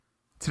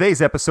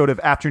Today's episode of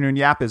Afternoon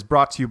Yap is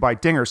brought to you by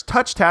Dinger's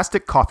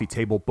Touchtastic Coffee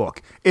Table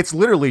Book. It's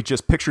literally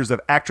just pictures of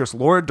actress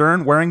Laura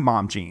Dern wearing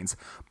mom jeans.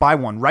 Buy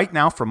one right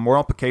now from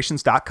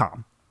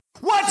moralplications.com.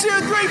 1, 2, 3,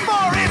 4,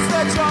 it's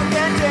the Chunk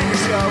and Ding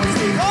Show. It's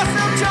the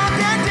awesome Chunk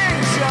and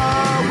Ding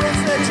Show.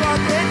 It's the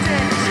Chunk and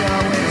Ding Show.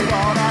 It's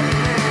called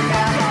Afternoon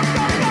Yap.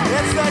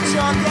 It's the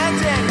Chunk and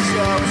Ding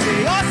Show. It's the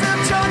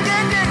awesome Chunk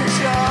and Ding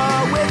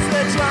Show. It's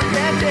the Chunk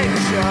and Ding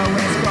Show.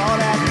 It's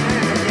called Afternoon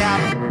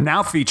Yap.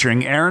 Now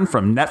featuring Aaron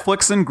from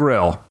Netflix and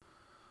Grill.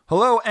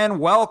 Hello and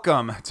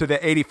welcome to the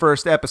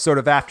 81st episode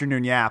of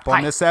Afternoon Yap.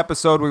 On this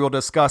episode, we will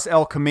discuss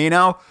El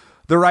Camino,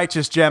 the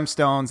Righteous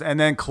Gemstones, and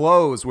then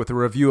close with a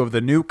review of the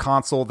new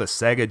console, the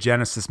Sega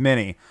Genesis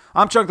Mini.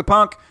 I'm Chunk the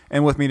Punk,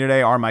 and with me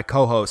today are my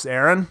co-hosts,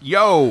 Aaron.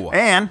 Yo!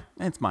 And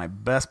it's my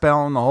best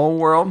pal in the whole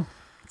world.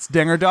 It's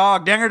Dinger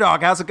Dog. Dinger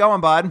Dog, how's it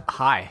going, bud?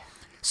 Hi.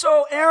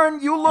 So,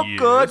 Aaron, you look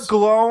good,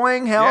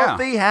 glowing,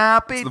 healthy,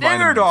 happy.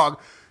 Dinger Dog,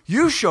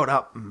 you showed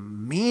up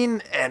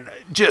mean and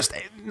just,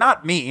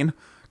 not mean,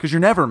 because you're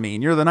never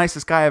mean. You're the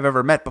nicest guy I've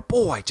ever met, but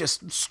boy,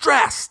 just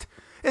stressed.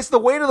 Is the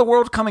weight of the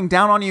world coming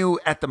down on you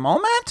at the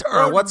moment,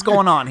 or what's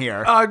going on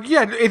here?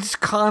 Yeah, it's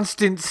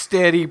constant,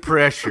 steady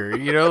pressure.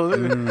 You know,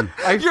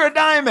 You're a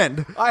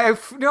diamond. I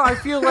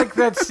feel like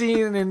that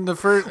scene in the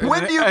first.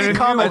 When do you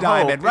become a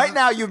diamond? Right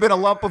now, you've been a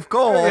lump of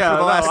coal for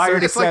the last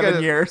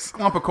 37 years.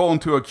 Lump of coal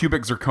into a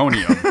cubic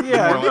zirconium.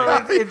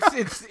 Yeah,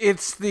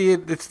 it's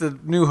the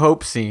New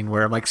Hope scene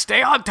where I'm like,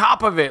 stay on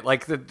top of it.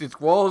 Like the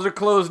walls are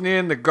closing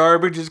in, the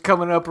garbage is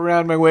coming up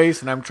around my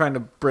waist, and I'm trying to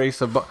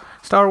brace a.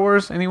 Star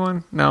Wars?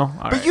 Anyone? No.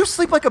 All right. You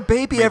sleep like a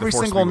baby every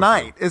single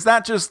night. Is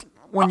that just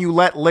when you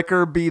let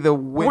liquor be the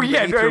wind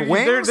beneath your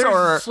wings?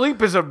 Or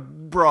sleep is a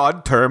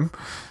broad term.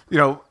 You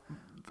know,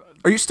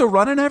 are you still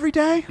running every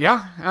day?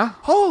 Yeah.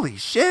 Holy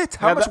shit!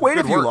 How much weight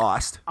have you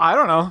lost? I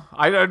don't know.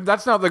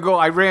 That's not the goal.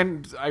 I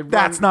ran.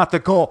 That's not the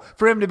goal.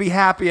 For him to be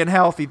happy and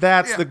healthy,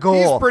 that's the goal.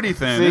 He's pretty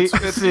thin.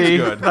 It's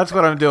good. That's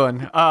what I'm doing.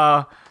 No,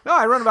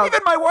 I run about.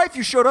 Even my wife,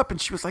 you showed up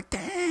and she was like,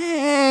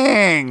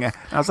 "Dang!" And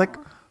I was like,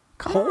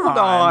 Hold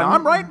on.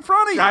 I'm right in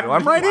front of you.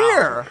 I'm right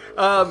here.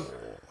 I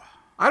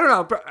don't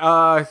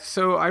know.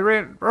 So I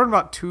run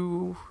about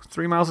 2-3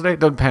 miles a day.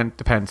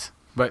 Depends.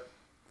 But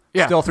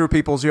yeah. Still through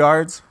people's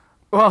yards?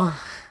 Well,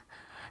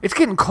 it's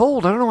getting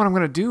cold. I don't know what I'm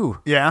going to do.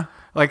 Yeah.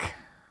 Like,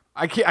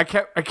 I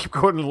keep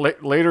going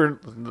later.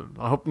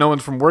 I hope no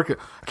one's from work.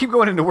 I keep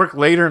going into work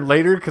later and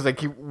later because I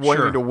keep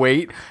wanting to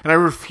wait. And I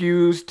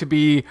refuse to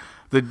be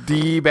the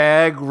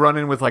D-bag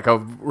running with like a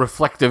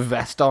reflective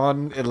vest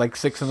on at like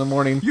 6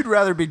 a.m. You'd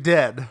rather be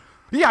dead.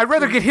 Yeah, I'd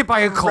rather get hit by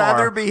a car.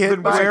 Rather be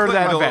hit by a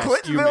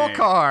Clintonville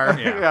car.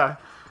 Yeah.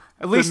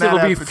 At least it'll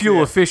be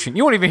fuel efficient.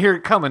 You won't even hear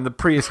it coming. The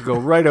Prius will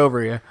go right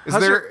over you. Is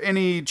there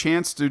any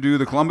chance to do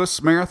the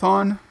Columbus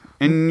Marathon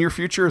in your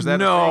future? Is that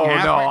no?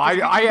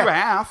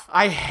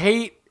 I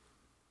hate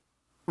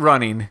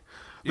running.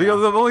 Yeah.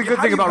 The only good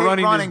thing about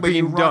running is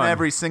being done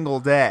every single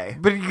day.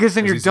 But because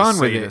then you're done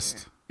with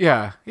it.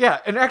 Yeah.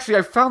 And actually,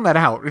 I found that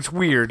out. It's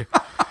weird.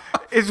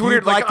 It's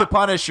weird. You'd like to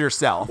punish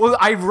yourself. Well,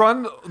 I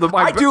run.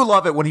 I do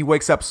love it when he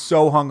wakes up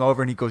so hungover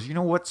and he goes, "You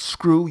know what?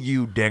 Screw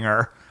you,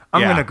 Dinger.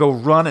 I'm gonna go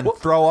run and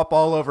throw up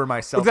all over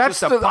myself."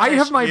 I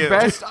have my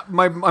best.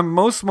 I'm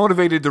most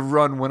motivated to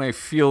run when I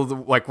feel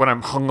when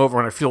I'm hungover,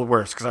 when I feel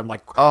worse, because I'm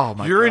like, "Oh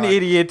my you're God. an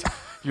idiot."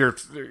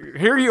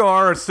 Here you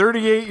are, a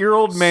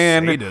 38-year-old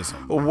man,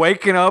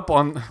 waking up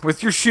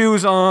with your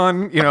shoes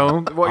on,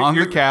 on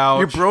the couch.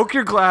 You broke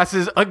your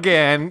glasses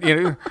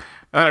again,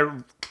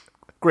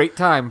 great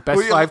time,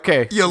 best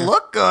 5K. You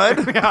look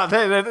good. Yeah,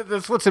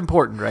 that's what's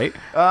important, right?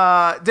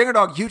 Dinger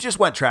Dog, you just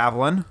went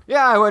traveling.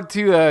 Yeah, I went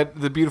to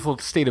the beautiful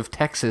state of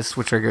Texas,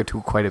 which I go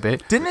to quite a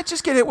bit. Didn't it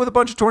just get hit with a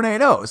bunch of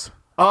tornadoes?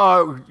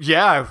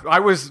 Yeah, I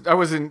was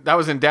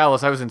in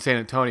Dallas. I was in San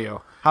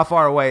Antonio. How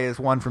far away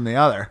is one from the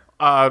other?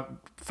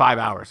 5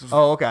 hours.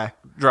 Oh, okay.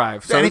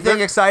 Drive. So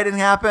anything exciting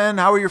happen?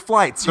 How were your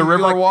flights? The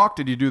Riverwalk?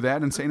 Did you do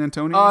that in San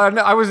Antonio?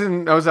 No, I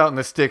was out in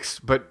the sticks,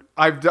 but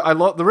I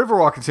love the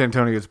Riverwalk in San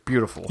Antonio. Is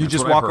beautiful. You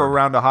just walk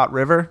around a hot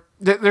river.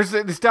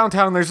 It's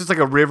downtown. There's just like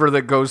a river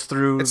that goes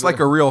through. It's like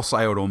a real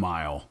Scioto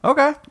Mile.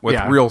 Okay.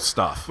 With real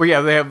stuff. Well,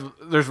 yeah,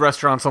 there's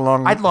restaurants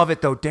along. I'd love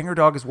it though. Dinger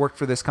Dog has worked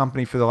for this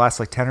company for the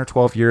last 10 or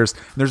 12 years.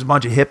 And there's a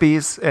bunch of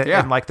hippies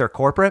and their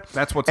corporate.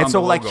 That's what's and on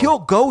so the logo. he'll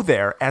go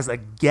there as a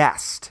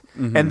guest,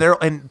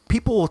 and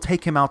people will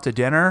take him out to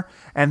dinner,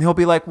 and he'll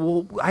be like,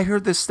 "Well, I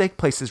heard this steak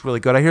place is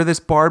really good. I hear this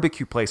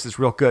barbecue place is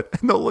real good."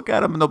 And they'll look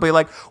at him and they'll be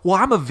like, "Well,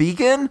 I'm a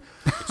vegan,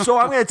 so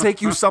I'm going to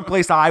take you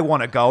someplace I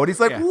want to go." And he's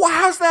like, "Well,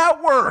 how's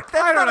that work?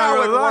 That's not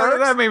how it works."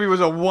 That maybe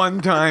was a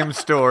one-time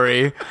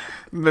story.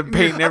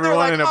 Painting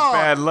everyone in a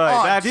bad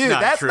light.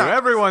 That's true.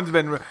 Everyone's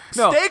been...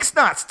 Steak's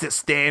not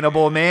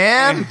sustainable,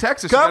 man. In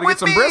Texas, come you with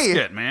gotta get some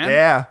brisket, man.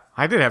 Yeah.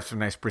 I did have some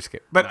nice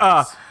brisket. But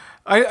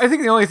I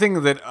think the only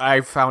thing that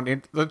I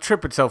found... the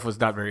trip itself was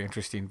not very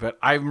interesting, but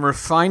I'm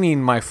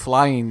refining my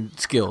flying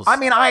skills. I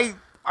mean, I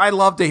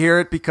love to hear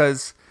it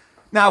because...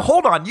 Now,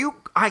 hold on.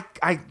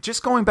 I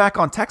just going back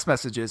on text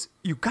messages,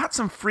 you got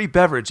some free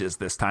beverages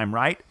this time,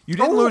 right? You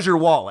didn't lose your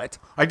wallet.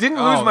 I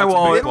didn't lose my that's a big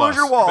wallet. You didn't lose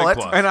your wallet.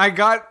 Big plus. And I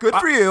got Good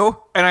for you.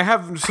 And I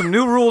have some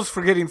new rules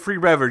for getting free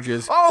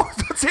beverages. Oh,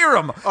 let's hear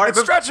them. Let's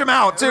stretch them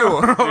out,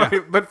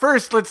 too. But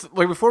first,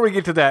 before we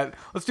get to that,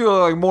 let's do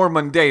a more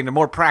mundane and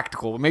more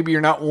practical. Maybe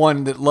you're not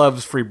one that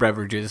loves free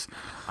beverages.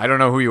 I don't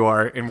know who you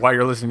are and why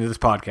you're listening to this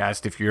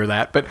podcast if you're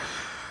that. But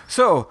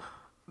so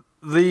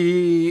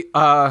I'm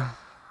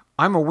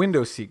a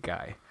window seat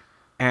guy.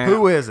 And,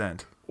 Who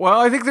isn't? well,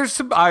 I think there's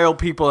some aisle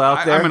people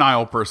out there. I'm an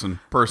aisle person,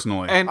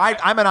 personally. And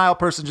I'm an aisle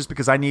person just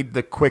because I need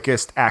the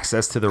quickest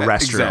access to the restroom.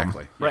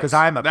 exactly. Because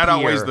I'm a That peer.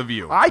 outweighs the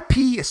view. I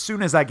pee as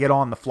soon as I get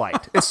on the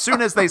flight. As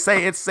soon as they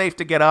say it's safe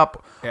to get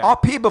up, I'll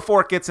pee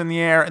before it gets in the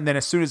air, and then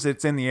as soon as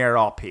it's in the air,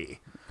 I'll pee.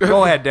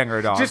 Go ahead,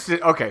 Dinger Dog.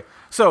 okay.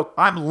 So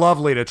I'm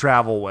lovely to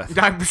travel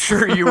with. I'm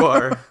sure you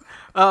are.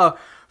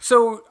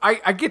 So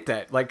I get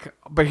that.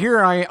 But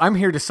I'm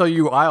here to sell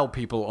you aisle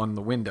people on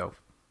the window.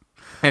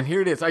 And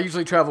here it is. I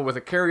usually travel with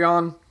a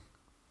carry-on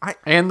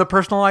and the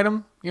personal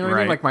item. You know what I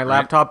mean? Like my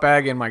laptop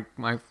bag and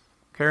my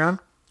carry-on.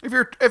 If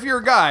you're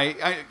a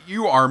guy,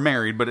 you are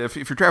married, but if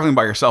you're traveling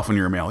by yourself and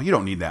you're a male, you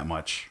don't need that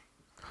much.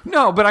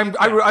 No, but I'm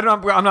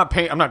not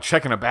paying. I'm not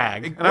checking a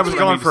bag. And I was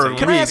going for a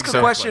Can week. I ask a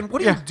question?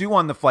 What do you do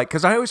on the flight?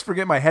 Because I always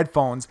forget my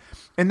headphones,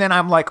 and then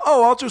I'm like,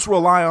 oh, I'll just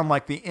rely on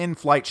like the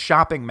in-flight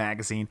shopping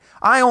magazine.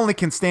 I only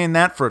can stay in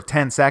that for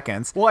 10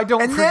 seconds. Well, I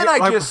don't. And then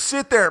I just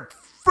sit there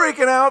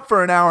freaking out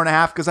for an hour and a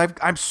half because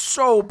I'm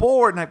so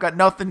bored and I've got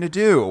nothing to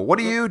do. What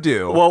do you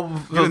do? Well,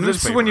 Get a this is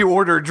newspaper. when you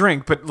order a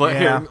drink. But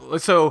Yeah. here,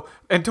 so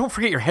and don't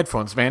forget your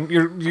headphones, man.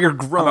 You're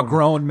grown. I'm a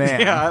grown man.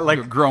 Yeah, Like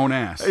a grown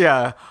ass.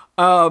 Yeah.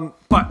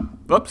 But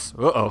oops.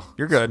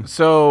 You're good.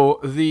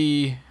 So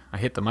I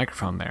hit the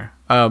microphone there.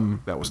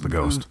 That was the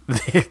ghost.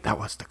 That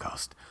was the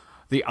ghost.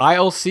 The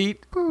aisle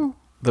seat.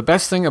 The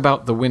best thing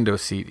about the window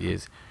seat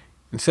is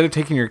instead of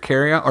taking your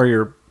carry-on or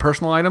your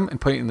personal item and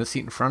putting it in the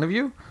seat in front of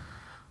you,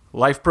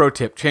 life pro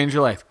tip, change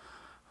your life.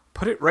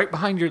 Put it right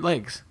behind your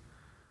legs.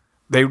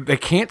 They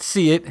can't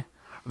see it.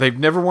 They've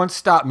never once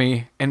stopped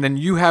me, and then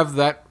you have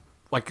that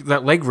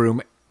leg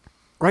room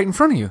right in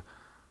front of you.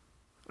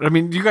 I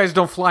mean, you guys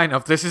don't fly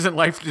enough. This isn't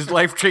as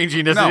life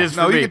changing as it is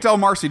for me. you can tell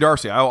Marcy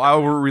Darcy. I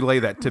will relay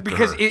that tip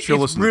Because to her. She'll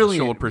listen.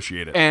 brilliant. She'll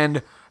appreciate it.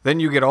 And then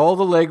you get all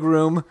the leg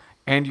room,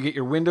 and you get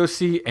your window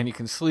seat, and you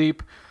can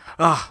sleep.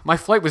 My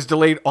flight was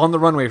delayed on the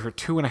runway for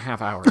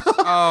 2.5 hours.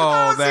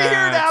 Oh, See, here it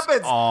that's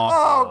happens.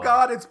 awful. Oh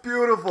God, it's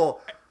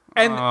beautiful.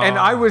 And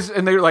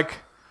they were like,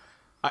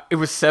 it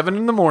was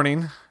 7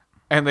 a.m,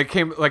 and they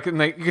came you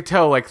could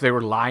tell they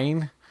were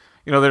lying.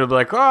 You know, they'd be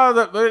like,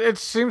 it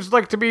seems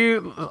like to be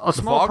a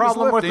small fog is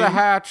problem with the lifting.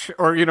 hatch,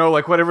 or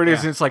whatever it is.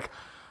 Yeah. And it's like,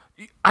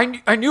 I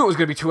knew it was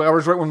going to be 2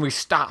 hours right when we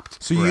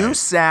stopped. So you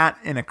sat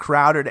in a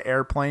crowded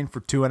airplane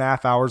for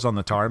 2.5 hours on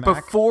the tarmac?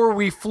 Before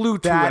we flew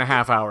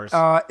 2.5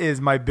 hours.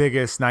 Is my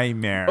biggest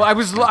nightmare. Well, I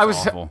was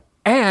awful.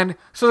 and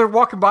so they're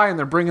walking by and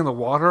they're bringing the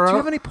water Do you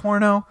up. have any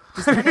porno?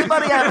 Does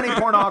anybody have any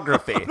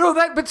pornography? No,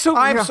 but so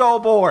I'm so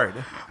bored.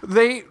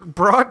 they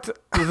brought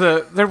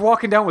they're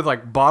walking down with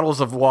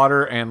bottles of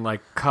water and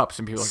cups,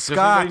 and people are like, does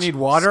Scotch. anybody need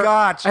water?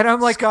 Scotch. And I'm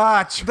like,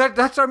 Scotch.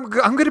 I'm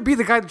gonna be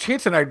the guy that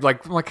chants, and I'm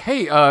like,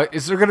 hey,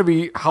 is there gonna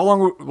be how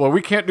long? Well,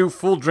 we can't do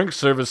full drink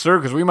service, sir,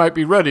 because we might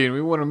be ready and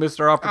we want to miss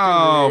our opportunity.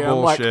 Oh, And I'm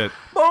like, bullshit.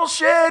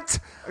 Bullshit.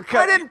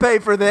 I didn't pay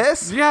for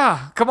this.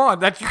 yeah, come on,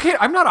 you can't.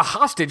 I'm not a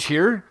hostage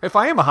here. If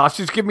I am a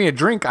hostage, give me a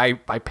drink. I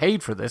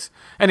paid for this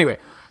anyway.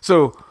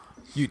 So.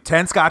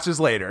 10 scotches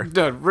later.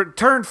 The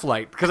return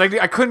flight, because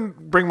I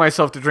couldn't bring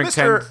myself to drink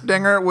Mr. 10.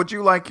 Dinger, would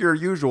you like your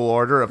usual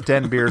order of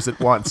 10 beers at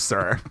once,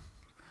 sir?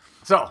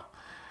 So,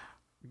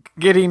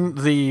 getting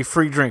the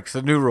free drinks,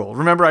 the new rule.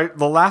 Remember,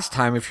 the last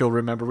time, if you'll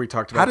remember, we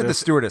talked about How did the this.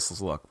 stewardesses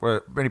look?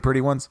 Were any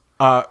pretty ones?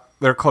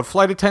 They're called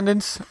flight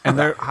attendants, and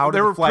they How did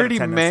the were flight pretty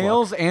attendants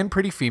males and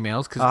pretty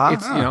females, because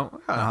it's,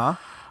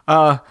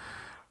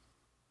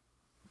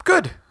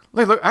 good.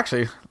 Look,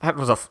 actually, that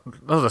was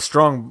a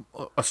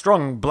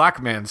strong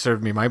black man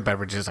served me my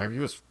beverages. He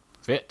was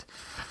fit.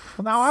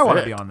 Well, now I want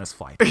to Fit. be on this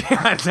flight.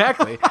 Yeah,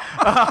 exactly.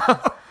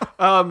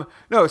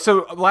 No,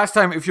 so last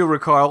time, if you'll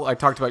recall, I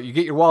talked about you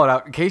get your wallet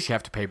out in case you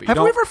have to pay, but you Have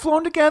don't. we ever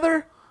flown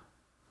together?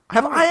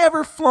 Have I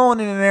ever flown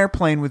in an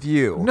airplane with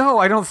you? No,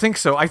 I don't think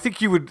so. I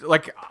think you would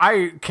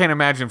I can't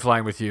imagine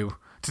flying with you.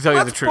 To tell you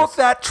the Let's truth. book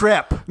that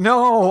trip.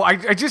 No, I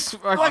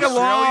just Like a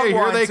long here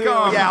one, they too.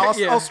 come. Yeah,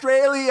 Yeah.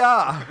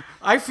 Australia.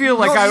 I feel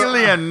like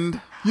Alien.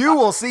 You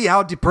will see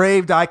how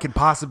depraved I can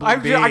possibly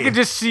be. I could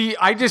just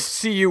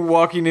see you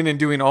walking in and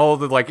doing all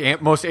the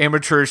most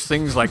amateurish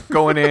things, like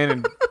going in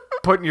and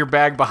putting your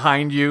bag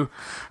behind you,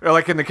 or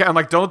in the I'm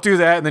like, don't do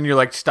that, and then you're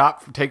like,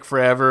 stop, take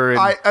forever.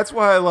 And That's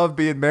why I love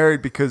being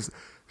married, because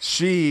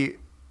she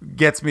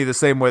gets me the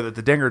same way that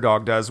the Dinger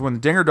Dog does. When the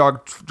Dinger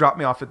Dog dropped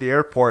me off at the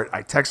airport,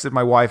 I texted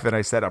my wife and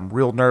I said, I'm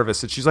real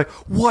nervous. And she's like,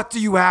 what do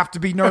you have to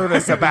be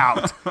nervous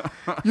about?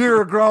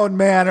 You're a grown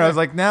man. And I was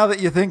like, now that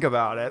you think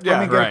about it, let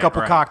me get a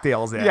couple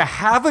cocktails in. Yeah,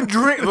 have a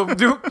drink.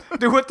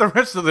 do what the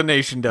rest of the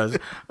nation does.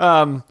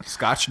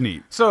 Scotch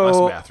neat. So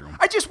less bathroom.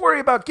 I just worry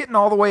about getting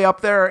all the way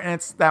up there, and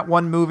it's that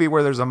one movie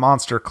where there's a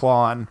monster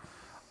claw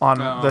on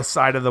the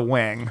side of the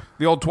wing.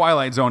 The old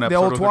Twilight Zone episode.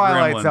 The old with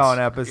Twilight Gremlins. Zone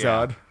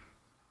episode.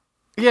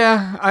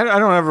 Yeah, I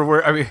don't ever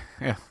worry. I mean,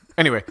 yeah.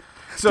 Anyway,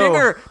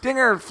 so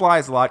Dinger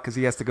flies a lot because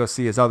he has to go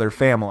see his other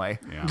family.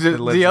 Yeah.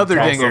 the other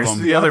dingers,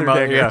 the other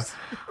mother, dingers.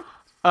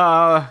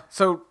 yeah.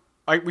 So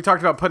we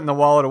talked about putting the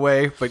wallet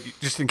away, but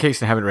just in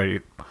case you haven't read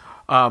it.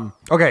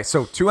 Okay,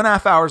 so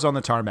 2.5 hours on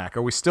the tarmac.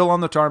 Are we still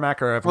on the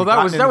tarmac, or have we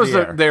that was gotten into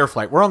the air? their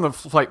flight. We're on the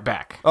flight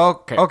back.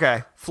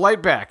 Okay.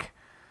 Flight back,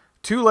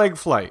 2-leg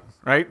flight,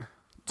 right?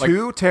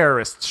 Two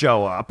terrorists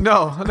show up.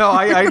 No,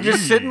 I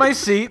just sit in my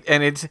seat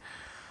and it's,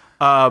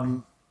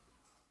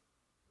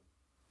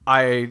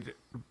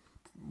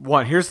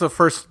 here's the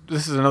first,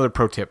 this is another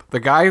pro tip. The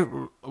guy,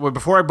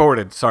 before I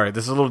boarded, sorry,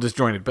 this is a little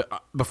disjointed,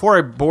 but before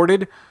I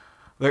boarded,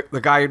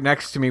 the guy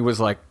next to me was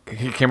like,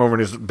 he came over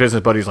and his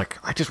business buddy's like,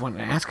 I just wanted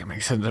to ask him. He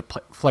said the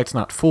flight's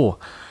not full.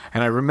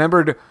 And I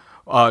remembered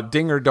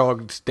Dinger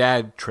Dog's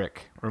dad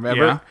trick,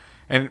 remember? Yeah.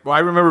 And I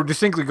remember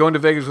distinctly going to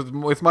Vegas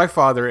with my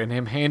father and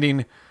him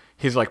handing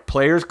his like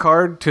player's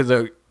card to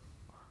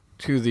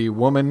the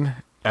woman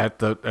at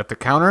the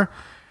counter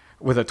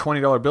with a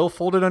 $20 bill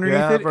folded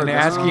underneath it and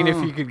asking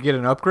if he could get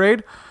an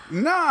upgrade.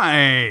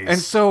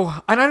 Nice. And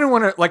I didn't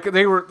want to, like,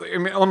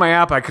 on my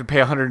app I could pay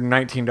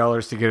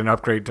 $119 to get an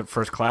upgrade to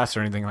first class or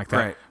anything like that.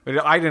 Right.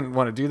 But I didn't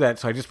want to do that,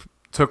 so I just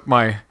took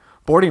my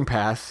boarding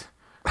pass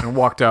and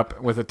walked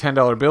up with a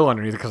 $10 bill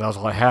underneath it because that was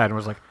all I had and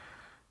was like,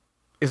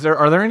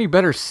 are there any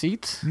better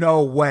seats?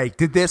 No way.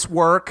 Did this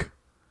work?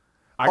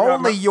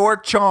 Only your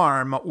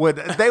charm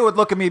they would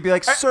look at me and be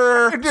like,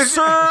 sir.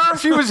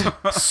 She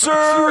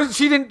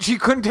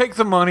couldn't take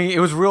the money. It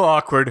was real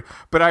awkward,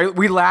 but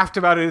we laughed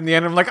about it in the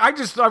end. I'm like,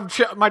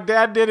 my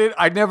dad did it.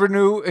 I never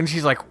knew. And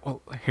she's like,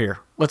 well, here,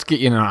 let's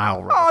get you in an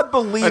aisle row.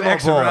 Unbelievable. An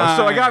exit row.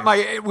 So I got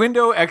my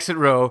window exit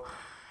row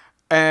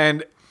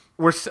and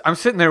I'm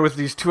sitting there with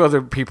these two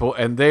other people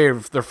and they're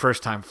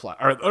first time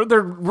or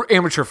they're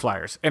amateur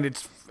flyers and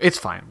it's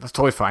fine. That's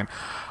totally fine.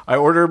 I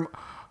order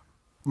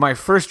my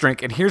first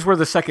drink, and here's where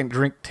the second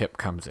drink tip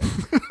comes in.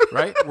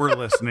 Right? We're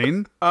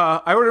listening.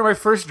 I ordered my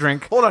first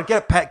drink. Hold on,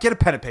 get a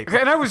pen and paper.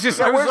 And I was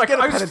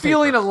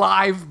feeling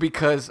alive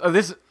because of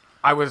this.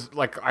 I was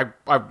like,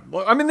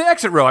 I'm in the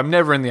exit row. I'm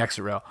never in the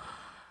exit row.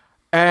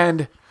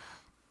 And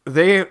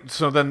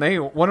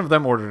one of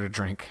them ordered a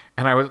drink,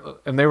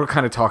 and they were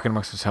kind of talking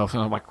amongst themselves,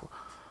 and I'm like,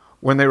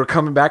 when they were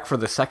coming back for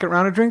the second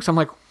round of drinks, I'm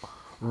like,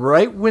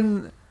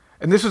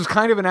 and this was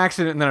kind of an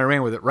accident, and then I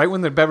ran with it. Right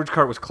when the beverage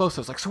cart was close,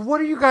 I was like, so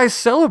what are you guys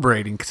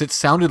celebrating? Because it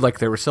sounded like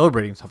they were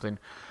celebrating something.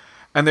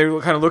 And they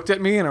kind of looked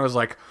at me, and I was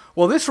like,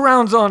 well, this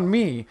round's on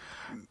me.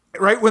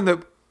 Right when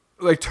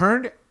they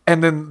turned,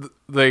 and then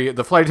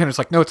the flight attendant's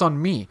like, no, it's on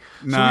me.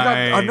 Nice. So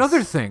we got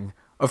another thing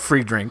of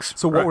free drinks.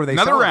 So what were they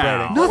Another celebrating?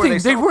 round. Nothing.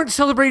 They weren't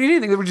celebrating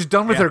anything. They were just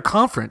done with their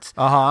conference.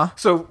 Uh-huh.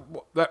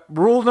 So that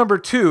rule number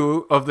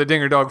 2 of the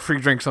Dinger Dog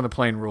free drinks on the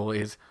plane rule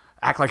is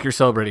act like you're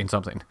celebrating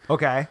something.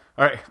 Okay.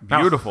 All right.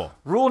 Beautiful.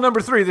 Rule number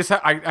 3.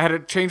 I had to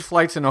change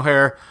flights in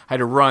O'Hare. I had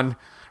to ran,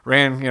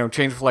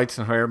 change flights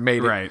in O'Hare,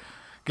 made it. Right.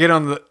 Get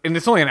on and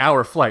it's only an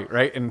hour flight,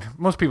 right? And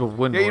most people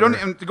wouldn't. Yeah, you order.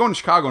 don't. To go in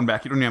Chicago and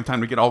back, you don't even have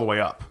time to get all the way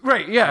up.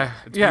 Right, yeah.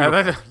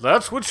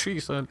 That's what she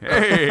said.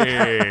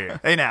 Hey.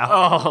 Hey now.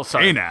 Oh,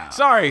 sorry. Hey now.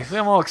 Sorry,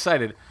 I'm all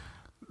excited.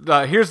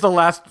 Here's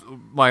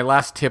my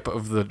last tip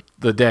of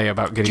the day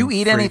about getting. Did you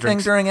eat free anything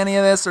drinks. during any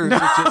of this, or is it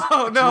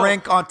just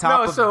drink on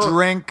top of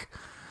drink?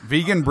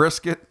 Vegan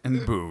brisket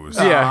and booze.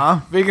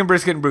 Yeah, vegan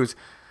brisket and booze.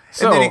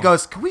 So, and then he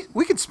goes,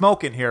 we can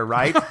smoke in here,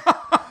 right?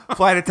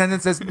 Flight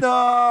attendant says,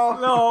 no.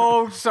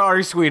 No,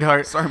 sorry,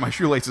 sweetheart. Sorry, my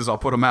shoelaces. I'll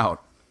put them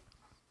out.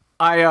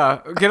 I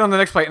get on the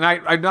next flight, and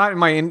I'm not in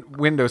my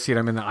window seat.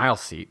 I'm in the aisle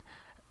seat,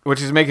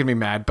 which is making me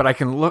mad. But I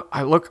can look.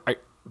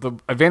 The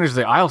advantage of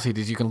the aisle seat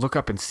is you can look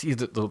up and see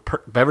the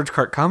beverage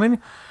cart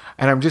coming,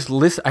 and I'm just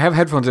listening. I have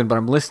headphones in, but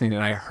I'm listening,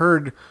 and I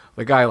heard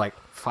the guy like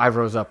 5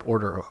 rows up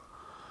order.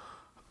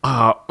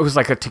 It was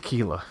like a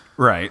tequila,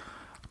 Right.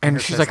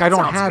 and she's like, I don't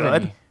sounds have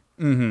good. any.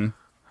 Mm-hmm.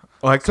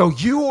 Like, So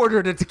you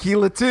ordered a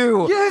tequila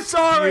too? yes,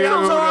 Sorry,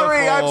 I'm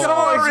sorry. I'm beautiful.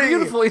 sorry. It's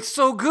beautiful. It's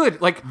so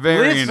good. Like,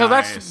 Very so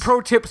nice. that's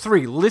pro tip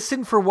 3.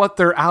 Listen for what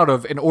they're out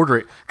of and order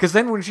it. Because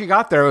then when she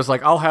got there, I was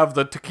like, I'll have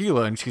the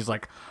tequila, and she's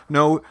like,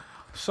 no,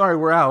 sorry,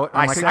 we're out.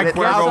 I'm I like, said it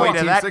probably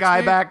to that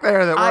guy back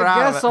there that we're I out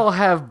guess of it. I'll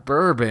have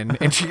bourbon.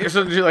 And she's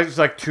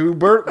like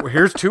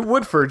here's 2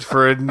 Woodfords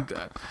for a nickel.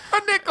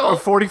 A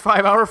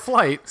 45-hour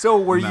flight. So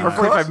were you Or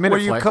 45-minute were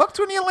you flight. cooked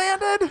when you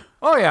landed?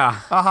 Oh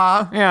yeah,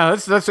 Uh-huh. yeah.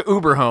 That's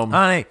Uber home.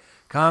 Honey,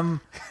 come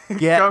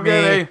get Come me.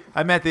 get me.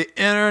 I'm at the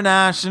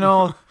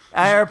international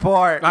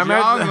airport. I'm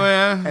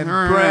at and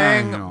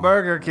bring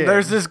Burger King.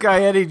 There's this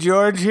guy Eddie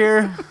George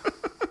here.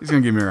 He's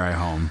gonna give me a ride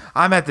home.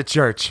 I'm at the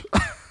church.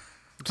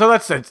 So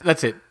that's it.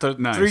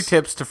 Nice. 3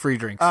 tips to free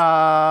drinks. Those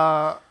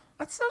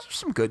are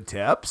some good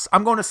tips.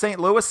 I'm going to St.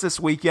 Louis this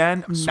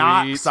weekend. I'm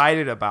not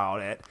excited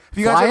about it. Have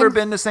you guys Flying? ever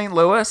been to St.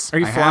 Louis? Are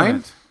you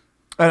flying?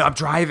 I'm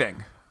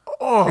driving.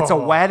 Oh, it's a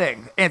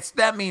wedding.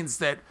 That means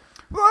that.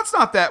 Well, that's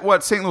not that.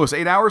 What, St. Louis,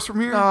 8 hours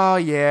from here? Oh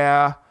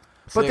yeah.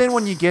 But then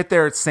when you get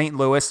there, it's St.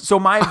 Louis. So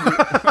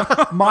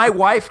my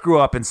wife grew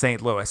up in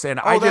St. Louis, and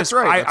I that's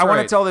right. I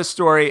want to tell this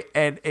story,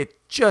 and it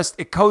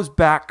goes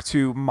back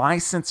to my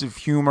sense of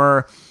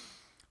humor.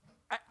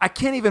 I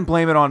can't even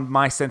blame it on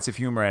my sense of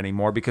humor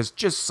anymore, because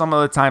just some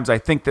of the times I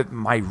think that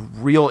my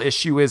real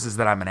issue is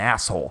that I'm an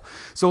asshole.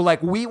 So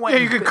like we went.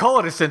 Yeah, you could call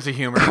it a sense of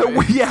humor.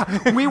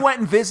 we went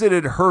and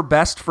visited her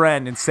best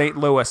friend in St.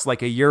 Louis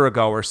like a year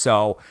ago or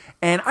so,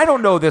 and I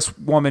don't know this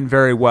woman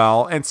very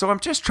well, and so I'm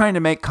just trying to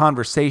make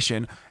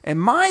conversation. And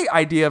my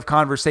idea of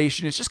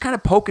conversation is just kind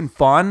of poking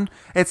fun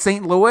at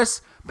St.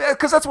 Louis.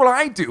 Because that's what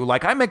I do.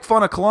 Like, I make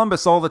fun of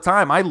Columbus all the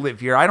time. I live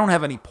here. I don't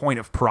have any point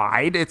of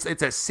pride. It's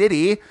a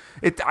city.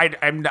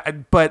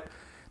 But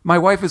my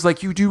wife is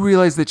like, you do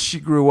realize that she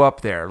grew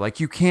up there. Like,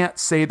 you can't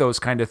say those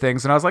kind of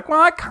things. And I was like,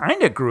 well, I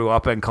kind of grew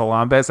up in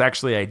Columbus.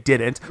 Actually, I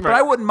didn't. Right. But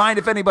I wouldn't mind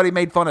if anybody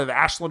made fun of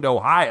Ashland,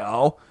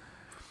 Ohio.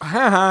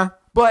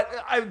 But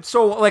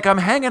I'm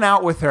hanging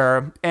out with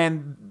her,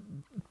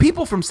 and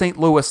people from St.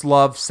 Louis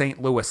love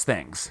St. Louis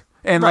things.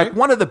 And like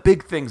one of the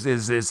big things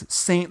is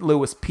St.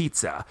 Louis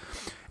pizza.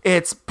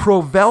 It's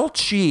Provel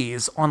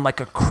cheese on like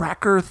a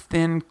cracker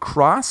thin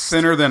crust.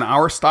 Thinner than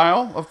our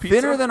style of pizza?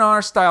 Thinner than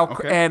our style,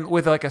 Okay. and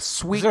with like a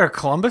sweet. Is there a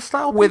Columbus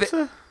style with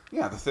pizza?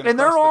 Yeah, the thin And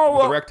they're crust all-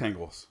 with the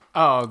rectangles.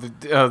 Oh,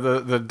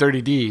 the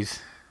Dirty D's.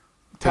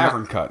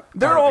 Tavern cut.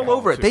 They're all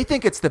over it. They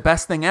think it's the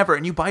best thing ever,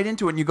 and you bite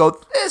into it and you go,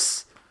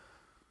 "This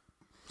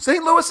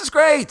St. Louis is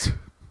great."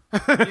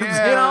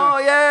 Yeah.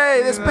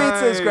 Yay, this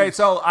pizza is Nice. great.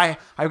 So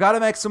I've got to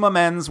make some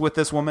amends with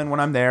this woman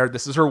when I'm there.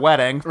 This is her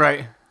wedding.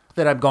 Right.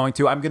 That I'm going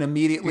to. I'm going to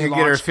immediately You get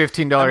her a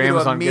 $15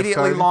 Amazon gift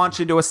immediately card. launch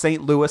into a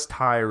St. Louis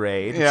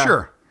tirade. Yeah.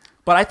 Sure.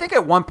 But I think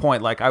at one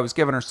point, like, I was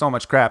giving her so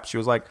much crap, she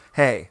was like,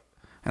 "Hey,"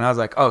 and I was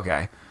like,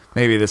 "Okay,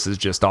 maybe this is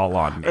just all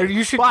on me."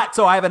 You should- But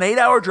so I have an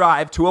 8-hour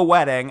drive to a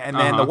wedding, and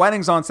then the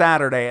wedding's on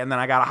Saturday, and then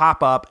I got to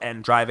hop up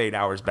and drive 8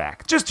 hours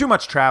back. Just too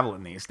much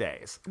traveling these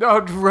days.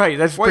 Oh, right.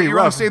 That's Wait, pretty you're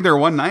only rough. staying there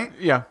one night?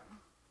 Yeah.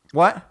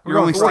 What? You're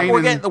only staying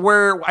in-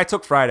 I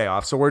took Friday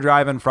off, so we're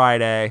driving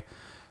Friday.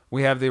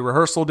 We have the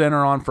rehearsal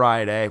dinner on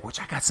Friday, which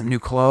I got some new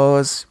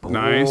clothes.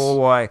 Nice. Oh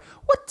boy.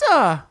 What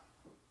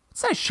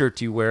size shirt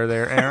do you wear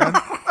there, Aaron?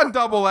 A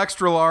double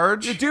extra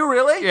large. You do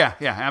really? Yeah,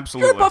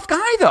 absolutely. You're a buff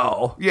guy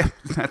though. Yeah,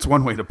 that's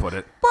one way to put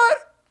it.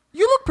 But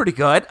you look pretty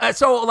good.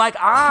 So like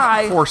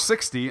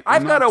 460.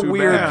 I've got not a too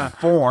weird bad.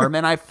 form,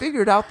 and I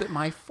figured out that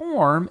my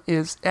form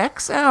is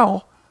XL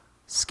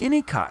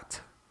skinny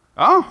cut.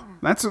 Oh,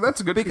 that's a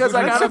good Because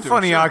I good got a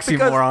funny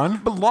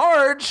oxymoron. But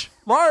large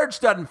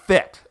doesn't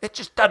fit. It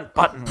just doesn't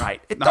button right.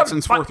 It Not doesn't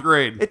since fourth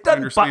grade. It I doesn't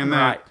understand button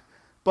that. right.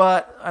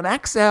 But an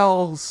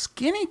XL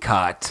skinny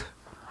cut,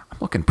 I'm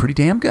looking pretty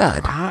damn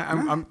good.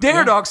 I'm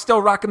Dinner Dog's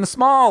still rocking the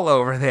small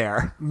over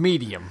there,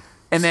 medium.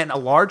 and then a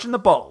large in the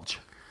bulge.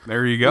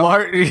 There you go.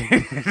 Do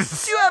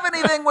you have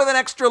anything with an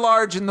extra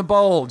large in the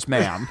bulge,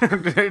 ma'am?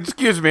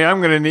 Excuse me,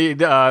 I'm gonna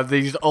need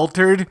these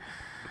altered.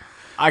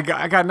 I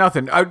got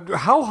nothing.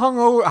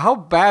 How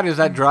bad is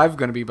that drive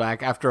going to be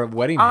back after a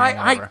wedding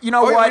hangover? You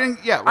know Oh,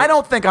 what? yeah, I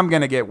don't think I'm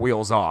going to get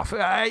wheels off.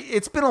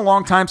 It's been a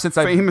long time since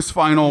I've... Famous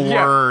final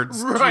Yeah,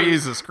 words. right,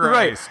 Jesus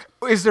Christ.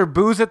 Right. Is there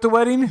booze at the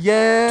wedding?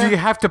 Yeah. Do you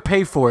have to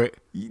pay for it?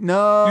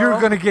 No. You're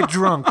going to get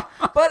drunk.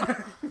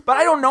 But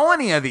I don't know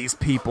any of these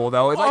people,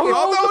 though. Like,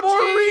 the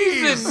more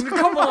reason.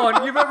 Come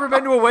on. You've ever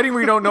been to a wedding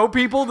where you don't know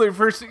people? The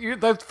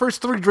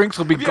first 3 drinks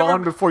will be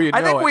gone before you know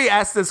it. I think we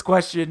asked this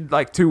question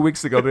like 2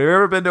 weeks ago. But have you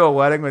ever been to a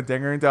wedding with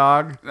Dinger and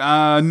Dog? No,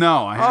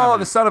 I haven't. Oh,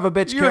 the son of a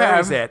bitch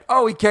carries have. it.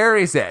 Oh, he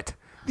carries it.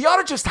 You ought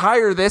to just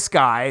hire this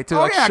guy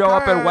to show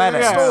up at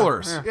weddings.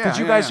 Stolers. Yeah. Did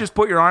you guys just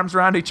put your arms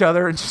around each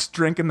other and just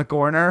drink in the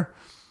corner?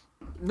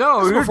 No,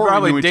 we were before we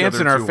probably knew each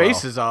dancing other our too well.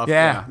 faces off.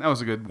 Yeah. That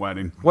was a good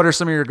wedding. What are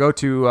some of your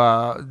go-to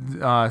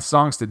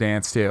songs to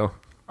dance to?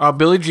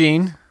 Billie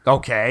Jean.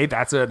 Okay,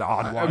 that's an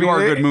odd one. You are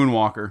a good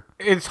moonwalker.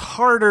 It's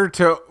harder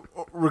to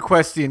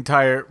request the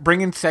entire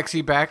 "Bringing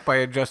Sexy Back"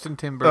 by Justin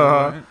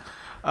Timberlake.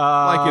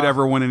 Like it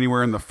ever went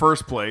anywhere in the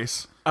first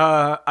place.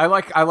 I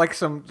like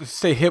some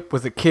Stay Hip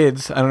with the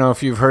Kids. I don't know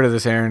if you've heard of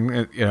this,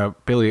 Aaron.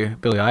 Billie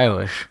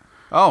Eilish.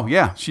 Oh,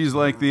 yeah. She's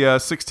like the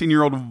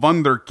 16-year-old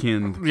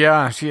wunderkind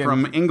Yeah, she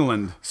from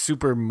England.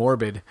 super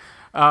morbid.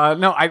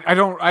 No, I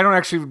don't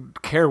actually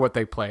care what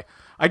they play.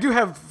 I do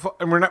have,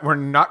 and we're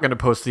not going to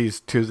post these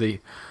to the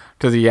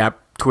Yap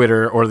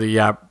Twitter or the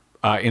Yap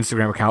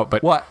Instagram account.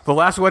 But What? The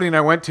last wedding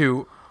I went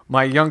to,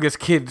 my youngest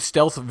kid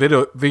stealth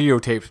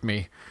videotaped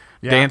me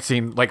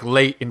dancing like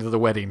late into the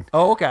wedding.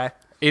 Oh, okay.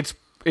 It's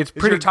Is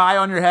pretty. your tie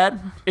on your head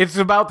It's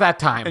about that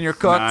time. and you're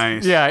cooked?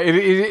 Nice. Yeah, it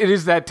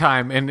is that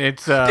time, and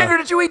it's. Dinger,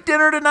 did you eat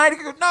dinner tonight? He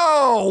goes,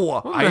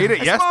 no. I ate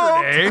it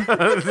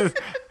yesterday.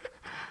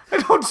 I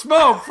don't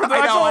smoke.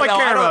 That's all I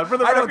care about. For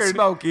the I don't record.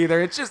 smoke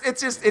either.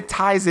 It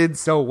ties in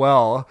so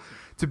well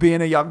to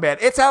being a young man.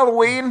 It's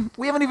Halloween.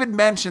 We haven't even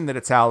mentioned that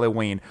it's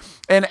Halloween.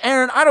 And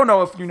Aaron, I don't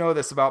know if you know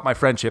this about my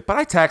friendship, but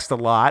I text a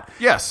lot.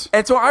 Yes.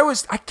 And so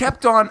I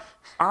kept on,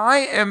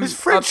 His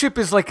friendship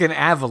is like an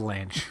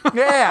avalanche.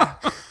 Yeah.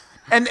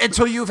 And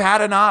until you've had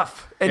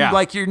enough. And Yeah.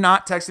 like you're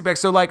not texting back.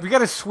 So like We got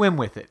to swim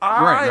with it.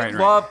 Right.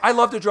 I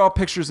love to draw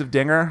pictures of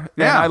Dinger.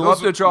 Yeah, And I love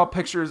those to draw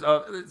pictures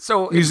of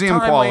so it's Museum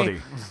timely.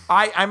 quality.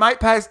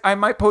 I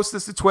might post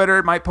this to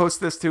Twitter, might post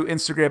this to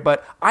Instagram,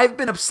 but I've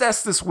been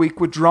obsessed this week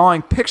with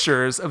drawing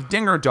pictures of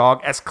Dinger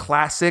Dog as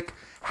classic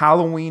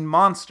Halloween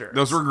monsters.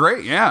 Those were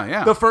great.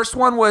 Yeah. The first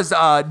one was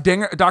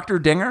Dr.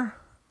 Dinger.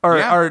 Or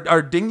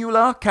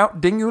Dingula, Count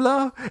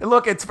Dingula. And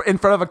look, it's in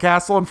front of a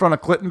castle in front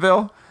of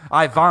Clintonville.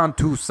 I want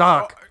to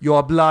suck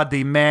your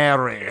Bloody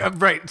Mary.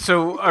 Right.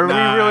 So are we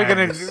really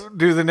going to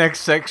do the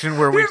next section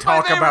where we Here's my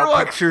talk favorite about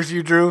one. pictures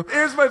you drew?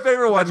 Here's my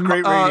favorite one. That's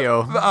great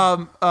radio.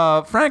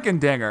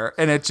 Frankendinger,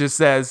 and it just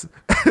says,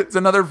 it's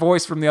another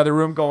voice from the other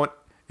room going,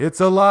 "It's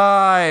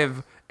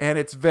alive, and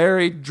it's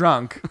very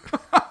drunk."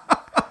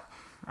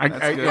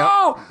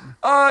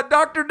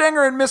 Dr.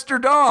 Dinger and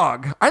Mr.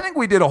 Dog. I think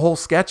we did a whole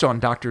sketch on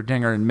Dr.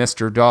 Dinger and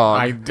Mr.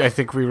 Dog. I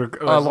think we were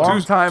a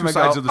long time ago.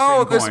 sides of the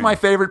same This is coin. my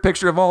favorite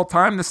picture of all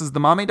time. This is the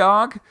mummy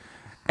dog.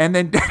 And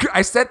then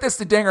I sent this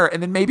to Dinger,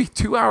 and then maybe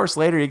 2 hours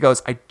later, he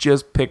goes, "I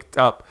just picked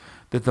up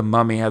that the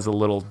mummy has a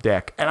little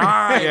dick." And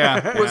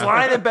I was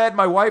lying in bed.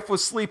 My wife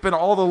was sleeping.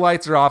 All the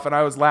lights are off, and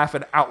I was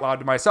laughing out loud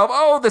to myself.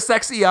 Oh, the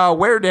sexy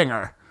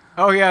weredinger.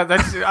 Oh yeah,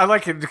 I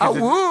like it because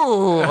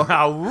Ooh.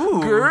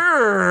 Ooh.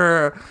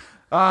 Grr.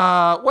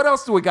 What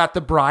else do we got?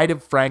 The Bride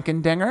of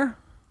Frankendinger.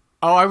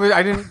 Oh,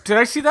 I didn't. Did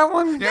I see that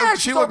one? Yeah,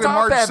 she's she all looked at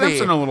Marge top-heavy.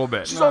 Simpson a little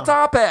bit. She's all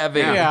top heavy.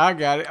 Yeah, I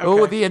got it. Okay.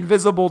 Oh, the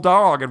Invisible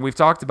Dog, and we've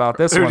talked about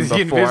this one the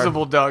before.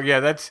 Invisible Dog. Yeah,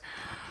 that's.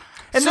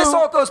 And this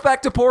all goes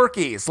back to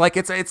Porky's. Like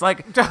it's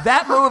like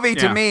that movie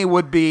to Yeah. me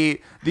would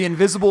be The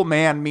Invisible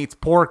Man meets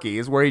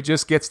Porky's, where he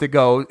just gets to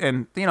go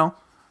and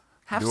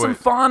have some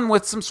fun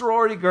with some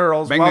sorority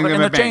girls Bang, while bang, they're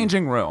in bang, the bang.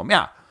 changing room.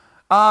 Yeah,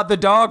 the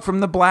dog from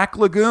the Black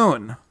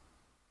Lagoon.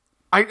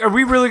 Are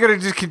we really going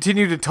to just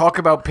continue to talk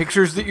about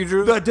pictures that you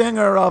drew? The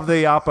Dinger of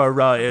the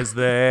Opera is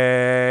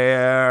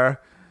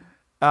there.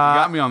 You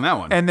got me on that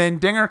one. And then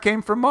Dinger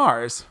came from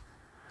Mars.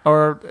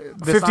 Or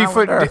this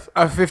 50-foot Earth.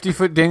 a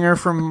 50-foot dinger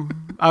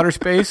from outer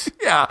space.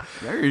 Yeah.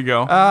 There you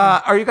go.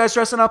 Are you guys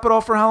dressing up at all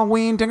for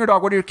Halloween? Dinger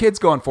Dog, what are your kids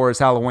going for as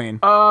Halloween?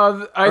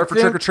 I or for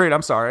trick or treat,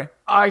 I'm sorry.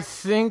 I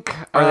think.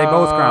 Are they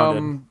both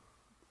grounded?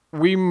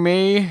 We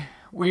may.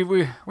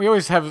 We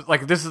always have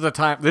like this is the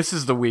time. This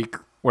is the week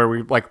where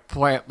we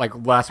plan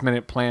last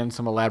minute plan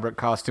some elaborate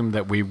costume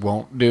that we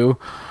won't do.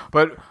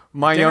 But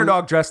my Dinger young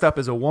Dog dressed up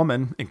as a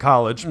woman in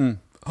college.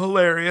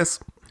 Hilarious.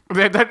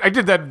 I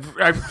did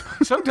that.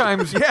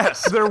 Sometimes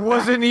Yes. there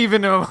wasn't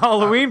even a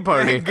Halloween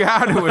party. Thank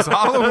God it was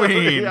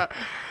Halloween. Yeah.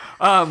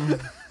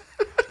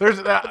 There's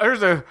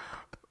a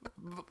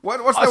What's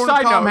A that with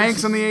side Tom note.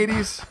 Hanks in the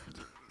 80s?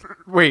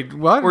 wait.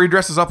 What? Where he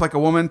dresses up like a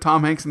woman.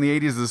 Tom Hanks in the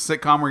 80s is a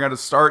sitcom where he got to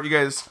start. You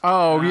guys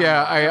Oh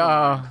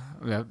yeah.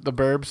 The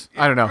Burbs.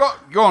 I don't know.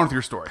 go on with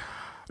your story.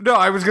 No,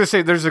 I was gonna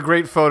say there's a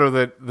great photo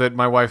that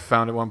my wife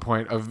found at one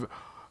point of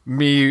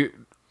me,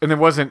 and it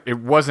wasn't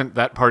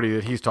that party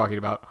that he's talking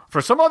about. For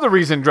some other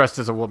reason, dressed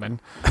as a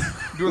woman,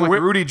 Doing like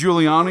Rudy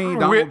Giuliani,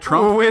 Donald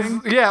Trump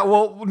thing? Yeah,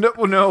 well,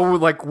 no,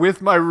 like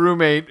with my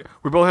roommate,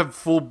 we both have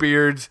full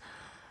beards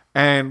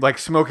and like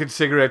smoking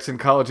cigarettes in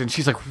college, and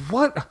she's like,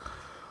 "What?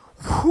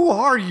 Who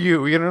are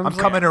you?" You know, what I'm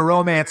coming to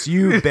romance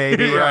you,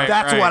 baby. Right,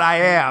 That's right. what I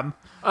am.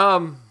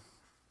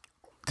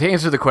 To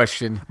answer the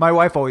question, My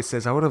wife always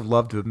says, I would have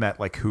loved to have met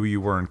like who you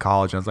were in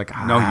college. And I was like,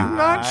 No, you-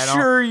 not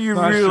sure you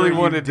really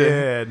wanted to.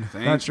 did.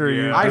 Not sure you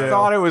you. did. I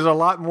thought it was a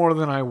lot more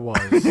than I was.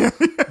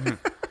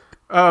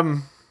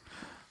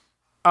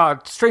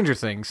 Stranger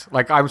Things.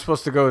 Like I'm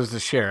supposed to go as the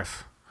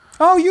sheriff.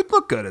 Oh, you'd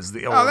look good as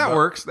the old. Oh, that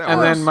works. That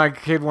And works. then my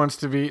kid wants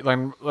to be like,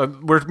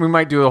 we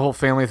might do a whole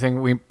family thing.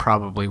 We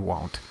probably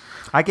won't.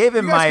 I gave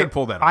him You guys my. could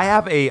pull that off. I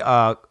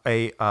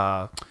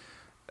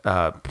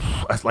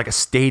have like a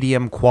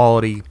stadium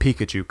quality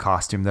Pikachu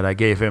costume that I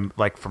gave him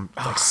like from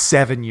like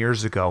 7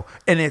 years ago,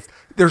 and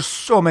there's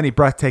so many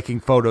breathtaking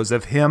photos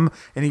of him,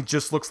 and he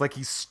just looks like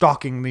he's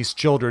stalking these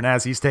children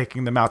as he's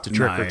taking them out to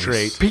trick or Nice.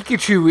 treat.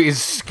 Pikachu is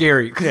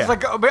scary because Yeah. it's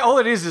like all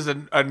it is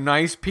a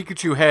nice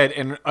Pikachu head,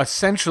 and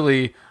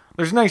essentially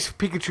there's nice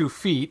Pikachu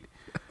feet,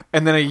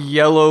 and then a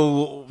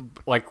yellow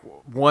like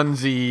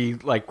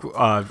onesie like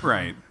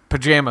Right.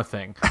 pajama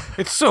thing.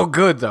 It's so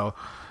good though.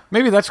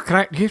 Maybe that's.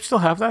 Do you still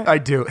have that? I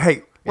do.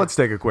 Hey, let's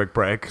take a quick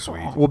break.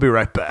 Sweet. We'll be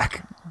right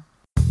back.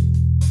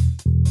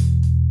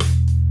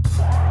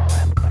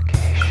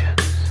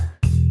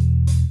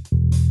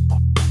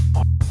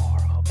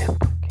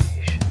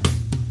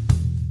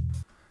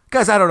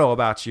 Guys, I don't know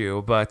about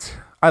you, but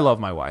I love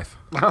my wife.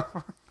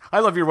 I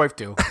love your wife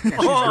too. She's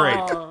great.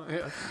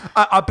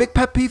 A big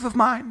pet peeve of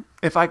mine,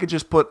 if I could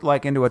just put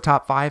like into a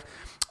top 5,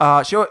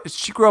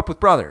 she grew up with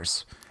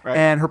brothers, Right.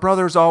 And her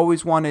brothers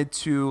always wanted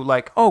to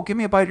like, oh, give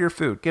me a bite of your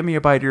food. Give me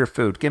a bite of your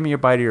food. Give me a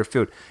bite of your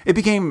food. It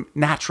became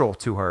natural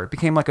to her. It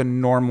became like a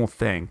normal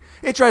thing.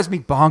 It drives me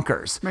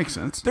bonkers. Makes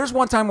sense. There's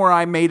one time where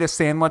I made a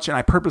sandwich and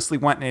I purposely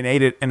went and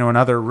ate it in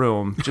another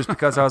room just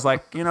because I was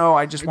like,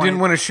 I just Didn't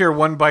want to share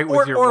one bite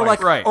with your wife.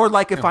 like, Right. Or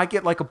like if I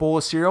get like a bowl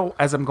of cereal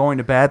as I'm going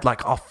to bed,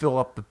 like I'll fill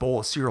up the bowl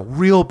of cereal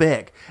real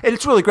big. And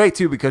it's really great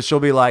too because she'll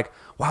be like,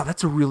 wow,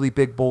 that's a really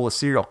big bowl of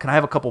cereal. Can I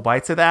have a couple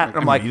bites of that? And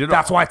I'm like,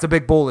 that's why it's a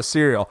big bowl of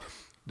cereal.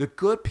 The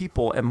good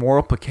people at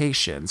Moral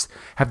Implications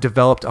have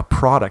developed a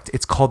product.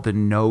 It's called the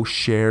No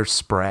Share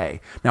Spray.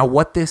 Now,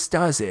 what this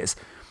does is,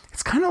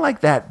 it's kind of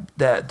like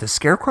the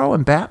Scarecrow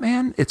in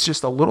Batman. It's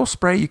just a little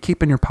spray you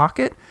keep in your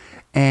pocket,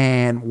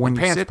 and when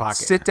you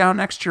sit down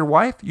next to your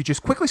wife, you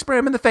just quickly spray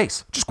them in the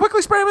face. Just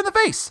quickly spray them in the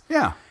face.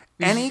 Yeah.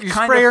 You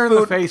spray her in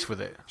the face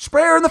with it.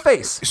 Spray her in the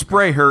face.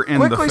 Spray her in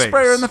the face. Quickly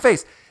spray her in the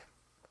face.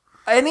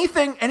 Any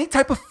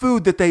type of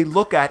food that they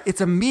look at, it's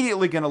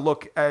immediately going to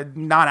look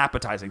not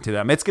appetizing to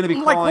them. It's going to be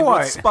crawling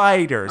with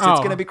spiders. It's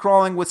going to be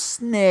crawling with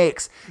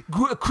snakes,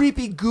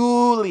 creepy,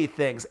 ghouly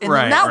things. And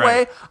in that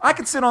way, I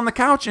can sit on the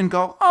couch and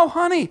go, oh,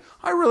 honey,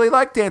 I really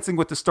like Dancing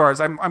with the Stars.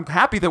 I'm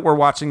happy that we're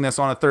watching this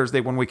on a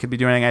Thursday when we could be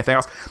doing anything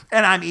else.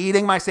 And I'm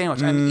eating my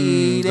sandwich. I'm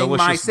eating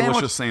my sandwich.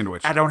 Delicious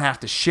sandwich. I don't have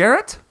to share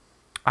it.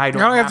 You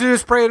don't have to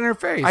just spray it in her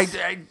face.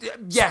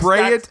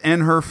 Spray it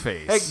in her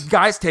face. Hey,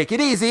 guys, take it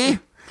easy.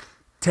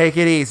 Take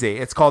it easy.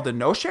 It's called the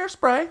No Share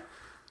Spray.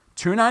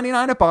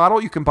 $2.99 a bottle.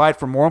 You can buy it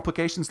from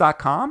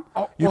moreimplications.com.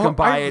 You can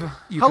buy it.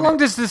 How long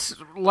does this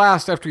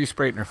last after you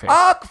spray it in her face?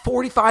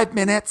 45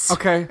 minutes.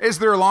 Okay. Is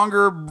there a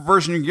longer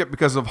version you can get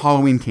because of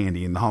Halloween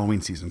candy and the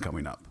Halloween season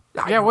coming up?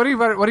 Yeah. What do you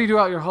do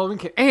about your Halloween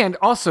candy? And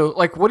also,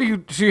 like,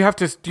 do you have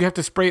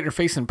to spray it in her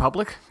face in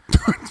public?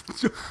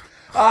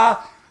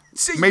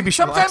 Maybe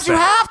sometimes you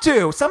have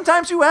to.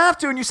 Sometimes you have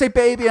to, and you say,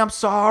 "Baby, I'm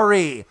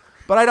sorry,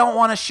 but I don't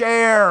want to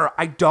share.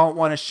 I don't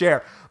want to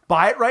share."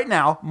 Buy it right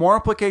now.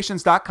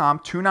 Moreimplications.com.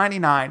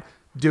 $2.99.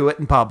 Do it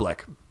in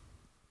public.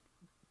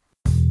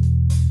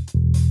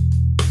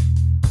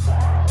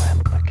 Moral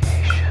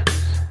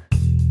implications.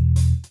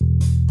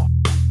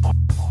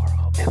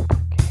 Moral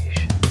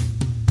implications.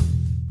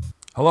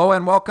 Hello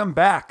and welcome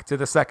back to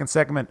the second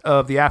segment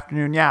of the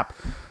Afternoon Yap.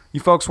 You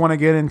folks want to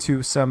get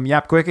into some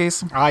Yap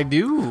Quickies? I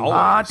do.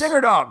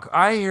 Digger Dog,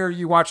 I hear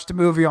you watched a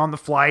movie on the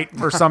flight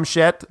or some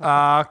shit.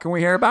 Can we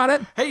hear about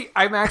it? Hey,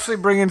 I'm actually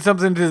bringing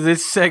something to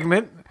this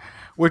segment,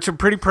 which I'm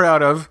pretty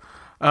proud of.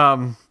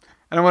 And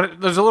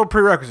there's a little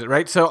prerequisite,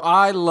 right? So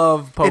I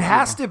love Pokemon. It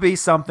has to be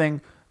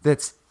something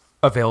that's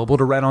available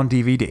to rent on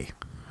DVD.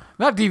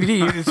 Not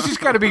DVD. It's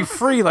just got to be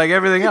free like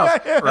everything else.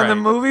 And the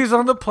movies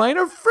on the plane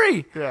are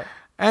free. Yeah.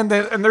 And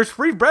there's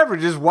free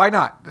beverages. Why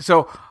not?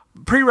 So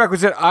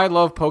prerequisite, I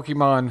love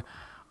Pokemon.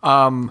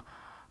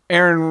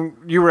 Aaron,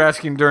 you were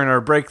asking during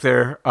our break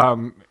there,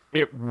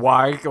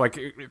 why? Like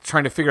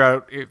trying to figure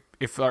out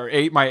if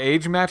my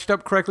age matched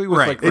up correctly with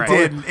Right. like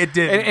It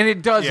did. and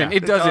it doesn't. Yeah,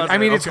 it doesn't. I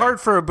mean, it's okay. hard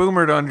for a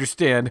boomer to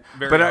understand,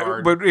 Very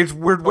hard. but it's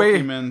weird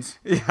way. Pokemons.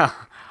 Yeah.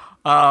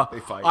 They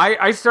fight.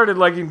 I started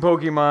liking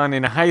Pokemon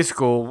in high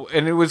school,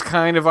 and it was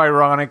kind of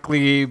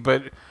ironically,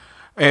 but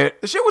The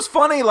shit was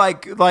funny,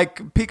 like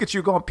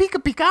Pikachu going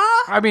Pika Pika.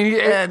 I mean,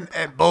 and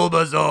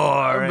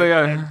Bulbasaur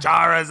and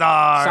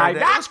Charizard. Psyduck.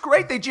 That's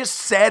great. They just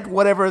said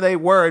whatever they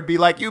were. It'd be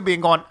like you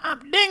being going, I'm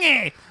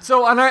dingy.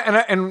 so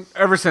and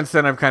ever since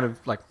then, I've kind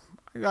of like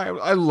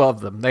I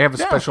love them. They have a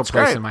special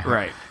place great. in my heart.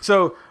 Right.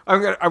 So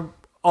I'm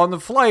on the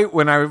flight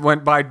when I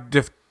went by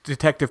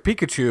Detective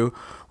Pikachu,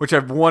 which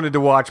I've wanted to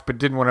watch but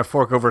didn't want to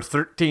fork over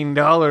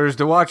 $13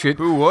 to watch it.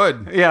 Who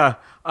would? Yeah,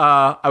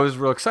 I was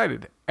real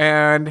excited,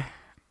 and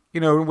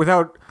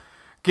without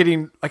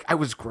getting I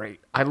was great.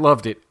 I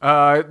loved it.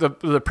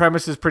 The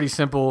premise is pretty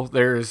simple.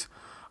 There's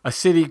a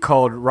city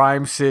called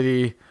Rhyme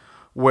City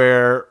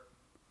where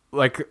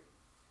like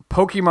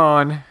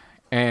Pokemon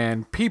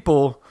and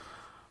people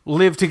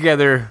live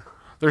together.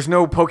 There's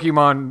no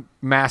Pokemon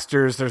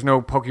masters. There's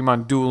no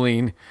Pokemon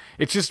dueling.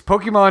 It's just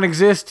Pokemon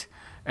exist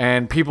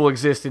and people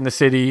exist in the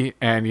city,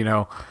 and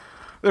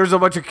there's a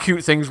bunch of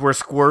cute things where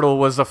Squirtle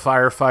was a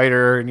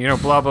firefighter,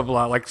 and blah blah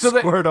blah. Like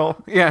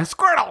Squirtle. Yeah,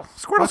 Squirtle.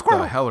 What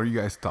the hell are you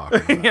guys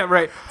talking about? Yeah,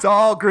 right. It's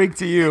all Greek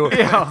to you.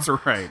 Yeah. That's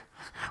right.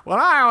 When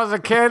I was a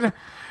kid,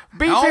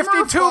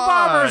 B-52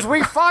 bombers,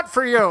 we fought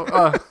for you.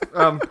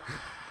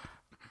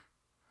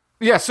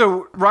 Yeah,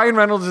 so Ryan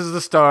Reynolds is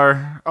the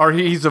star, or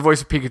he's the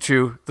voice of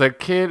Pikachu. The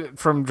kid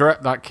from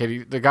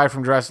the guy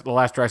from the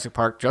last Jurassic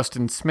Park,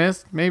 Justin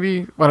Smith,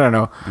 maybe? I don't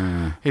know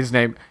his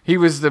name. He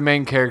was the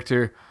main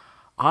character.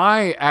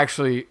 I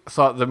actually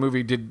thought the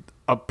movie did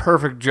a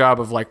perfect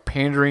job of like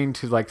pandering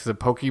to like the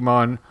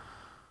Pokemon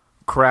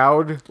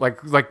crowd,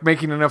 like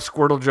making enough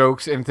Squirtle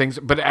jokes and things,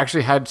 but it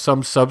actually had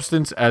some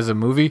substance as a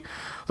movie.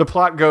 The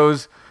plot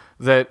goes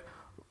that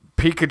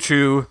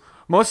Pikachu,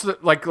 most of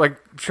the like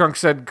Chunk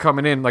said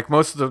coming in, like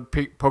most of the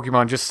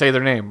Pokemon just say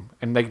their name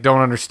and they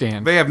don't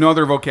understand. They have no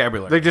other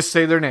vocabulary. They just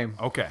say their name.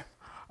 Okay.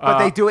 But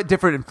they do it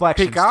different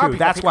inflections too.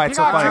 That's why it's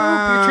so funny.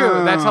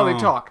 Pikachu. That's how they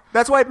talk.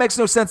 That's why it makes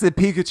no sense that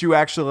Pikachu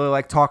actually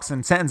like talks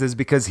in sentences,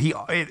 because he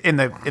in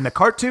the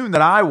cartoon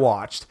that I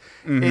watched,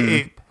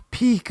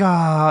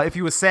 Pika if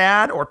he was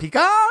sad, or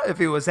Pika if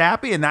he was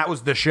happy, and that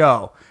was the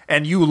show,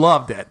 and you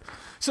loved it.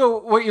 So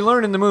what you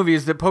learn in the movie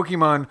is that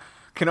Pokemon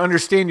can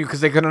understand you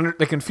because they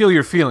can feel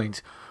your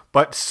feelings,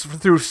 but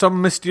through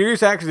some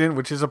mysterious accident,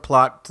 which is a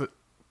plot that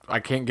I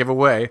can't give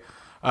away,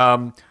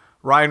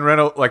 Ryan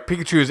Reynolds, like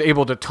Pikachu, is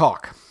able to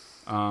talk.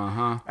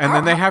 And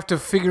then they have to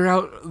figure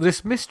out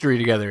this mystery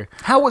together.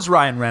 How was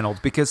Ryan Reynolds?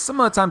 Because some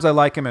of the times I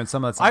like him, and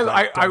some of the times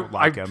I don't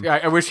like him.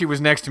 I wish he was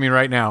next to me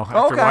right now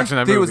after watching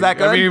that movie. He was that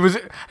good? I mean,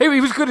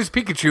 he was good as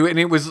Pikachu, and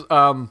it was...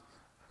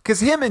 Because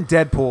him and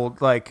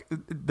Deadpool, like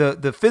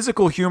the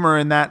physical humor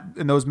in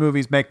those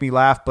movies make me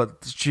laugh,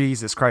 but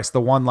Jesus Christ,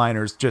 the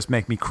one-liners just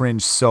make me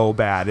cringe so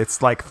bad.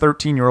 It's like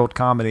 13-year-old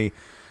comedy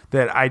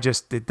that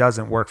it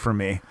doesn't work for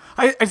me.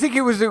 I think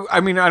it was. I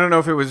mean, I don't know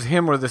if it was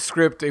him or the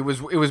script. It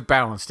was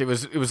balanced. It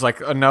was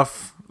like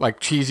enough like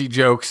cheesy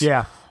jokes.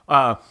 Yeah.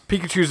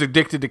 Pikachu's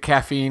addicted to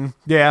caffeine.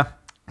 Yeah.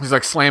 He's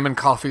like slamming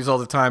coffees all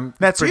the time.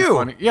 That's pretty you.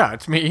 Funny. Yeah,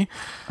 it's me.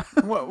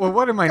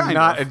 What am I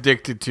not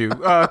addicted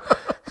to?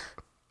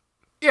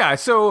 Yeah.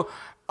 So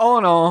all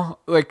in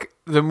all, like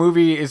the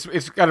movie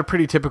it's got a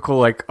pretty typical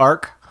like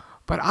arc,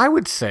 but I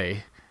would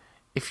say,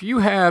 if you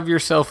have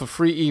yourself a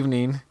free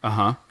evening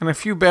and a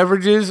few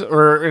beverages,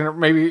 or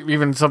maybe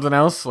even something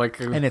else,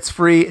 like... And it's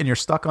free, and you're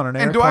stuck on an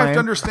airplane. And do I have to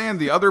understand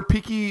the other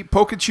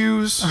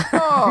Pikachus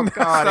Oh,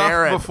 God, stuff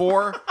Aaron.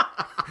 before?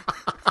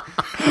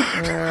 Do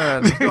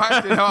I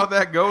have to know how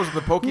that goes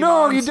with the Pokemon?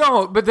 No, you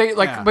don't. But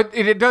but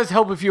it does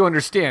help if you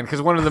understand, because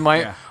one of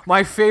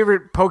my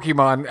favorite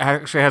Pokemon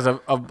actually has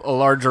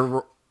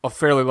a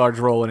fairly large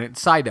role in it.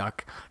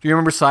 Psyduck. Do you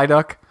remember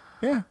Psyduck?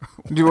 Yeah.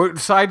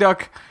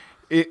 Psyduck...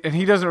 and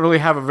he doesn't really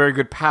have a very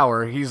good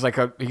power. He's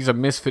a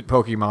misfit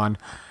Pokemon,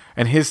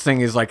 and his thing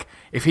is like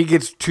if he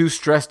gets too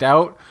stressed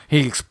out,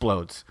 he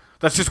explodes.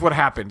 That's just what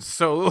happens.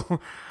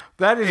 So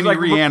that is and like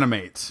he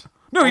reanimates.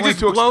 No, he Only just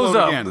to blows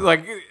explode up. again.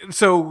 Like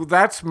so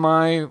that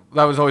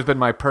was always been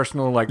my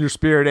personal like Your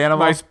spirit animal?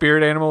 My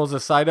spirit animal is a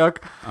Psyduck.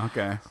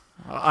 Okay.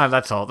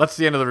 That's all. That's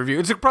the end of the review.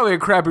 It's probably a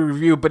crappy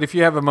review, but if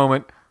you have a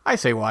moment, I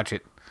say watch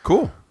it.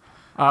 Cool.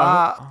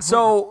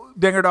 So,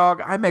 Dinger Dog,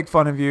 I make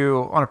fun of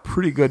you on a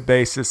pretty good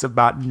basis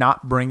about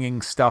not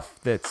bringing stuff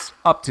that's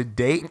up to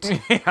date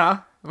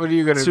Yeah. What are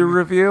you going to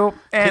review.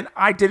 And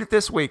I did it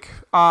this week.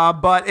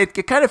 But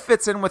it kind of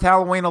fits in with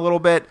Halloween a little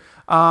bit.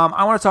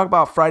 I want to talk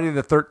about Friday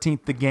the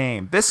 13th, the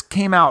game. This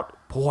came out,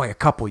 a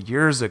couple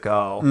years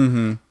ago.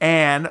 Mm-hmm.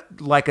 And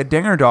like a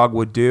Dinger Dog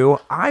would do,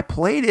 I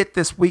played it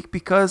this week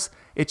because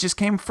it just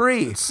came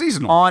free. It's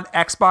seasonal. On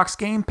Xbox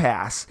Game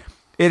Pass.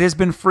 It has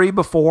been free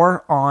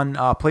before on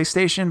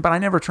PlayStation, but I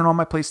never turn on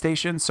my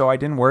PlayStation, so I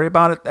didn't worry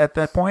about it at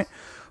that point.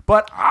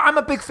 But I'm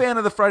a big fan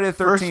of the Friday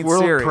the 13th First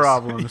world series.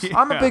 problems.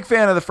 I'm a big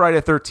fan of the Friday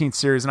the 13th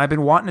series, and I've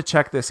been wanting to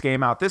check this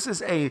game out. This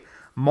is a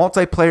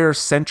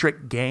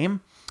multiplayer-centric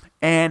game,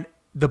 and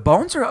the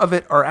bones of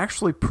it are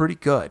actually pretty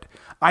good.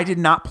 I did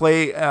not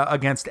play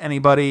against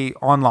anybody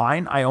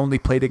online. I only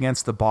played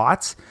against the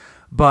bots,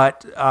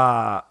 but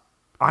I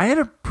had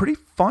a pretty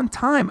fun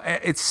time.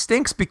 It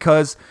stinks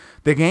because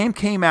the game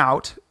came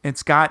out.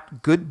 It's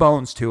got good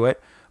bones to it,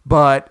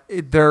 but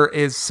there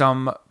is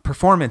some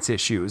performance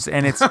issues,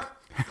 and it's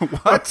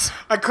What?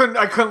 I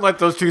couldn't let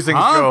those two things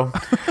go.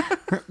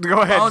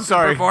 Go ahead. bones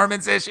Sorry.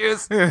 performance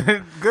issues.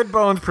 Good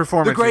bones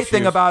performance. The great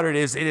thing issues. about it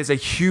is a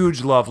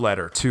huge love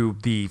letter to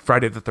the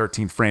Friday the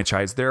 13th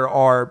franchise. There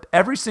are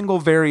every single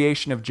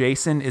variation of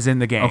Jason is in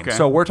the game. Okay.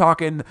 So we're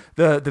talking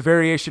the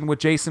variation with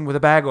Jason with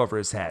a bag over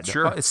his head.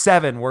 Sure.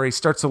 7, where he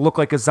starts to look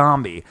like a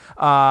zombie.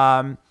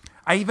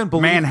 I even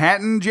believe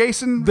Manhattan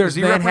Jason? there's Is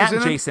he Manhattan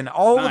represented? Jason.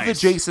 All of the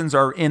Nice. Jasons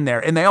are in there,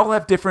 and they all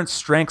have different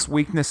strengths,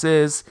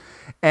 weaknesses,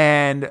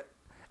 and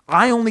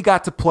I only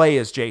got to play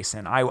as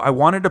Jason. I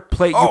wanted to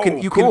play. Oh,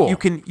 cool.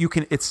 You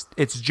can.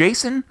 It's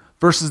Jason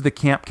versus the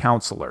camp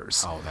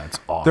counselors. Oh, that's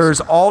awesome. There's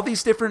all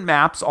these different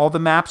maps. All the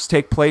maps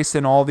take place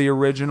in all the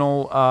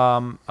original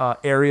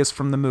areas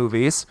from the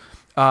movies.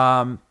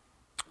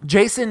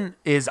 Jason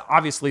is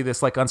obviously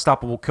this like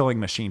unstoppable killing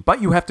machine,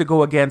 but you have to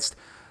go against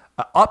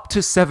up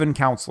to 7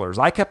 counselors.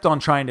 I kept on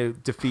trying to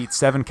defeat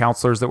 7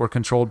 counselors that were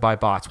controlled by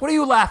bots. What are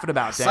you laughing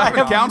about, Dan? Seven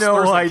have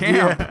counselors no at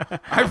idea.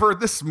 camp. I've heard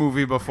this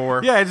movie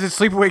before. Yeah, is it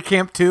Sleepaway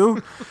Camp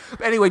 2?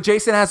 Anyway,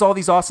 Jason has all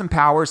these awesome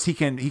powers. He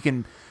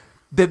can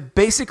that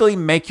basically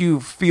make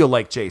you feel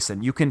like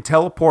Jason. You can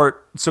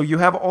teleport. So you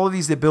have all of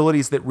these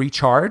abilities that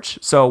recharge.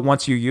 So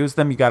once you use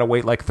them, you got to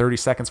wait like 30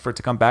 seconds for it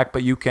to come back.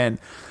 But you can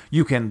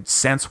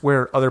sense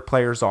where other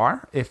players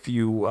are if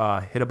you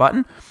hit a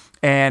button.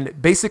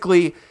 And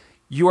basically,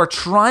 you are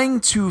trying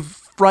to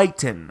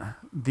frighten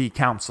the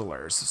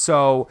counselors.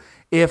 So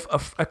if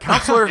a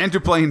counselor And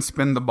to play and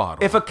spin the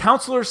bottle. if a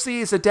counselor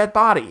sees a dead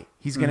body,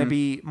 he's going to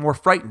be more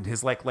frightened.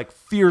 His like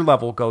fear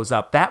level goes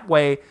up. That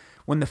way,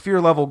 when the fear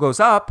level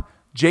goes up,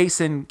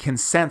 Jason can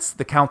sense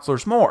the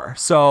counselors more.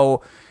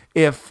 So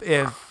if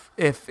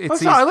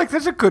I like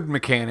that's a good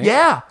mechanic.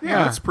 Yeah.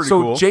 that's pretty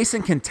so cool.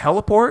 Jason can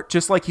teleport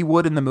just like he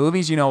would in the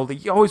movies. You know,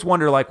 you always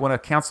wonder, like, when a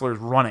counselor is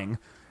running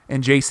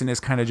and Jason is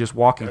kind of just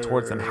walking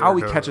towards them, how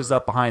he catches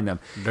up behind them.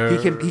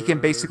 He can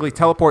basically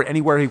teleport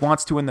anywhere he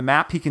wants to in the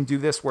map. He can do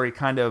this where he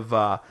kind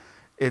of,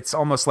 it's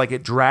almost like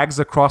it drags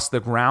across the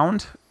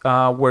ground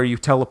where you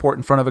teleport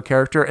in front of a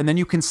character, and then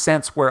you can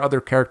sense where other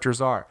characters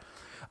are.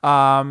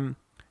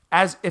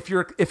 As if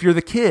you're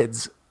the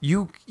kids,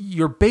 you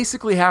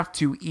basically have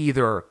to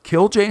either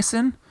kill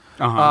Jason.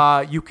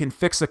 You can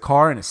fix a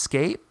car and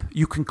escape.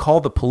 You can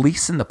call the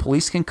police, and the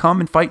police can come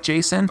and fight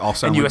Jason. All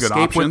sound and you like good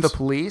escape with options. the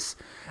police.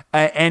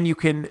 And you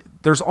can.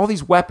 There's all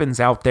these weapons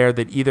out there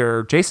that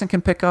either Jason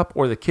can pick up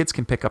or the kids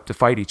can pick up to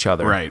fight each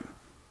other. Right.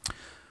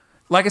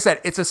 Like I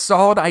said, it's a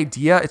solid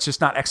idea. It's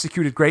just not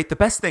executed great. The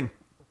best thing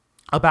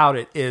about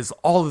it is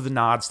all of the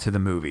nods to the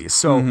movies.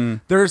 So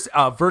there's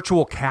a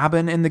virtual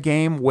cabin in the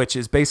game, which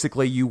is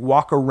basically you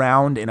walk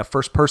around in a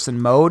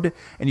first-person mode,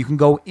 and you can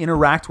go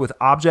interact with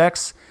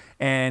objects.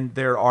 And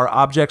there are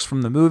objects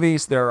from the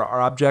movies. There are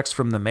objects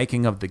from the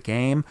making of the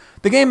game.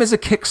 The game is a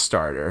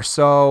Kickstarter,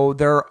 so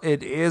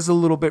it is a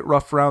little bit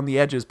rough around the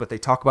edges. But they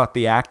talk about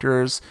the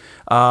actors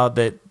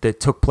that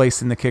took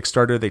place in the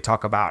Kickstarter. They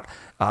talk about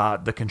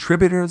the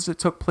contributors that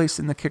took place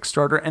in the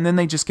Kickstarter, and then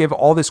they just give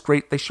all this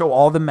great. They show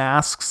all the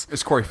masks.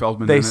 Is Corey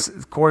Feldman in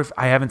it?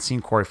 I haven't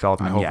seen Corey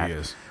Feldman I hope yet. he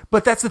is.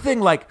 But that's the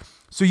thing, like.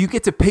 So you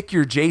get to pick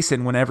your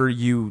Jason whenever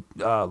you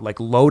like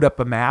load up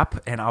a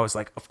map, and I was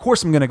like, of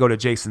course I'm going to go to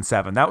Jason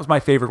 7. That was my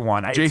favorite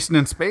one. Jason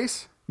in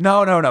Space?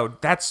 No.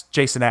 That's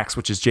Jason X,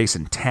 which is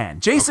Jason 10.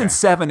 Jason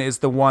 7 is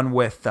the one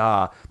with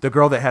the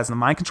girl that has the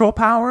mind control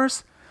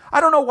powers. I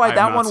don't know why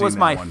that one was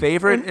my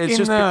favorite. It's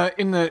just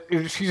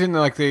she's in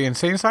the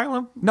insane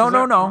asylum. No.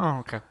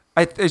 Oh,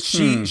 okay.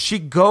 She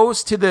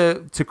goes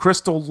to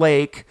Crystal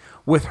Lake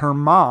with her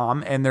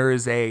mom, and there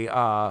is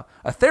a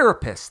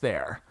therapist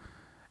there.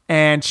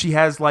 And she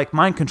has like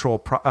mind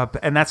control,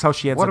 and that's how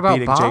she ends up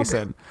beating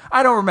Jason.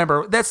 I don't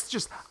remember.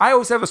 I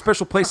always have a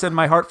special place in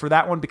my heart for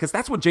that one because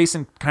that's when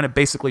Jason kind of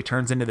basically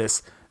turns into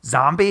this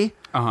zombie.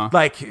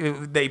 Like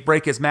they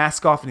break his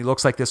mask off and he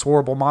looks like this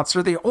horrible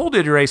monster. The old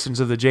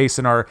iterations of the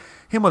Jason are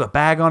him with a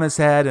bag on his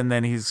head, and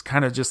then he's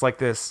kind of just like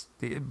this.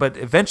 But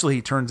eventually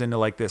he turns into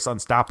like this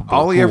unstoppable.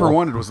 All he ever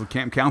wanted was the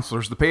camp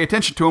counselors to pay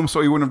attention to him so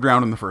he wouldn't have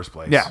drowned in the first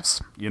place.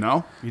 Yes. You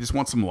know? He just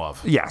wants some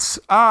love. Yes.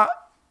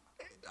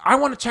 I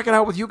want to check it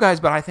out with you guys,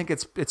 but I think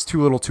it's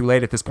too little too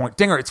late at this point.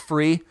 Dinger, it's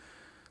free.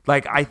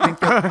 Like, I think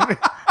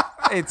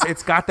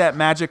it's got that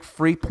magic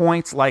free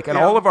points. Like, and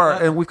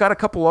and we've got a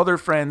couple other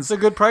friends. It's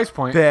a good price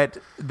point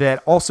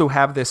that also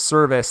have this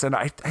service, and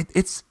I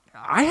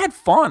had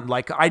fun.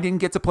 Like, I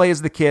didn't get to play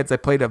as the kids. I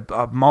played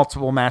a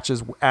multiple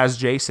matches as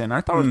Jason. I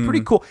thought it was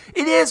pretty cool.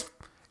 It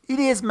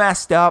is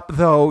messed up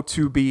though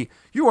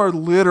you are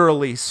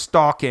literally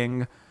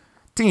stalking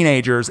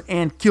teenagers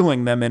and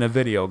killing them in a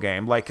video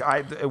game. Like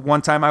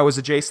one time I was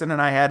a Jason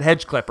and I had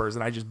hedge clippers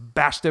and I just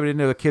bashed it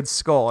into a kid's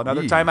skull.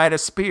 Another time I had a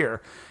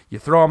spear. You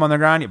throw them on the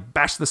ground, you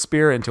bash the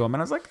spear into them,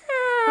 and I was like,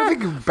 I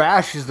think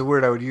bash is the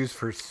word I would use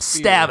for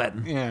spear.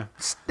 Stabbing. Yeah,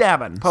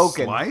 stabbing,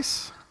 poking,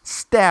 Slice,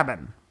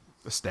 stabbing.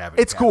 The stabbing.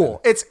 It's cool.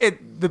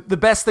 The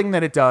best thing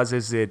that it does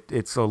is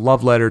it's a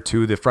love letter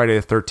to the Friday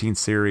the 13th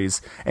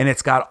series, and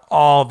it's got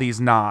all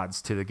these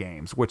nods to the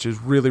games, which is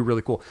really,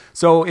 really cool.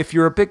 So if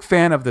you're a big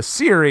fan of the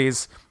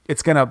series,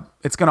 it's gonna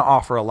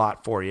offer a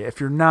lot for you. If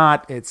you're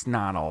not, it's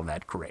not all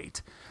that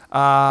great.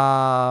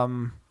 But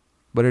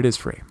it is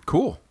free.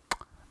 Cool.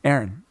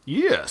 Aaron.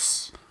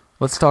 Yes.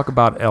 Let's talk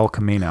about El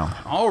Camino.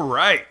 All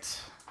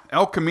right.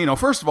 El Camino.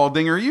 First of all,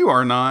 Dinger, you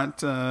are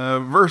not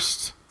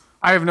versed.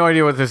 I have no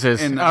idea what this is,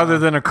 other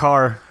than a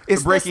car.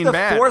 Is Breaking this the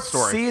Bad fourth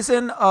story.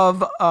 season of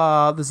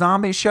the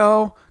zombie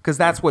show? Because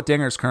that's what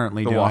Dinger's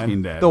currently doing.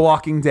 Walking Dead. The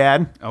Walking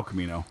Dead. El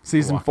Camino.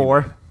 Season The Walking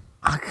 4. Dead.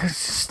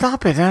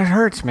 Stop it. That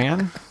hurts,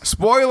 man.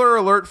 Spoiler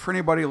alert for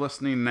anybody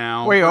listening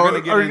now. Wait, we're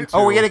gonna get into...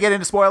 Oh, we're going to get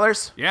into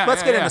spoilers? Yeah,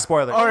 Let's yeah, get yeah. into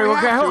spoilers. All right, we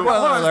okay. have to. Hold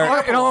Spoiler on.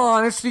 alert. In all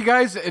honesty,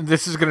 guys,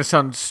 this is going to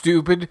sound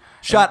stupid.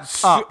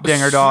 Shut up,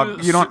 Dinger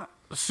Dog. You don't...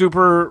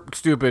 Super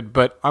stupid,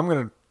 but I'm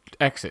going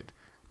to exit.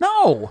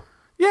 No.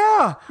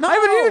 Yeah. No. I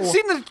haven't even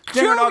seen the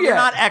Dinger show Dog, yet. you're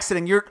not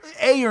exiting. You're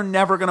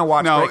never going to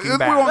watch No, Breaking we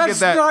Bad. won't That's get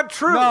that. not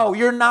true. No,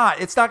 you're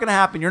not. It's not going to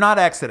happen. You're not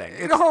exiting.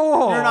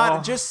 No. You're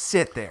not. Just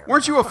sit there.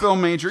 Weren't you a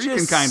film major? You can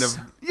Just- kind of...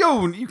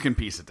 you can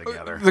piece it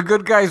together. The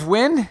good guys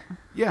win?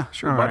 Yeah,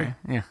 sure, All buddy. right.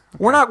 Yeah.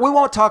 We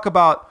won't talk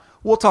about...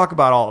 We'll talk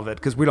about all of it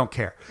because we don't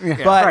care.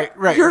 Yeah. But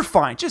Right. you're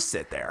fine. Just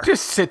sit there.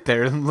 Just sit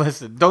there and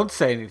listen. Don't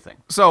say anything.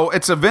 So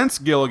it's a Vince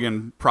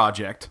Gilligan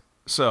project.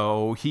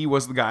 So he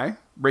was the guy,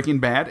 Breaking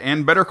Bad,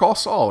 and Better Call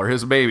Saul are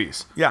his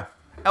babies. Yeah.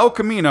 El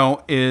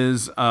Camino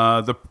is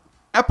the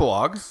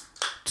epilogue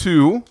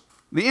to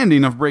the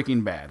ending of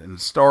Breaking Bad, and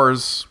it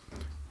stars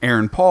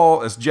Aaron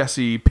Paul as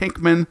Jesse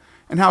Pinkman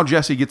and how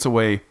Jesse gets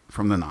away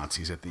from the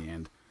Nazis at the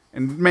end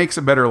and makes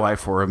a better life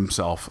for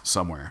himself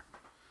somewhere.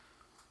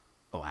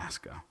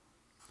 Alaska.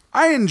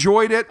 I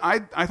enjoyed it. I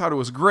thought it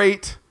was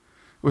great.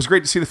 It was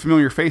great to see the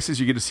familiar faces.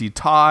 You get to see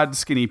Todd,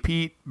 Skinny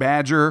Pete,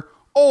 Badger,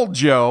 Old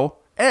Joe,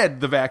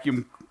 Ed, the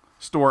vacuum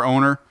store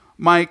owner,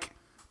 Mike,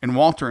 and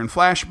Walter in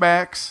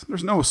flashbacks.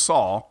 There's no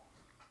Saul.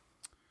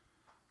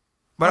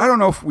 But I don't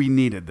know if we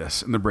needed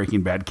this in the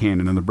Breaking Bad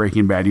canon, in the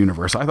Breaking Bad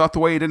universe. I thought the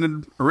way it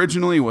ended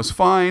originally was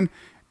fine.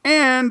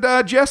 And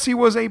Jesse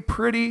was a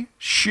pretty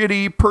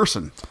shitty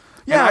person.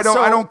 Yeah, and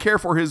I don't care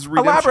for his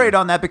redemption. Elaborate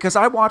on that, because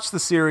I watched the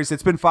series.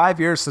 It's been 5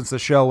 years since the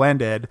show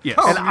ended. Yes.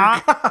 And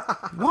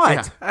what?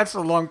 Yeah, that's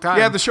a long time.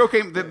 Yeah, the show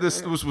came.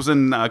 This was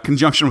in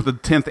conjunction with the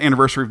 10th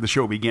anniversary of the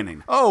show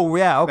beginning. Oh,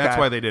 yeah, okay. That's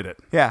why they did it.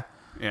 Yeah.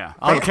 Yeah.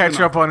 I'll catch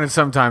up on it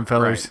sometime,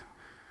 fellas. Right.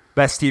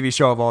 Best TV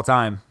show of all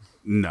time.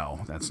 No,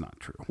 that's not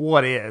true.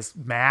 What is?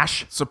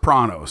 MASH?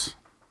 Sopranos.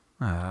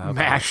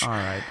 MASH. All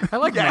right. I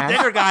like Yeah, MASH.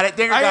 Dinger got it.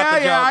 Dinger got the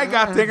joke. I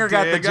got the Dinger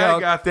got the dig. I joke.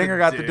 got the Dinger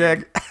got the dig.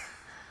 dig.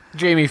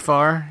 Jamie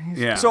Farr.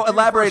 Yeah. So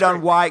elaborate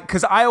on why,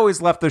 because I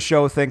always left the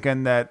show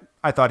thinking that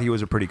I thought he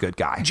was a pretty good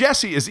guy.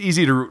 Jesse is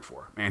easy to root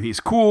for. Man, he's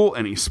cool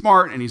and he's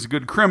smart and he's a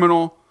good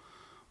criminal.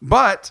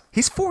 But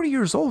He's 40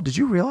 years old. Did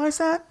you realize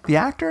that? The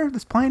actor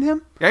that's playing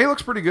him? yeah, he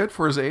looks pretty good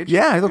for his age.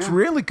 Yeah, he looks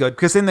really good.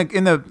 Because in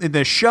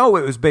the show,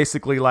 it was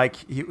basically like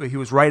he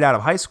was right out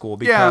of high school.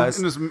 Yeah, Because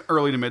in his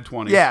early to mid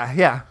 20s.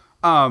 yeah.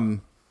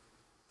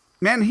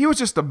 Man, he was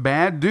just a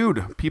bad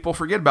dude. People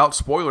forget about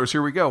spoilers.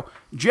 Here we go.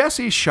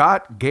 Jesse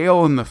shot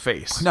Gail in the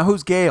face. Now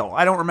who's Gail?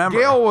 I don't remember.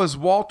 Gail was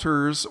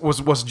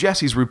was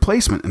Jesse's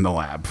replacement in the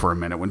lab for a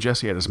minute when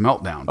Jesse had his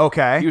meltdown.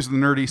 Okay. He was the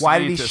nerdy Why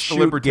did he scientist, the shoot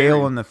libertarian.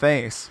 Gail in the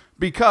face?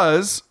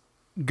 Because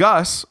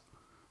Gus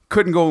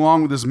couldn't go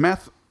along with his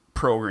meth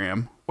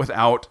program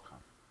without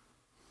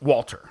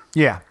Walter.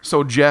 Yeah.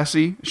 So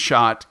Jesse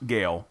shot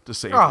Gail to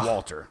save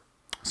Walter.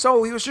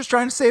 So he was just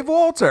trying to save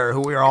Walter,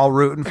 who we were all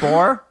rooting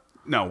for.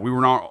 No, we're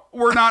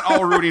not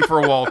all rooting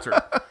for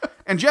Walter.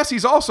 And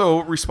Jesse's also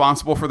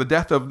responsible for the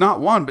death of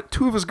not one, but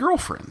two of his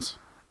girlfriends.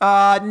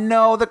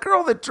 No, the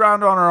girl that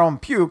drowned on her own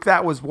puke,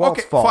 that was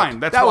Walt's fault.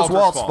 Fine. That was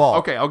Walt's fault.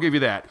 Okay, I'll give you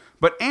that.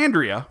 But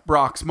Andrea,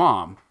 Brock's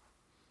mom,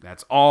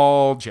 that's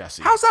all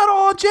Jesse. How's that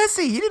all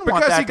Jesse? He didn't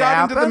want Because that he got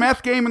to into the happen.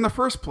 meth game in the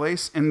first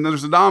place, and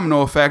there's a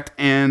domino effect,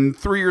 and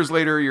 3 years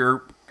later,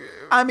 you're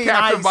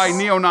captured by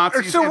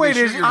neo-Nazis. So and wait,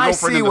 they shoot your I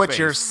girlfriend see in the what face.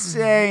 you're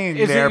saying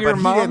Is there, it your but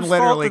he mom's didn't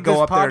literally fault that go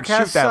this up there and podcast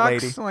shoot that lady.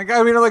 sucks? Like,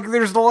 I mean, like,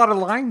 there's a lot of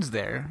lines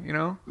there, you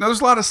know? Now, there's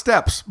a lot of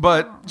steps,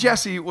 but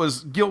Jesse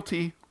was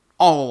guilty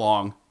all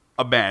along.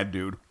 A bad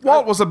dude.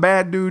 Walt was a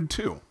bad dude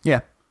too.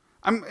 Yeah.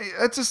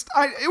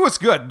 It was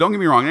good. Don't get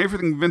me wrong.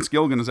 Everything Vince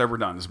Gilligan has ever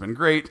done has been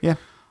great. Yeah.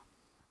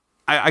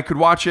 I could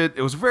watch it.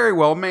 It was very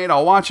well made.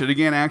 I'll watch it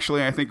again.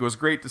 Actually, I think it was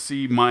great to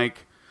see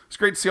Mike. It's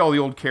great to see all the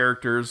old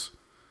characters.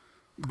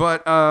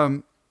 But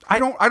I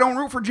don't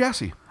root for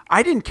Jesse.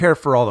 I didn't care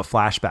for all the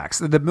flashbacks.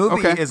 The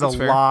movie Okay, is a that's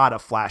fair. lot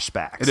of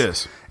flashbacks. It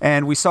is.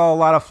 And we saw a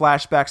lot of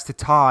flashbacks to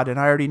Todd, and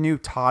I already knew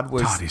Todd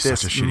was Todd, he's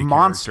such this a shitty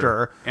monster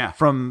character. Yeah.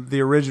 from the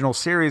original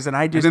series, and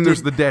I just And then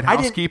there's the didn't- dead I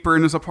didn't- housekeeper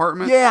in his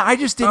apartment. Yeah, I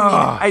just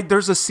didn't need,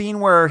 there's a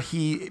scene where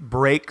he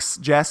breaks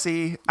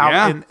Jesse out,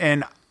 Yeah.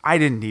 and I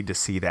didn't need to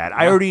see that.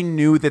 I already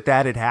knew that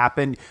had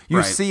happened. You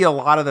Right. see a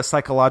lot of the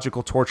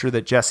psychological torture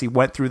that Jesse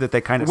went through that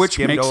they kind of Which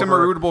skimmed makes him a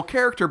over. rootable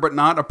character, but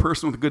not a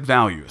person with good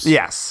values.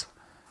 Yes.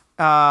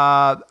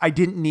 I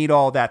didn't need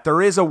all that.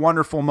 There is a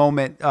wonderful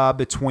moment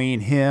between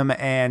him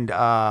and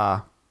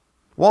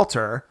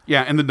Walter,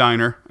 Yeah, in the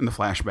diner, in the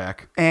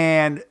flashback.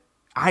 and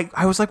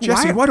I was like,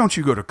 Jesse, why don't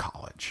you go to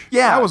college?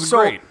 Yeah, that was so,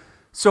 great.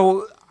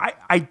 So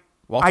I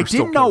Walter still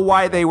didn't know killed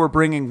why people. they were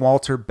bringing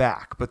Walter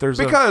back, but there's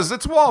Because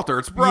it's Walter.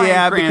 It's Bryan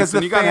Cranston. because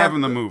the you got to fan- have him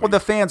in the movie. Well,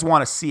 the fans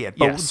want to see it,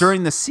 but Yes.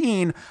 during the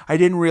scene, I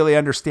didn't really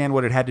understand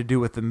what it had to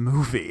do with the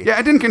movie. yeah,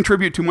 it didn't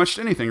contribute too much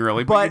to anything,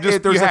 really. But you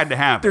had to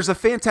have it. There's a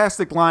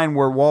fantastic line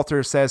where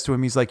Walter says to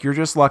him, he's like, "You're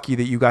just lucky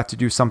that you got to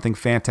do something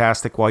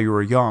fantastic while you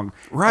were young."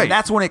 Right. And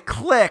that's when it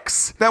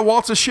clicks That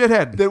Walt's a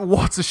shithead. that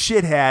Walt's a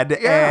shithead,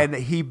 Yeah. and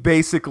he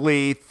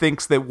basically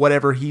thinks that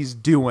whatever he's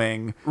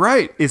doing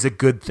Right. is a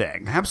good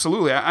thing.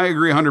 Absolutely. I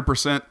agree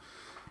 100%.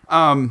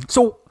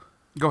 So,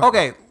 Go ahead.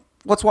 okay,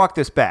 let's walk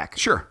this back.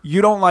 Sure.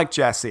 You don't like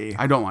Jesse.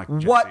 I don't like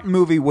Jesse. What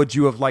movie would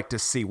you have liked to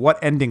see? What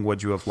ending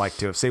would you have liked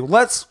to have seen?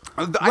 That's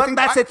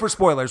it for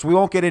spoilers. We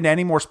won't get into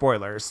any more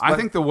spoilers. I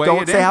think the way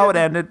Don't it say how it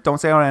ended- ended. Don't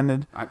say how it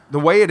ended. The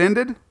way it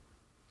ended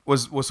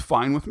was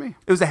fine with me.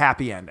 It was a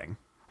happy ending.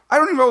 I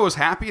don't even know if it was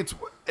happy. It's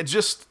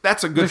just,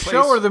 that's a good The place.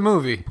 show or the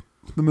movie?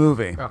 The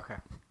movie. Okay.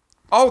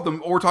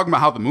 we're talking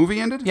about how the movie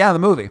ended? Yeah, the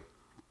movie.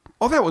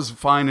 Oh, that was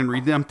fine and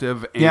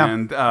redemptive, Yeah.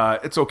 and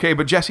it's okay,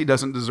 but Jesse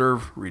doesn't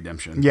deserve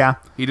redemption. Yeah.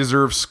 He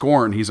deserves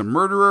scorn. He's a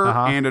murderer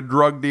Uh-huh. and a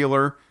drug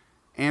dealer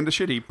and a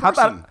shitty How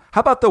person.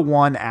 about the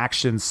one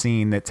action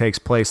scene that takes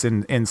place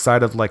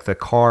inside of like the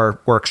car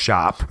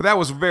workshop? But that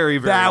was very,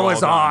 very That well was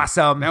done.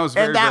 awesome. That was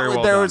very, very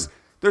well done.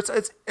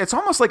 It's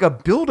almost like a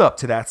build up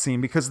to that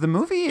scene because the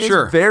movie is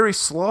Sure. very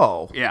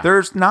slow. Yeah.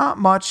 There's not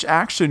much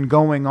action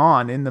going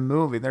on in the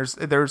movie. There's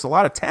a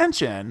lot of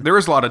tension. There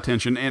is a lot of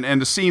tension,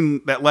 and the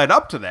scene that led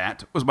up to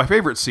that was my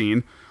favorite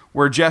scene,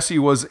 where Jesse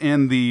was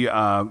in the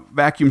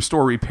vacuum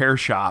store repair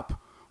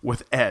shop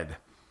with Ed,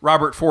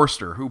 Robert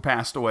Forster, who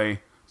passed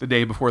away the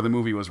day before the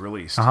movie was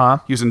released. Uh-huh.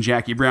 He was in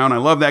Jackie Brown. I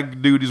love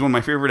that dude. He's one of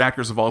my favorite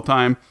actors of all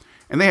time.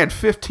 And they had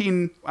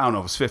 15, I don't know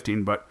if it was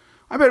 15, but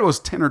I bet it was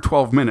 10 or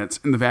 12 minutes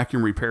in the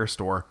vacuum repair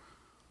store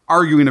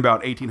arguing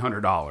about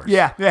 $1,800.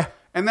 Yeah.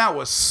 And that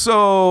was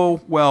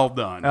so well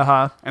done.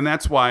 Uh-huh. And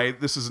that's why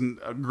this is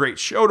a great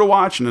show to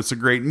watch, and it's a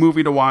great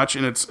movie to watch,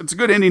 and it's a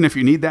good ending if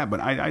you need that,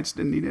 but I just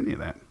didn't need any of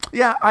that.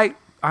 Yeah, I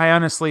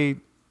honestly,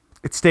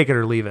 it's take it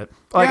or leave it.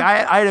 Like,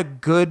 Yeah.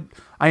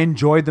 I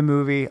enjoyed the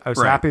movie. I was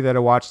Right. happy that I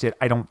watched it.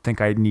 I don't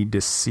think I need to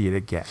see it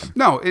again.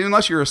 No,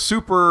 unless you're a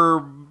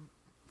super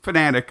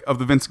fanatic of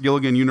the Vince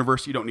Gilligan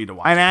universe, you don't need to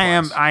watch And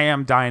it twice. I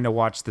am dying to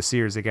watch the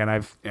Sears again.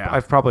 I've Yeah.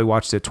 probably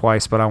watched it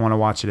twice, but I want to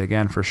watch it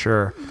again for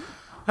sure.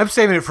 I'm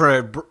saving it for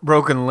a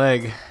broken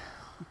leg.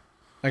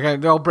 Like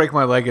I'll break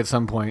my leg at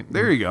some point.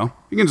 There you go.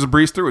 You can just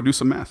breeze through it, do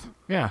some meth.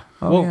 Yeah.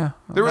 Oh, yeah.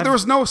 There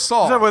was no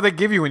Saul. Is that what they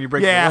give you when you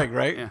break Yeah. your leg,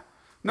 right? Yeah.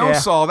 No Yeah.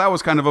 Saul. That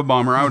was kind of a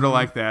bummer. I would have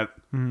liked that.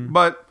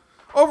 But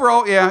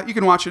overall, yeah, you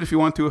can watch it if you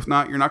want to. If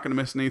not, you're not going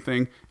to miss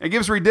anything. It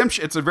gives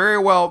redemption. It's a very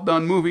well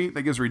done movie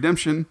that gives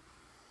redemption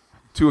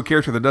to a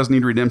character that does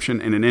need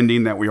redemption and an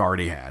ending that we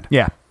already had.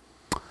 Yeah.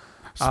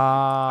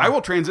 I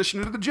will transition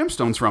into the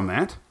Gemstones from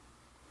that.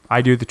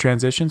 I do the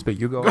transitions, but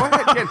you go. Go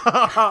ahead, kid.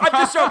 I'm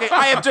just joking.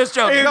 I am just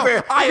joking. No,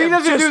 I if he am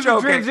doesn't just do the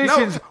joking.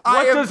 transitions, I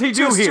what am does he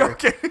do just here?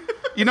 joking.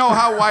 You know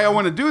why I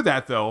want to do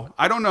that, though?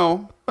 I don't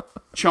know,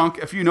 Chunk,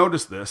 if you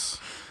noticed this.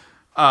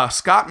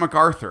 Scott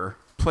MacArthur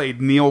played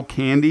Neil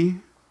Candy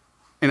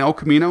in El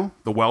Camino,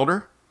 the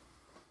welder,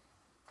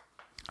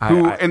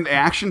 who in the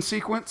action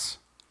sequence,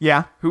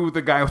 Yeah. who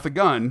the guy with the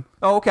gun,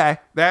 Oh, okay.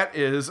 that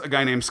is a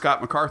guy named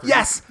Scott MacArthur.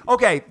 Yes.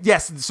 Okay.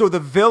 Yes. So the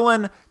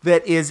villain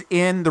that is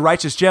in The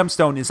Righteous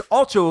Gemstone is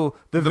also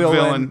the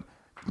villain.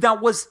 Now,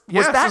 was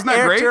Yes, that isn't that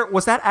actor? great?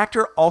 Was that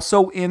actor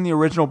also in the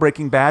original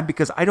Breaking Bad?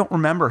 Because I don't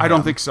remember. I him.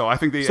 don't think so. I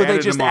think they So they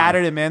added just him on.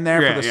 added him in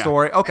there for the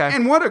story. Okay.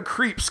 And what a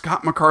creep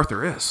Scott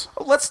MacArthur is.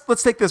 Let's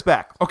take this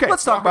back. Okay,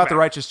 Let's talk welcome about the back.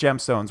 Righteous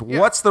Gemstones. Yeah.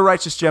 What's the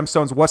Righteous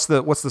Gemstones? What's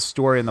the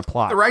story and the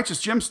plot? The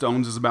Righteous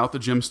Gemstones is about the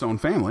Gemstone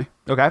family.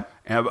 Okay.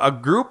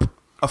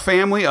 A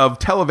family of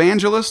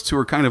televangelists who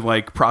are kind of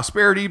like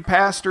prosperity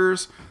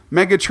pastors,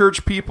 mega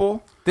church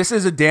people. This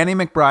is a Danny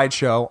McBride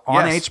show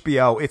on Yes.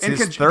 HBO. It's And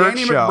his third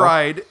Danny show.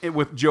 McBride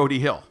with Jody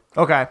Hill.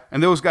 Okay.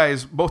 And those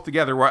guys both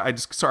together,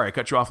 sorry, I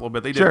cut you off a little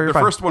bit. They did. Sure, you're The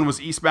fine. first one was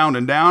Eastbound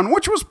and Down,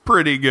 which was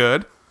pretty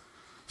good.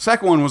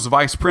 Second one was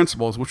Vice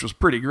Principals, which was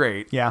pretty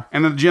great. Yeah.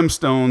 And then the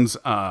Gemstones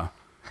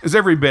is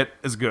every bit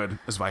as good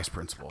as Vice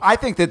Principals. I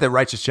think that the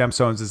Righteous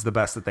Gemstones is the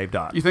best that they've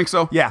done. You think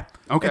so? Yeah.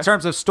 Okay. In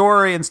terms of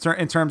story, in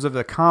terms of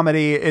the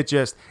comedy, it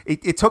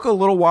took a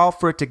little while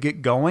for it to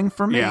get going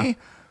for me. Yeah.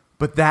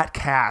 But that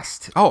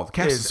cast. Oh, the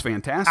cast is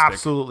fantastic.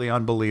 Absolutely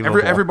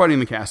unbelievable. Everybody in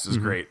the cast is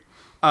great.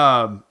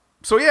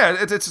 So yeah,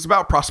 it's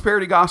about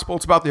prosperity gospel.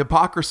 It's about the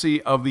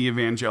hypocrisy of the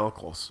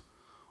evangelicals,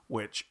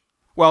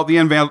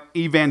 the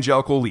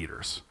evangelical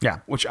leaders. Yeah.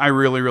 Which I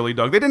really, really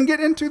dug. They didn't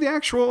get into the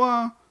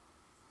actual.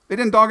 They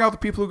didn't dog out the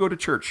people who go to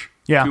church.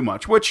 Yeah. Too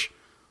much, which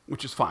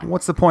is fine.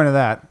 What's the point of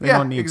that? They yeah,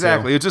 don't need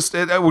exactly.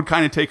 It would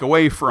kind of take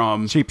away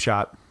from. Cheap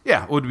shot.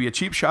 Yeah, it would be a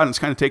cheap shot, and it's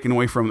kind of taken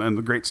away from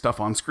the great stuff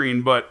on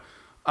screen. But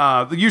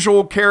the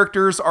usual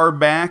characters are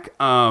back.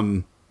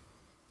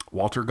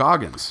 Walter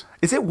Goggins.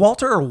 Is it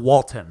Walter or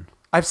Walton?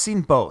 I've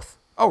seen both.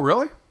 Oh,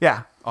 really?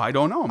 Yeah. Oh, I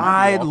don't know.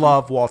 I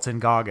love Walton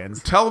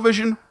Goggins.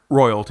 Television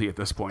royalty at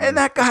this point. And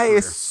that guy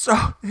is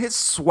his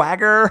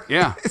swagger.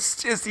 Yeah.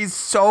 It's just, he's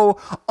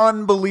so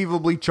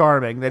unbelievably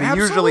charming that he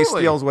usually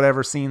Absolutely. steals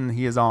whatever scene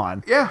he is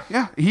on.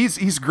 Yeah.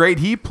 He's great.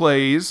 He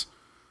plays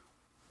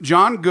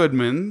John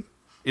Goodman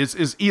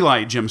is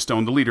Eli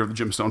Gemstone, the leader of the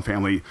Gemstone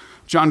family.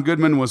 John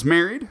Goodman was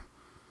married,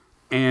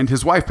 and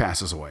his wife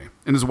passes away.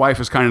 And his wife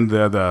is kind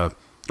of the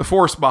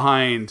force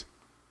behind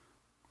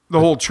the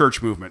whole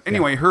church movement.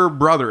 Anyway, her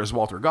brother is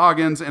Walter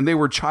Goggins, and they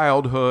were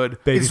childhood.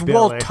 Baby It's Billy.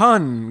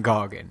 Walton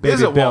Goggins.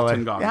 Is it Billy.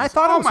 Walton Goggins? Yeah, I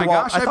thought it Oh was my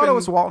gosh, I thought it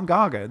was Walton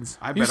Goggins.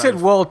 I You bet said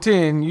I've-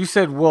 Walton. You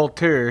said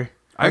Walter.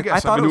 I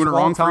guess thought I've it been doing was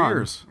it wrong for Walton.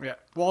 years. Yeah.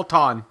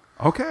 Walton.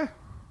 Okay.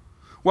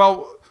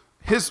 Well,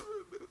 his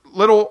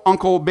little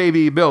uncle,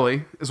 baby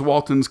Billy, is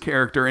Walton's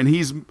character, and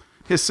his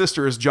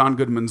sister is John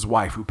Goodman's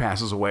wife, who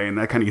passes away, and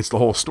that kind of gets the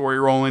whole story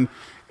rolling.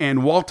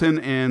 And Walton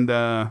and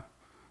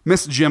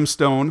Miss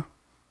Gemstone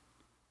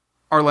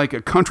are like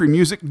a country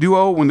music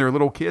duo when they're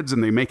little kids,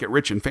 and they make it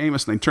rich and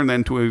famous, and they turn that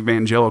into an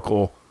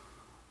evangelical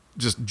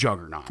just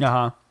juggernaut.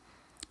 Uh-huh.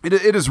 It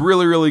is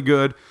really, really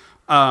good.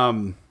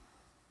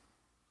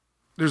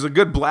 There's a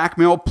good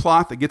blackmail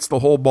plot that gets the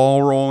whole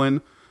ball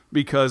rolling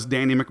because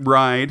Danny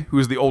McBride, who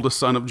is the oldest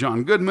son of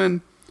John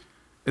Goodman,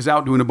 is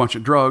out doing a bunch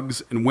of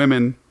drugs and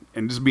women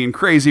and just being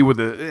crazy with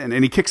and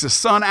he kicks his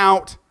son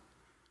out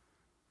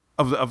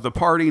of the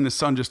party, and his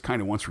son just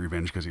kind of wants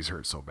revenge because he's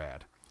hurt so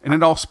bad. And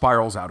it all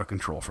spirals out of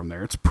control from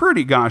there. It's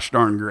pretty gosh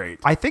darn great.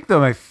 I think that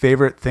my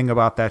favorite thing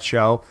about that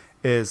show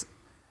is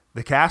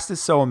the cast is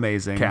so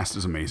amazing. Cast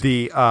is amazing.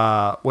 The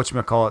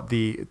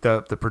whatchamacallit,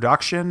 the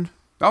production,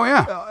 Oh,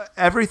 yeah.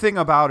 everything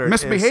about it is-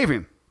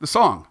 Misbehaving, the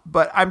song.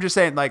 but I'm just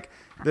saying, like,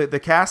 The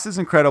cast is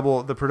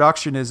incredible. The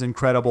production is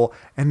incredible.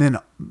 And then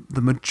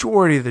the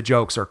majority of the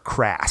jokes are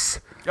crass.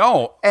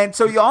 Oh, And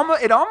so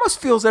it almost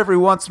feels every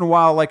once in a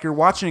while like you're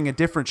watching a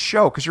different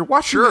show because you're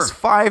watching Sure. this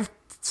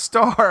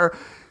 5-star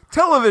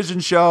television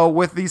show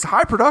with these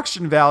high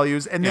production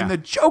values, and then Yeah. the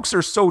jokes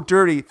are so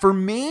dirty. For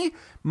me,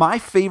 my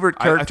favorite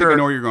I character think I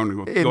know where you're going to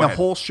go. in Go the ahead.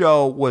 whole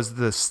show was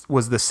the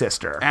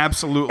sister.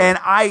 Absolutely. And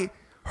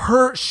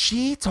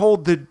she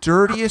told the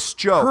dirtiest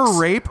jokes. Her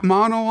rape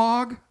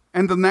monologue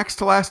and the next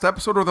to last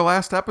episode or the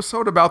last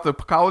episode about the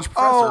college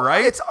professor,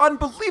 right? It's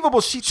unbelievable.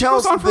 She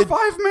tells goes on for the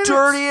 5 minutes.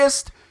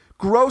 dirtiest,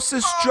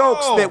 grossest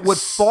jokes that would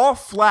fall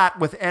flat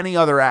with any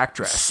other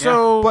actress.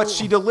 So- but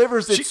she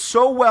delivers it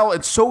so well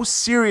and so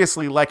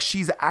seriously, like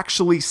she's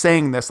actually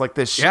saying this, like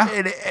this. Yeah.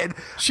 And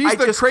She's I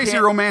the just crazy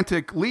can't-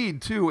 romantic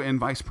lead too in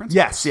Vice Principals.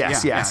 Yes, Yeah,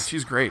 yes.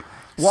 she's great.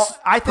 Well,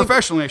 I think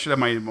Professionally, I should have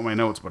my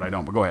notes, but I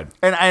don't. But go ahead.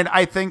 And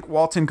I think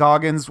Walton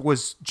Goggins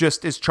was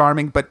just as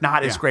charming, but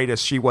not as Yeah. great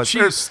as she was.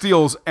 She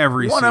steals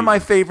every One scene. of my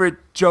favorite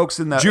jokes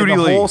in the Judy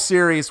Lee. whole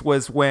series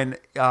was when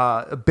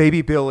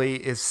Baby Billy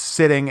is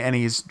sitting and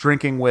he's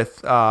drinking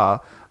with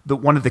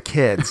one of the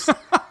kids,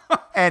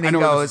 and I know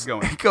where this is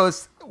going. he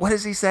goes, what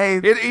does he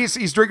say?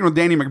 He's drinking with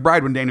Danny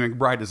McBride when Danny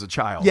McBride is a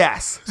child.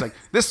 Yes. It's like,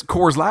 this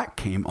Coors Light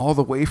came all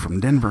the way from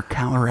Denver,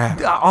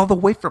 Colorado. All the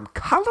way from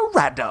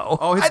Colorado.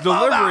 Oh, his I love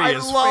that. delivery I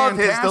is love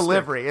his fantastic.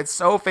 delivery. It's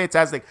so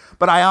fantastic.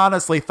 But I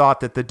honestly thought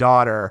that the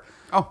daughter,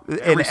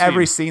 in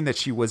every scene. scene that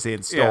she was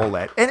in, stole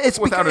Yeah. it. And it's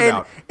Without a and,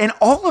 doubt. and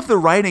all of the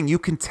writing you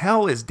can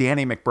tell is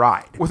Danny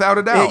McBride. Without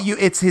a doubt.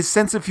 It's his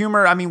sense of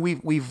humor. I mean,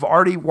 we've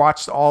already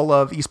watched all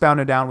of Eastbound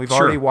and Down. We've Sure.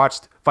 already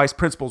watched Vice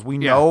Principals. We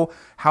know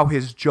how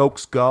his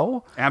jokes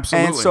go.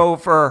 Absolutely. And so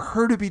for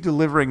her to be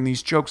delivering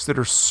these jokes that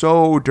are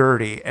so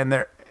dirty and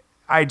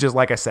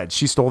like I said,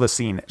 she stole the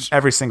scene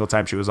every single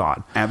time she was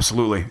on.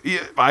 Absolutely.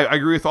 Yeah, I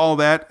agree with all of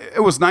that.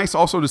 It was nice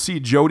also to see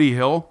Jody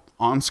Hill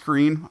on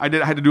screen. I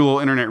had to do a little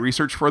internet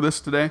research for this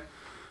today.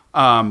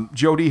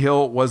 Jody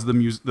Hill was the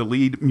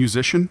lead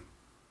musician.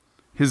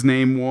 His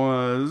name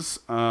was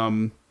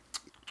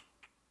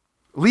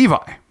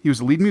Levi. He was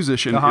the lead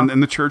musician in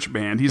the church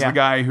band. He's the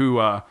guy who,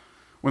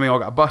 when they all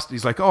got busted,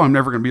 he's like, "Oh, I'm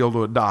never going to be able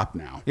to adopt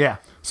now." Yeah.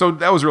 So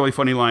that was a really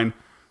funny line.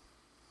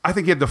 I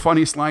think he had the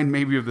funniest line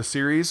maybe of the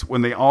series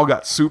when they all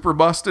got super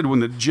busted when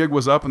the jig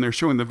was up and they're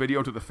showing the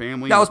video to the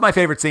family. That was my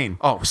favorite scene.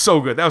 Oh,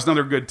 so good. That was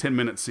another good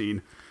 10-minute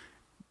scene.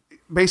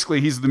 Basically,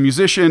 he's the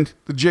musician.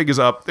 The jig is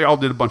up. They all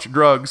did a bunch of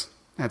drugs.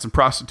 Had some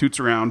prostitutes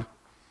around.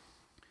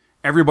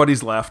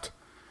 Everybody's left.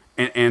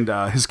 And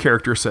his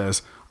character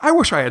says, "I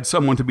wish I had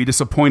someone to be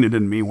disappointed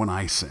in me when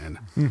I sin."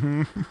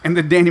 Mm-hmm. And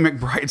then Danny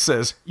McBride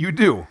says, "You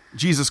do.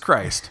 Jesus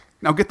Christ.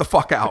 Now get the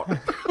fuck out."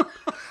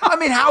 I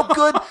mean,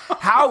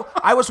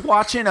 I was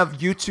watching a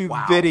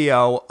YouTube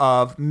video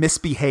of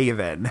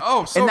Misbehavin'.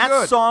 Oh, so and that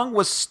good. song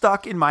was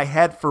stuck in my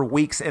head for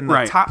weeks, and the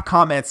Right. top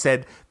comment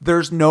said,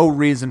 "There's no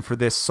reason for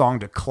this song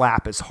to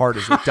clap as hard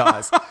as it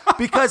does."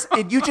 Because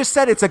you just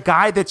said it's a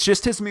guy that's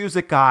just his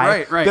music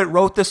guy Right. that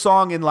wrote the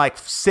song in like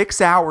 6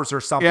 hours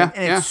or something, Yeah,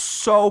 and yeah. it's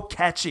so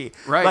catchy.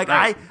 Right, Like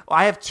right.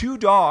 I have 2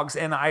 dogs,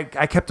 and I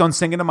kept on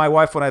singing to my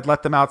wife when I'd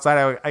let them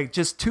outside. I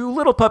just 2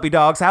 little puppy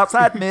dogs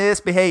outside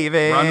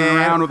misbehaving. Running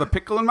around with a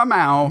pickle in my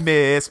mouth.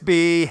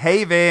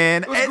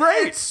 Misbehaving. It was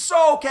great. It's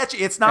so catchy.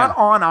 It's not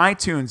Yeah. on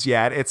iTunes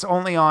yet. It's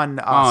only on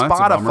that's a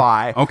bummer.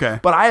 Spotify. Okay.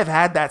 But I have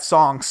had that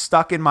song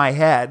stuck in my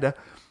head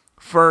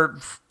for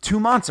 2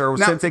 months or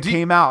Now, since it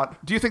came out.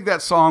 Do you think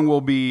that song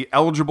will be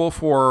eligible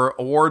for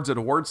awards at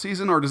award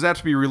season, or does that have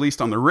to be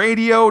released on the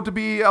radio to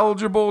be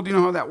eligible? Do you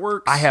know how that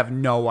works? I have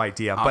no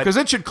idea. But 'cause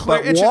it should clear-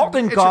 but it should-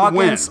 Walton it should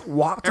Goggins, win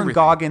Walton everything.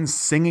 Goggins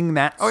singing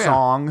that Oh, yeah.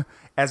 song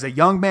as a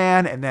young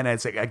man and then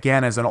as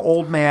an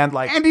old man,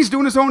 like And he's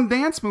doing his own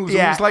dance moves.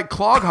 Yeah. And he's like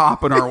clog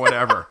hopping or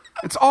whatever.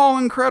 It's all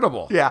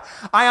incredible. Yeah.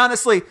 I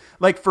honestly,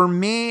 like for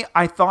me,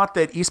 I thought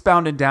that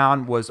Eastbound and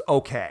Down was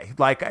okay.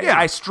 Like Yeah.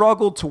 I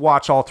struggled to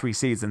watch all 3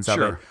 seasons of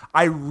Sure. it.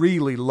 I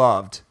really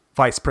loved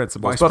Vice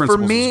Principals. Vice But Principals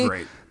for was me,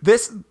 great.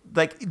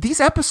 these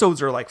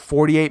episodes are like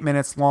 48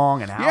 minutes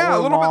long, an hour Yeah, a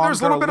little bit- long. there's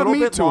a little They're bit of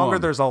meat to longer.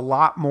 them. There's a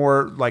lot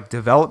more like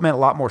development, a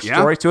lot more Yeah.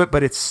 story to it,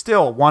 but it's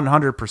still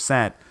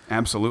 100%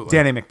 Absolutely.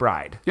 Danny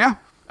McBride. Yeah.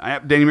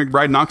 Danny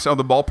McBride knocks out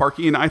the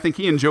ballpark. And I think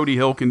he and Jody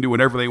Hill can do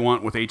whatever they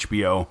want with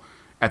HBO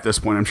at this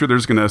point. I'm sure they're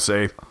just going to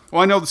say,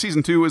 well, I know the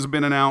season 2 has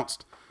been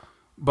announced,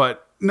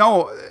 but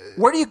no,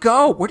 Where do you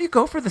go? Where do you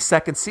go for the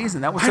second season?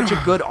 That was such a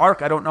good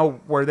arc. I don't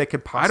know where they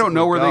could possibly I don't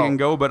know where go. they can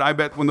go, but I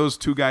bet when those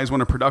 2 guys win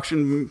a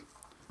production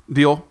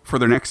deal for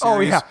their next series,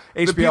 Oh, yeah.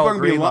 the HBO people are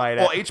gonna be greenlight it.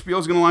 well,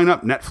 HBO's going to line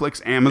up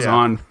Netflix,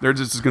 Amazon. They're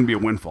just going to be a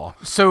windfall.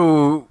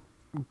 So,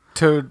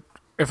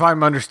 if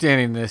I'm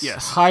understanding this,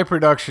 Yes. high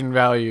production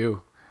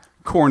value,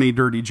 Corny,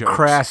 dirty jokes.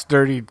 crass,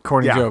 dirty,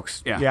 corny Yeah.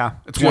 jokes. Yeah. Yeah.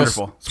 It's Just-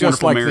 wonderful. It's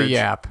just wonderful like marriage. the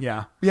Yap.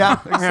 Yeah. Yeah,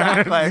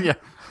 exactly. Yeah.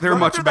 They're Going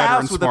much through the better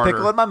house and with smarter. a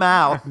pickle in my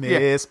mouth,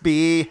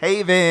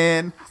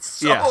 misbehaving.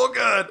 So Yeah.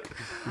 good.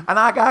 And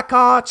I got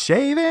caught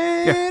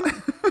shaving.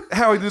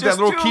 how he did that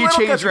little key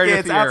change right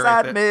at the end.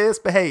 Outside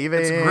misbehaving.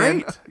 It's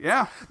great.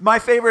 Yeah. My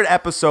favorite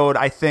episode,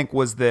 I think,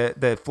 was the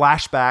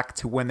flashback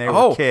to when they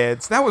were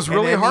kids. That was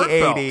really and in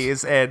heartfelt. the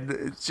 80s,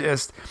 and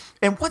just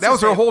what's That was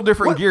his name? a whole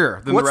different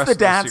gear than the what's rest the of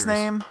the dad's series.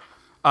 name?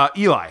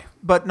 Eli.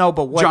 But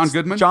what's John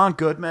Goodman? John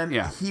Goodman.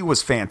 Yeah. He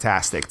was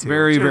fantastic too.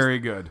 Very, Just- very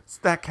good.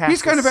 That cast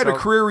He's kind is of had a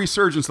so- career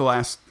resurgence the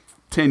last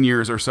 10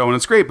 years or so, and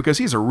it's great because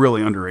he's a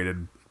really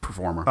underrated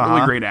performer.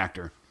 Really great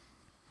actor.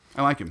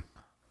 I like him.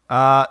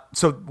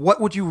 So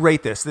what would you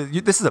rate this?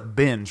 This is a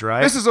binge,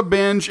 right? This is a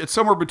binge. It's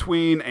somewhere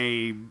between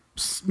a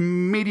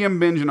medium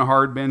binge and a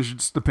hard binge,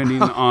 just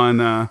depending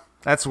on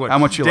That's what how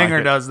much you Dinger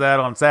like it. does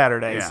that on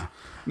Saturdays. Yeah.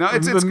 No,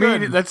 it's The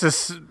good. meat-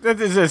 that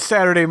is a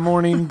Saturday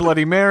morning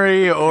Bloody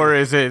Mary, or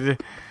is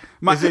it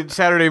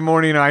Saturday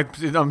morning?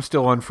 I'm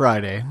still on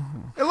Friday.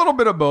 A little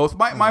bit of both.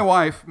 My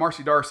wife,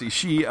 Marcy Darcy,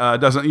 she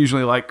doesn't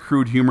usually like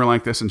crude humor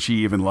like this, and she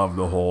even loved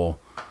the whole.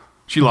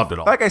 She loved it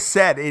all. Like I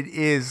said, it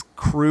is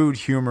crude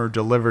humor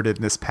delivered in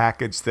this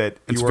package that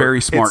It's very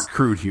smart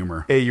crude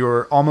humor.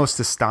 You're almost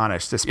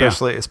astonished,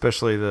 especially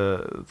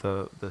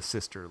the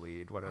sister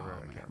lead, whatever. I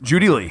can't remember.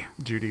 Judy Lee.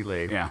 Judy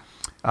Lee. Yeah.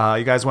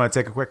 You guys want to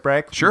take a quick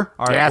break? Sure.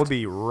 All right, Yeah. we'll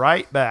be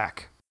right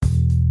back.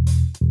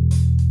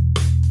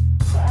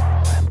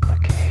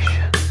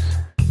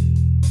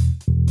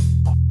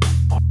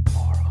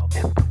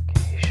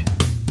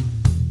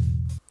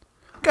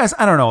 Guys,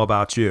 I don't know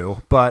about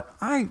you, but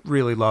I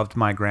really loved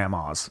my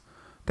grandmas.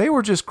 They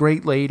were just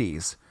great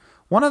ladies.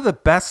 One of the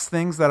best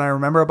things that I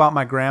remember about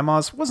my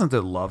grandmas wasn't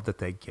the love that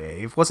they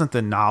gave, wasn't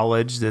the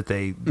knowledge that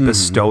they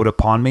bestowed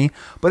upon me,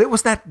 but it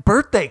was that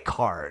birthday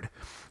card.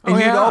 And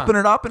you'd open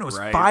it up and it was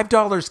Right.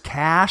 $5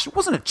 cash. It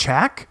wasn't a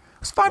check. It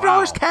was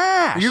 $5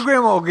 cash. Your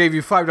grandma gave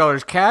you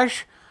 $5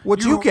 cash.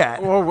 What'd you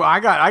get? Well, I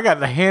got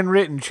the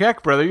handwritten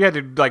check, brother. You had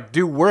to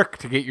do work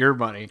to get your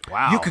money.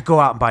 Wow. You could go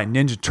out and buy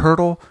Ninja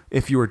Turtle.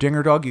 If you were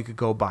Dinger Dog, you could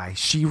go buy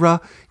She-Ra.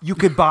 You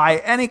could buy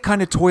any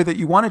kind of toy that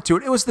you wanted to.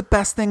 It was the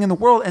best thing in the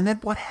world. And then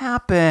what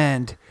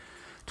happened?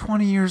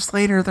 20 years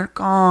later, they're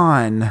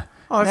gone.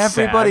 Oh, and that's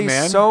sad, everybody's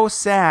man. so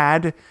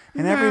sad.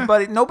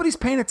 And nobody's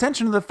paying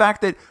attention to the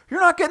fact that you're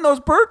not getting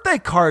those birthday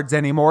cards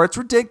anymore. It's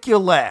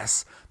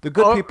ridiculous. The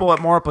good people at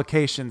More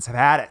Applications have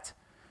had it.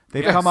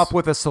 They've come up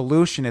with a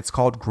solution. It's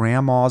called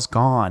Grandma's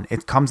Gone.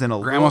 It comes in a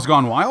Grandma's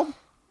Gone Wild?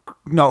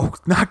 No,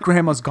 not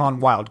Grandma's Gone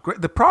Wild.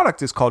 The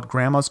product is called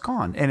Grandma's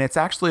Gone, and it's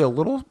actually a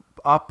little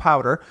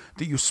powder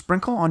that you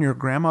sprinkle on your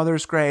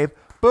grandmother's grave.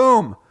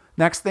 Boom!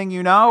 Next thing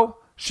you know,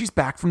 she's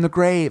back from the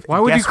grave. Why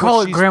And would you guess call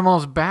what it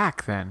Grandma's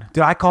back then?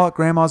 Did I call it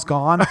Grandma's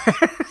Gone?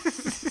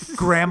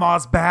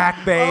 Grandma's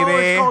back, baby. Oh,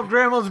 it's called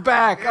Grandma's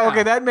back.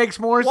 Okay, that makes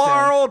more Well,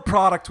 our sense. old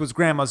product was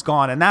Grandma's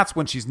Gone, and that's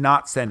when she's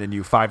not sending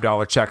you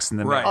 $5 checks in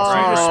the mail. Right. So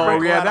you just Oh,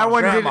 sprinkle yeah, that on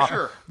one Grandma.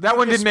 didn't. That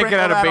one You just didn't make it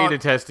out of sprinkle that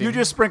beta on- testing. You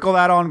just sprinkle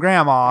that on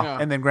Grandma, Yeah.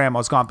 and then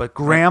Grandma's gone. But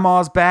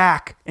Grandma's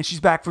back, and she's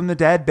back from the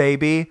dead,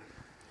 baby.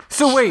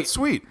 So wait,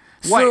 Sweet.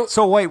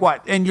 Wait,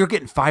 what? And you're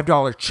getting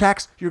 $5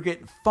 checks. You're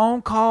getting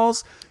phone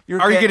calls.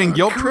 Are you getting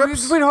guilt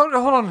trips? wait, hold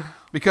on.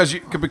 Because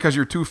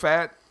you're too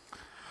fat?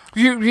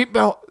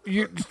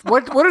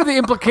 What are the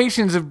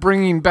implications of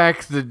bringing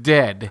back the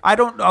dead? I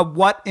don't know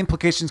what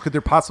implications could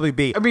there possibly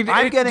be. I mean,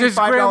 I'm getting does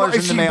 $5 in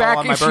is the she mail back,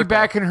 on my Is birthday. she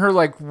back in her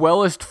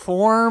wellest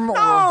form?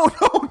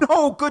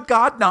 No, good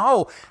God,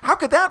 no. How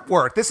could that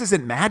work? This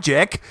isn't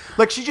magic.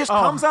 Like, she just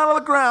comes out of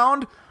the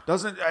ground,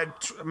 doesn't, I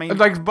mean,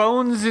 Like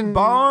bones and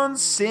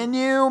bones,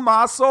 sinew,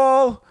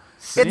 muscle.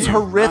 It's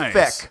horrific.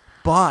 Nice.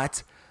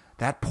 But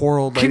that poor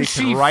old lady Can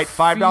she can write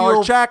 $5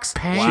 feel checks.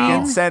 pain? She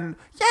can send,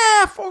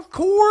 of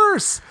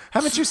course.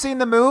 Haven't you seen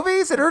the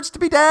movies? It hurts to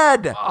be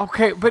dead.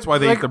 Okay, but that's why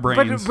they eat the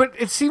brains. But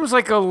it seems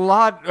like a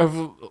lot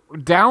of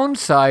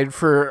downside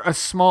for a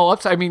small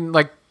upside. I mean,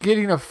 like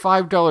getting a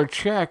 $5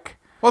 check.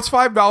 Well, it's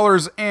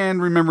 $5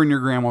 and remembering your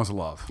grandma's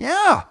love.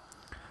 Yeah.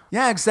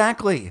 Yeah,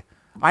 exactly.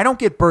 I don't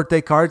get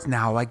birthday cards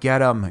now. I get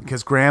them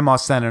because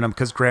Grandma's sending them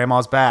because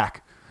Grandma's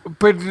back.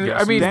 But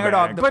I mean, Dinger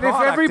Dog, the but if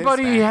product is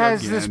everybody back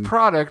has this again.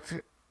 product,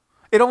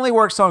 It only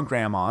works on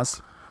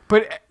Grandma's,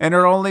 but and it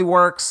only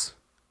works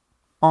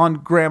on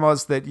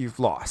Grandmas that you've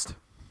lost.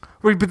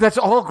 wait, but that's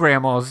all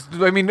grandmas.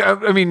 I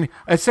mean,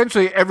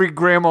 essentially every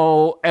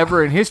grandma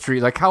ever in history.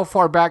 Like, how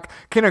far back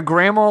can a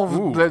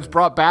grandma that's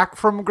brought back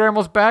from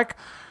grandma's back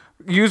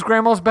use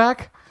grandma's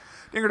back?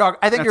 Dinger Dog,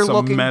 I think That's you're some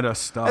looking meta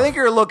stuff. I think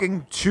you're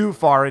looking too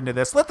far into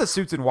this. Let the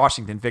suits in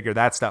Washington figure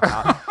that stuff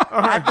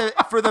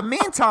out. For the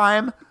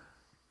meantime,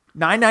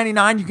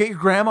 $9.99, you get your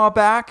grandma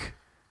back.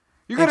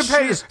 You're gonna And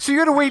pay. she's- So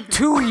you're gonna wait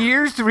 2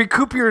 years to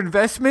recoup your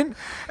investment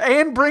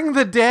and bring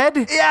the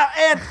dead. Yeah,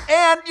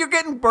 and you're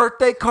getting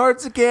birthday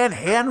cards again,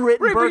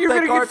 handwritten Right, but birthday you're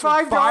gonna cards.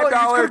 get $5. It's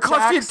gonna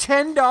cost you checks.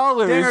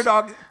 $10. Dinger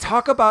Dog,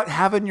 talk about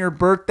having your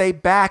birthday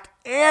back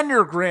and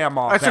your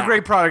grandma That's back. a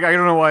great product. I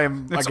don't know why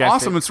I'm. It's against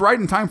awesome. It. It's right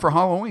in time for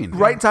Halloween.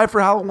 Right in time for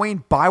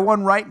Halloween. Buy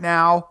one right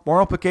now.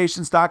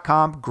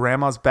 Moralplications.com.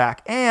 Grandma's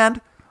back.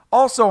 And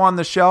also on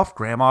the shelf,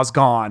 Grandma's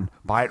gone.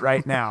 Buy it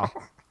right now.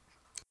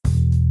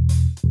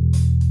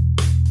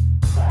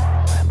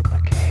 Moral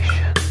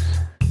implications.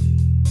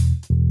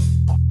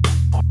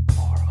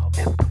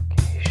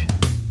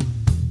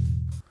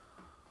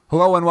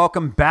 Hello and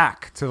welcome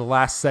back to the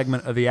last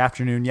segment of the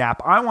Afternoon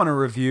Yap. I want to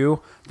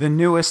review the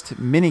newest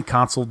mini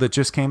console that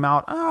just came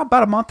out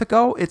about a month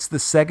ago. It's the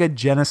Sega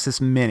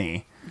Genesis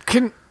Mini.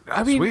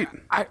 Sweet.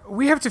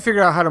 We have to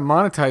figure out how to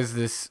monetize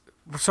this.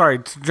 Sorry,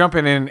 to jump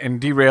in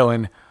and derail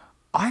in.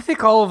 I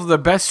think all of the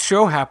best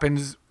show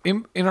happens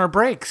in our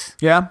breaks.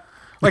 Yeah?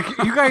 Like,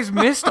 you guys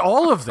missed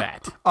all of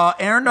that.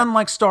 Aaron doesn't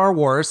like Star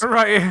Wars.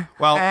 Right.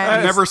 Well,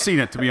 I've never seen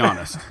it, to be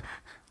honest.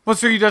 Well,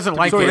 so he doesn't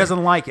like it. So he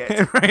doesn't like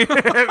it.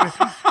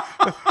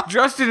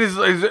 Justin is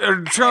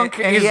Chunk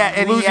is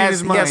losing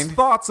his mind. He has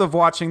thoughts of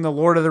watching the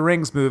Lord of the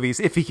Rings movies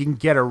if he can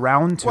get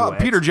around to it. Well,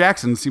 Peter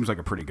Jackson seems like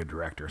a pretty good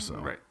director, so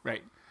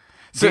Right.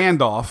 So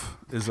Gandalf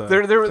is a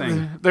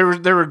thing.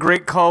 There were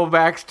great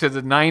callbacks to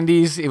the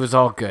 90s. It was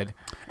all good.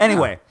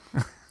 Anyway,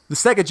 the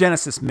Sega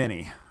Genesis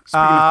Mini.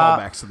 Speaking of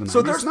callbacks to the 90s.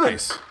 So there's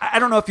nice. I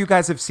don't know if you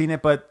guys have seen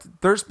it, but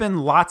there's been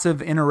lots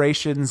of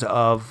iterations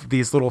of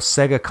these little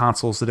Sega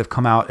consoles that have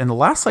come out in the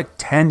last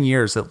 10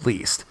 years at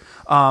least.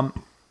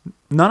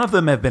 None of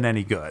them have been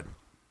any good.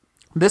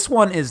 This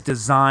one is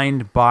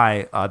designed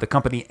by the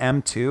company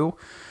M2.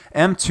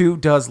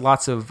 M2 does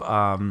lots of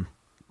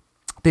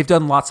they've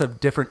done lots of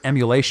different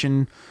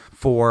emulation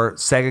for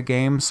Sega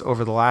games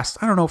over the last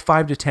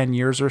 5 to 10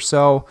 years or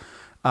so.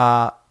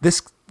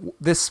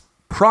 This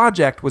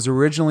project was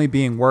originally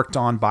being worked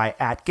on by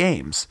At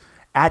Games.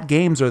 At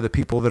Games are the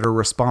people that are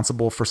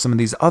responsible for some of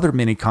these other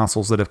mini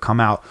consoles that have come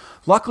out.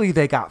 Luckily,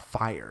 they got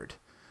fired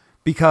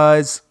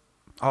because...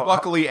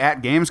 Luckily,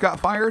 At Games got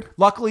fired?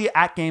 Luckily,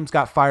 At Games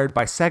got fired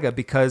by Sega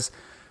because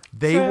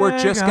they were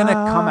just going to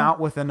come out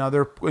with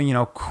another,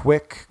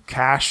 quick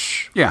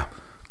cash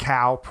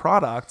cow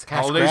product.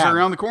 Holidays are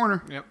around the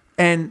corner. Yep.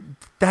 And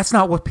that's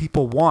not what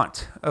people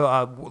want.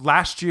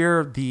 Last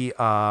year, the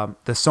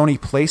Sony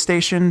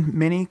PlayStation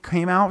Mini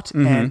came out,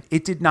 and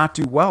it did not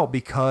do well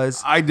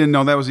because I didn't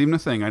know that was even a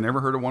thing. I never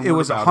heard of one. It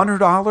was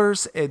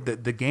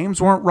 $100. The games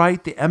weren't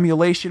right. The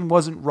emulation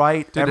wasn't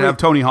right. Did it have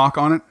Tony Hawk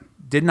on it?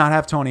 Did not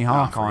have Tony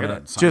Hawk on forget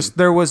it. it. Just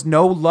there was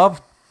no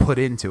love put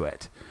into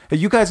it.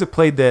 You guys have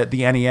played the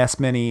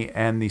NES Mini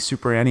and the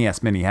Super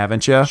NES Mini,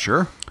 haven't you?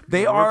 Sure.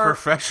 They We're are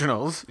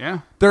professionals. Yeah.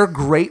 They're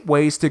great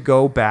ways to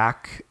go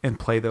back and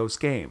play those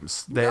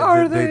games.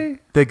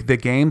 The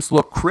games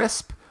look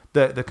crisp.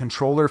 The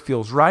controller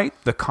feels right.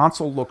 The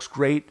console looks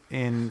great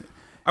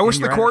I wish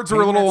the cords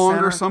were a little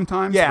longer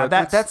sometimes. Yeah,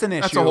 but that's an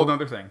issue. That's a whole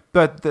other thing.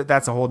 But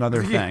that's a whole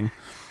other thing.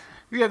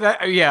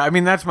 I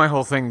mean, that's my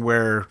whole thing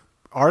where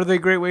are they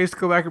great ways to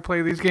go back and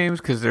play these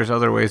games? Because there's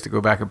other ways to go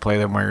back and play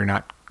them where you're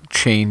not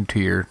chained to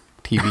your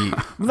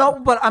TV. No,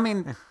 but I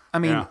mean,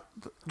 yeah.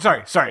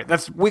 Sorry.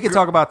 We could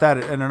talk about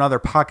that in another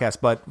podcast,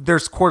 but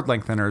there's cord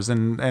lengtheners,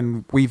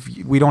 and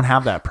we don't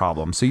have that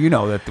problem. So you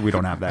know that we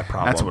don't have that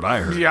problem. That's what I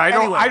heard. Yeah,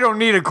 I don't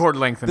need a cord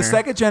lengthener. The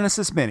Sega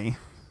Genesis Mini,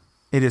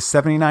 it is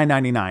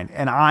 $79.99,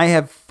 and I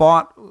have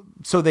fought.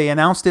 So they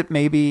announced it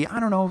maybe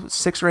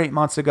 6 or 8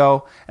 months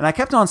ago, and I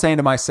kept on saying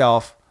to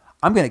myself,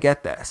 I'm going to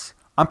get this.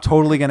 I'm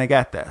totally going to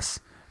get this.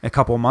 A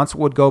couple of months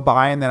would go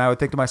by, and then I would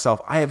think to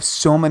myself, I have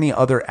so many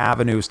other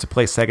avenues to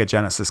play Sega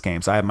Genesis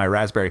games. I have my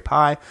Raspberry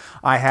Pi.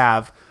 I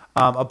have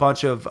a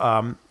bunch of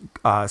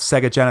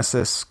Sega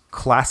Genesis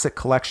classic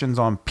collections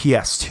on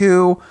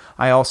PS2.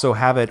 I also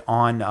have it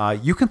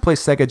on... you can play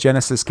Sega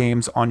Genesis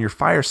games on your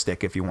Fire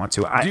Stick if you want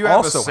to. Do you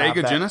have a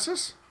Sega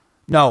Genesis?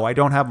 No, I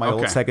don't have my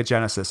old Sega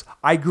Genesis.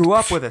 I grew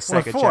up with a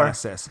Sega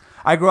Genesis.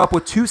 I grew up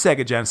with 2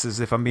 Sega Genesis,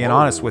 if I'm being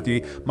honest with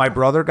you. My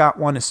brother got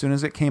one as soon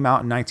as it came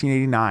out in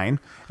 1989,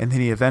 and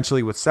then he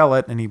eventually would sell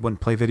it, and he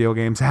wouldn't play video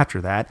games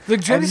after that. The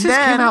Genesis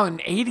came out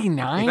in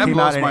 89? It came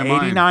out in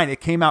 89.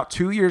 It came out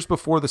 2 years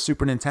before the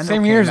Super Nintendo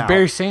Same year as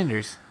Barry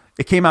Sanders.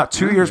 It came out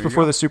 2 years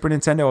before the Super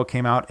Nintendo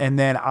came out, and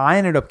then I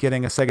ended up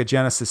getting a Sega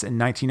Genesis in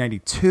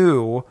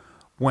 1992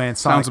 when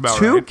Sonic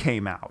 2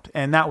 came out,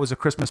 and that was a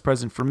Christmas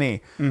present for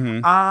me.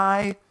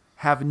 I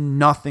have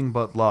nothing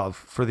but love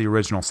for the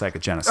original Sega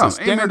Genesis.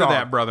 Amen to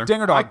that, brother.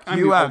 Dinger Dog,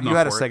 you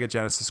had a for Sega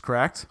Genesis,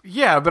 correct?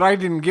 Yeah, but I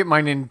didn't get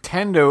my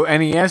Nintendo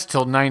NES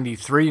till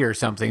 93 or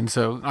something,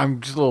 so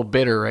I'm just a little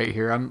bitter right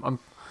here.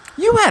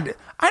 You had...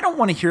 I don't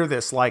want to hear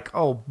this like,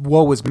 oh,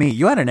 woe is me.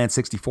 You had an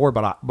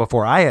N64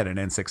 before I had an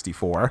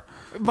N64.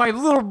 My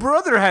little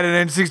brother had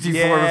an N64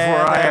 before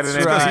I had an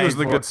N64. Right. He was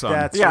the good son.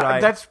 That's yeah,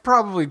 right. That's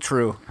probably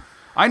true.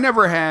 I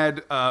never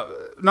had...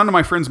 none of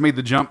my friends made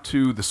the jump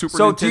to the Super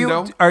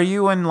Nintendo. Are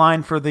you in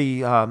line for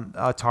the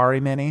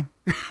Atari Mini?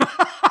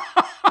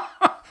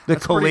 The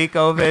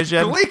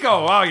ColecoVision?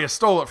 Coleco! Oh, you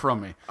stole it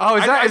from me. Oh,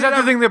 is that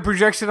the thing that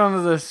projects it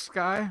onto the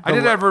sky? I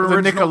did have an the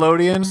original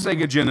Nickelodeon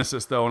Sega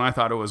Genesis, though, and I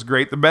thought it was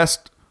great. The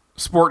best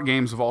sport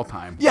games of all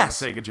time.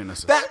 Yes. Sega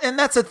Genesis.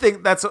 That's a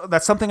thing.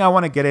 That's something I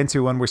want to get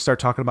into when we start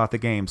talking about the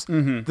games.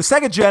 The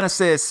Sega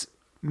Genesis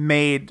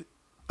made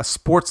a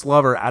sports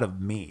lover out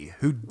of me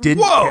who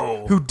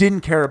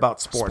didn't care about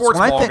sports. Sports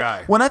ball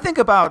guy. When I think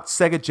about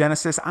Sega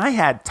Genesis, I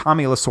had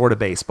Tommy Lasorda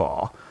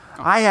baseball.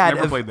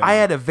 never played that I one.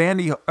 had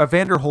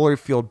Evander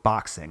Holyfield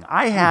boxing.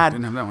 I had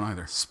Didn't have that one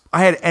either.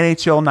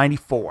 NHL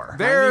 94.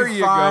 There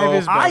you 95 go.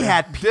 is better. I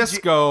had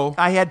Disco.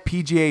 I had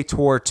PGA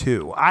Tour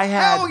 2. I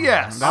had Hell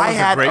yes. That was I a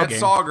had great At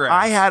game. Sawgrass.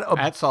 I had a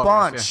At Sawgrass,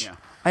 bunch. yeah.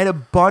 I had a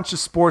bunch of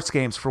sports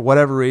games for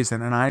whatever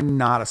reason, and I'm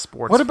not a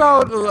sports. What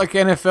about fan. like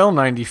NFL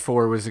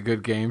 '94 was a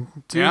good game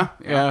too. Yeah.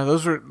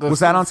 Those were.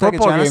 Was that on Sega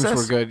football games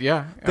Genesis? were good.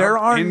 Yeah, There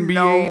are NBA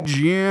no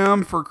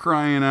Jam for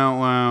crying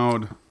out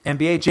loud.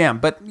 NBA Jam,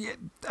 but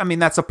I mean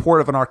that's a port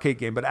of an arcade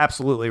game. But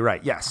absolutely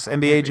right. Yes,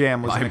 NBA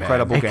Jam was an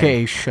incredible game.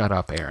 AKA shut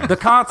up, Aaron. The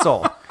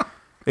console.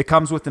 It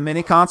comes with the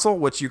mini console,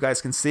 which you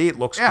guys can see. It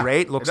looks Yeah,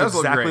 great. it Looks does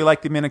look exactly great.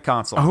 like the mini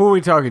console. Who are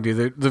we talking to?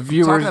 The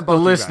viewers, Talking to the both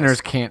you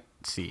listeners guys. can't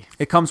see.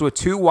 It comes with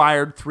 2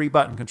 wired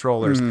 3-button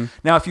controllers. Mm-hmm.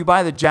 Now, if you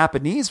buy the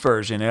Japanese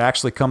version, it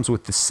actually comes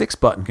with the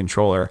 6-button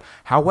controller.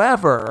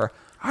 However,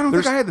 I don't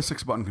think I had the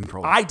 6-button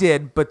controller. I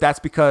did, but that's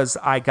because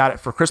I got it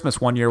for Christmas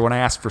one year when I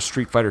asked for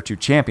Street Fighter II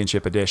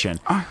Championship Edition.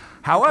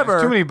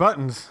 However, Too many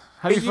buttons.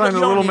 How do you you find the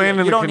don't little need man it. in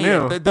You the don't need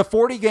canoe? it. The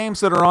 40 games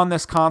that are on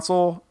this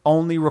console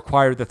only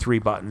require the 3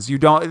 buttons. You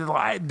don't.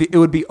 It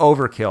would be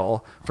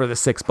overkill for the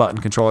 6-button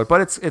controller, but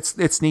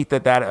it's neat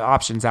that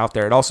option's out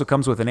there. It also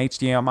comes with an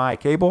HDMI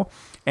cable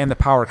and the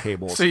power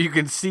cables. So you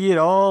can see it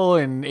all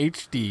in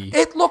HD.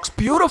 It looks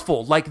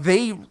beautiful.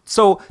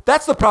 So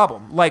that's the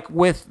problem. Like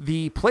with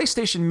the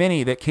PlayStation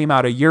Mini that came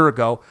out a year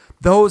ago,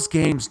 those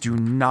games do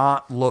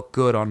not look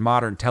good on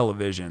modern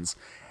televisions.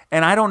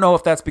 And I don't know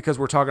if that's because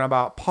we're talking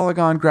about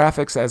polygon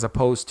graphics as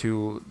opposed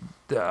to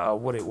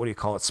what do you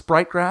call it,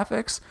 sprite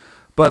graphics.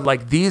 But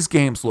like these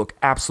games look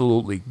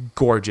absolutely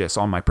gorgeous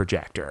on my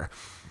projector.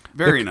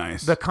 Very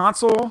nice. The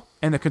console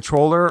and the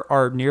controller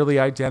are nearly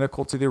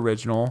identical to the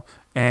original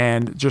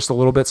and just a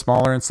little bit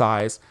smaller in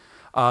size.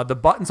 The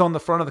buttons on the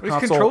front of the These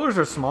console. controllers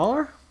are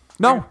smaller?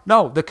 No.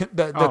 The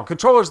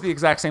controller's the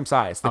exact same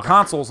size. The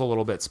console's a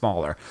little bit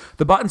smaller.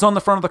 The buttons on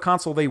the front of the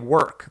console, they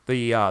work.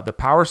 The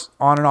power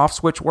on and off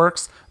switch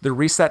works. The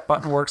reset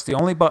button works. The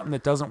only button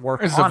that doesn't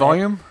work Is the on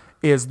volume?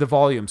 it is the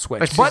volume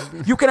switch. That's But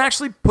just- you can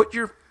actually put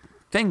your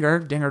finger,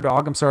 dinger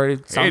dog, I'm sorry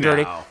to sound Hey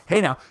dirty. now.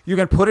 Hey now. You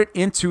can put it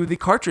into the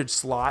cartridge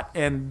slot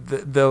and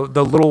the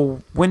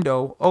little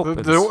window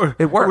opens.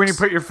 It works. When you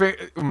put your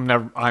finger...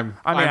 I'm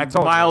I told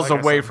you, miles like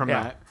I away said, from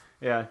yeah. that.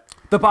 Yeah.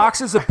 The box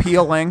is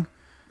appealing.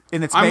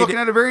 And it's I'm made looking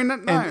at it very nice.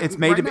 and it's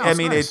made to be, I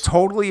mean, it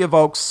totally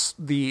evokes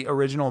the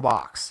original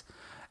box.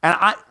 And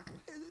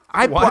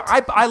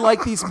I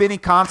like these mini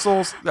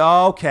consoles.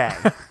 Okay.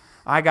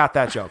 I got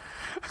that joke.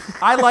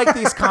 I like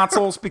these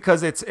consoles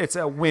because it's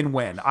a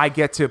win-win. I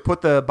get to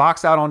put the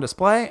box out on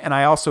display, and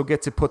I also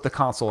get to put the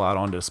console out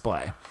on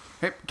display.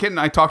 Hey, can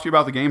I talk to you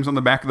about the games on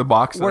the back of the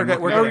box? that We're I'm good-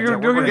 looking we're at?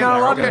 good- You're we're not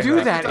allowed there. to do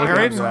Okay. that, Okay.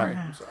 Aaron.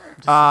 I'm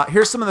sorry.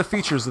 Here's some of the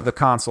features of the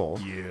console.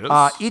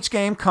 Yes. Each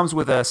game comes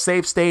with a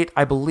save state.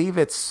 I believe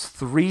it's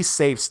 3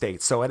 save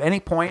states. So at any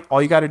point, all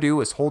you got to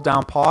do is hold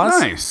down pause.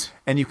 Nice.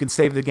 And you can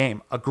save the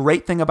game. A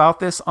great thing about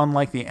this,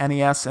 unlike the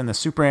NES and the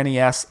Super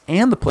NES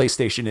and the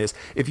PlayStation, is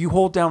if you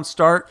hold down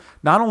start,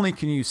 not only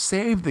can you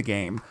save the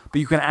game, but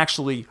you can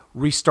actually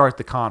restart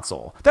the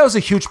console. That was a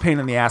huge pain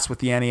in the ass with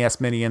the NES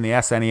Mini and the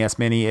SNES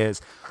Mini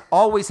is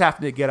always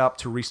having to get up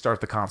to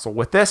restart the console.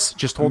 With this,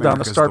 just hold down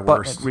the America's start the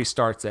button, worst. it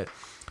restarts it.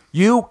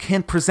 You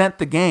can present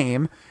the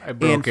game in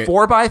broke it.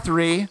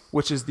 4:3,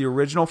 which is the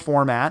original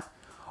format,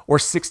 or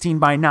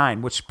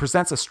 16:9, which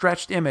presents a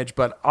stretched image,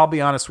 but I'll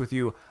be honest with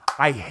you,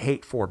 I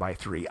hate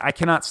 4:3. I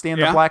cannot stand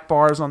the Yeah? black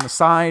bars on the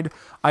side.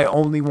 I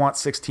only want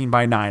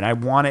 16:9. I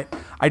want it.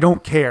 I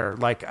don't care.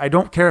 Like, I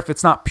don't care if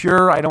it's not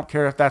pure. I don't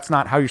care if that's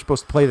not how you're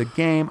supposed to play the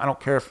game. I don't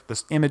care if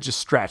this image is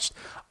stretched.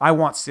 I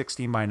want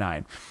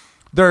 16:9.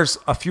 There's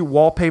a few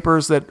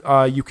wallpapers that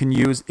you can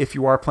use if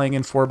you are playing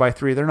in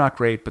 4:3. They're not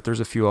great, but there's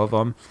a few of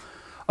them.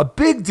 A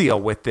big deal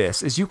with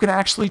this is you can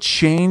actually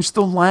change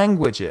the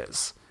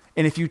languages.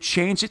 And if you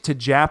change it to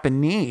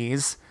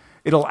Japanese,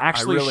 it'll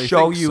actually really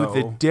show think you so.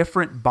 the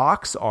different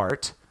box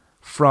art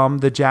from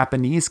the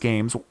Japanese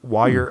games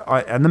while you're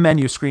on the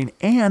menu screen,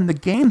 and the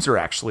games are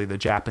actually the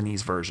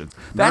Japanese versions.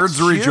 That's Nerds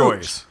huge.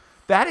 rejoice.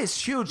 That is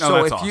huge. No,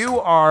 So that's if you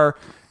awesome. are,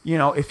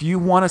 if you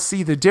want to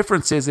see the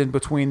differences in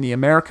between the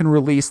American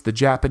release, the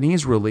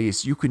Japanese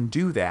release, you can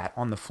do that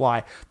on the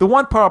fly. The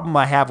one problem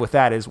I have with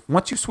that is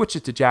once you switch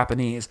it to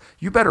Japanese,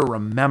 you better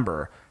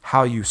remember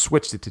how you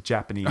switched it to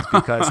Japanese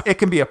because it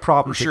can be a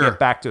problem to sure. get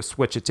back to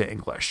switch it to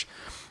English.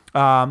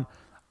 One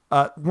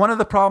of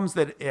the problems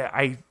that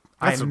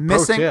That's a I'm pro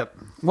missing. tip.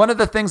 One of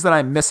the things that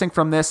I'm missing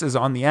from this is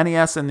on the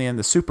NES and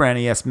the Super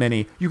NES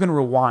Mini, you can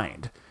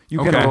rewind. You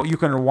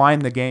can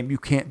rewind the game. You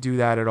can't do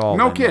that at all.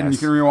 No in kidding.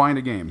 this. You can rewind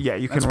a game. Yeah,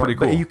 you can. That's pretty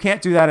cool. But you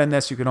can't do that in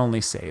this. You can only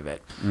save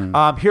it.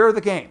 Here are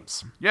the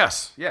games.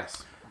 Yes.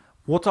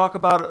 We'll talk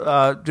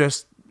about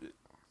just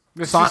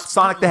It's just-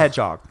 Sonic the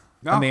Hedgehog.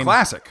 No,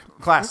 classic.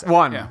 Classic.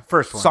 One. Yeah.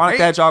 First one. Sonic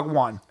the Hey. Hedgehog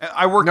 1.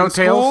 I work No in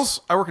Tails?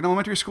 schools. I work in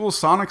elementary schools.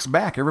 Sonic's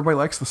back. Everybody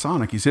likes the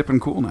Sonic. He's hip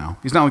and cool now.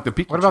 He's not like the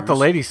Pikachu. What about the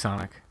Lady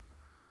Sonic?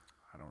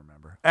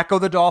 Echo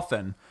the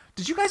Dolphin.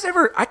 Did you guys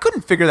ever? I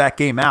couldn't figure that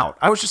game out.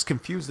 I was just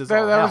confused as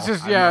all That hell. was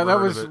just never that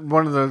heard was of it.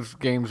 one of those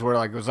games where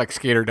like it was like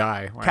skate or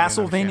die. Where I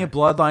didn't Castlevania understand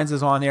Bloodlines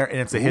is on there, and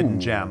it's a hidden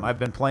gem. I've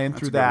been playing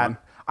through a good one.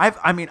 that.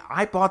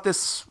 I bought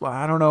this. Well,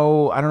 I don't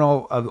know,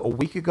 a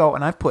week ago,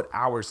 and I've put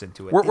hours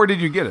into it. Where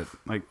did you get it?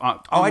 Like I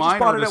online just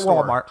bought or it the at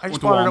store? Walmart. I Went just to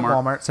bought it at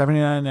Walmart,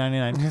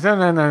 $79.99. it.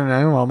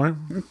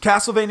 Walmart.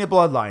 Castlevania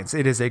Bloodlines.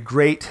 It is a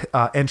great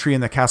entry in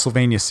the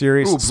Castlevania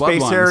series. Ooh,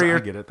 Space Bloodlines, Harrier. I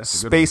get it. That's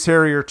a good Space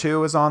Harrier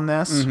 2 is on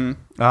this.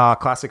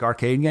 Classic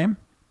arcade game.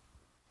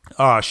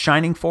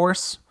 Shining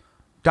Force.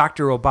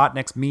 Dr.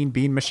 Robotnik's Mean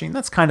Bean Machine.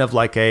 That's kind of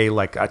like a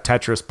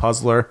Tetris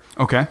puzzler.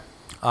 Okay.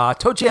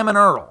 Toe Jam and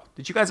Earl.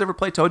 Did you guys ever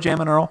play Toe Jam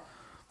and Earl?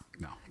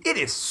 No. It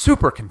is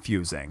super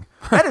confusing.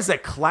 That is a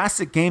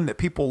classic game that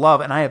people love,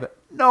 and I have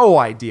no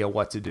idea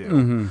what to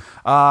do.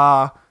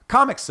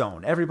 Comic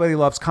Zone. Everybody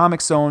loves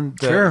Comic Zone.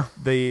 Sure.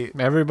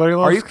 Everybody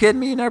loves. Are you kidding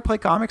me? You never play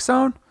Comic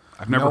Zone?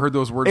 I've never heard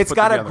those words. It's put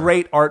got together. a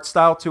great art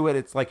style to it.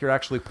 It's like you're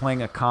actually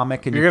playing a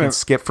comic, and you can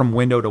skip from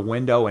window to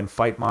window and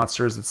fight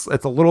monsters.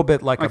 It's a little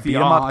bit like a the beat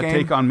 'em up game.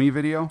 Take on Me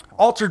video.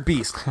 Altered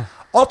Beast.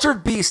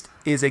 Altered Beast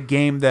is a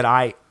game that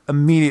I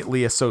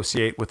immediately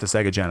associate with the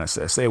Sega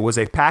Genesis. It was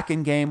a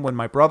pack-in game when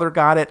my brother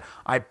got it.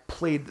 I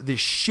played the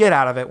shit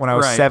out of it when I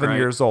was 7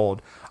 years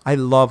old. I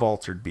love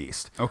Altered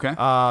Beast. Okay.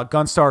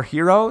 Gunstar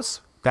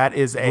Heroes. That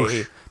is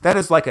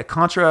like a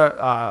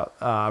Contra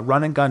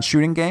run and gun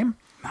shooting game.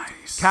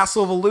 Nice.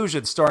 Castle of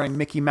Illusion starring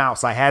Mickey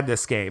Mouse. I had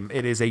this game.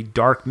 It is a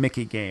dark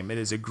Mickey game. It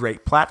is a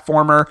great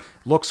platformer.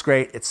 Looks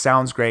great. It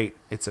sounds great.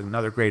 It's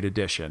another great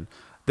addition.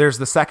 There's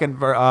the second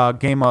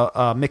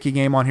Mickey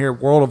game on here,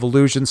 World of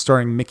Illusion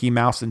starring Mickey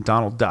Mouse and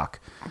Donald Duck.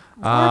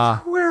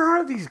 Where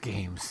are these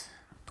games?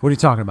 What are you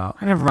talking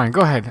about? Never mind.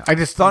 Go ahead. I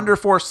just Thunder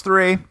Force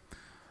 3,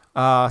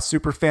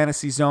 Super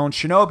Fantasy Zone,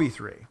 Shinobi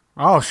 3.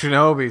 Oh,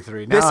 Shinobi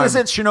 3. Now This I'm-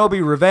 isn't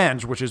Shinobi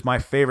Revenge, which is my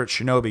favorite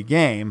Shinobi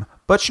game,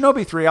 but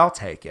Shinobi 3, I'll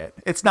take it.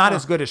 It's not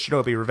as good as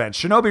Shinobi Revenge.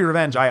 Shinobi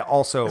Revenge, I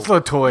also... It's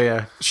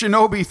Latoya.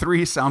 Shinobi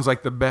 3 sounds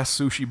like the best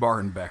sushi bar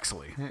in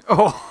Bexley.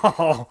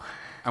 Oh,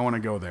 I want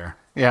to go there.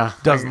 yeah.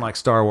 doesn't like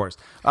Star Wars.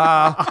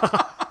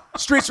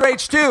 Streets of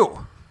Rage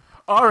 2.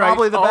 All right.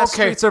 Probably the best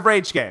okay. Streets of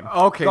Rage game.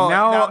 Okay,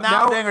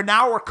 now- Dinger,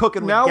 now we're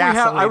cooking with Now we have.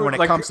 gasoline when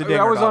it comes to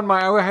Dinger I was Dog. on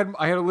my.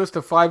 I had a list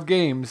of 5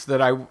 games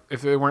that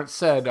if they weren't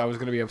said, I was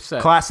going to be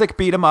upset. Classic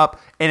beat 'em up,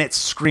 and it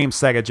screams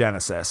Sega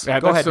Genesis. Yeah,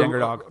 Go that's ahead, the- Dinger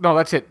Dog. No,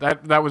 that's it.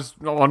 That was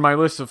on my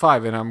list of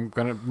 5, and I'm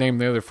going to name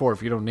the other 4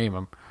 if you don't name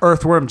them.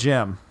 Earthworm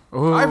Jim.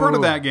 I've heard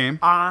of that game.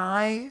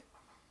 I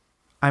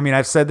mean,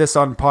 I've said this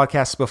on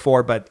podcasts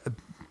before, but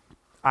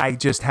I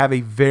just have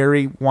a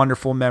very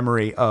wonderful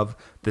memory of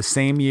the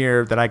same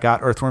year that I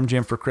got Earthworm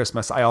Jim for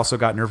Christmas. I also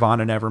got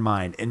Nirvana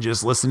Nevermind, and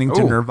just listening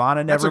to Ooh,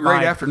 Nirvana Nevermind that's a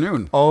great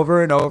afternoon.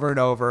 over and over and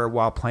over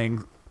while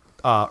playing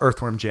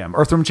Earthworm Jim.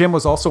 Earthworm Jim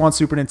was also on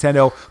Super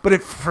Nintendo, but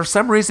for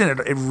some reason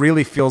it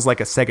really feels like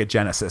a Sega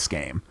Genesis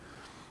game.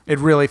 It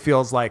really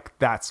feels like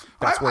that's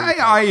where you play.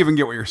 I even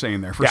get what you're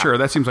saying there for Yeah. sure.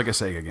 That seems like a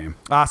Sega game.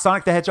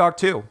 Sonic the Hedgehog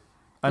 2.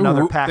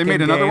 Another Ooh, pack-in they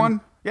made another game.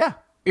 one? Yeah.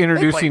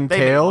 Introducing They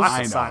made Tails? lots of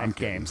I know, Sonic I'm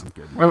kidding, games. I'm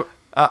kidding. Well,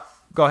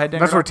 Go ahead, Dinger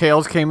that's Dog. where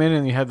Tails came in,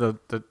 and you had the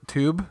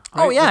tube.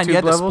 Oh right? yeah, and you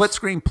had tube the levels? split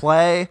screen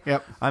play.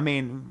 Yep. I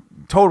mean,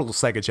 total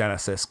Sega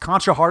Genesis.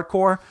 Contra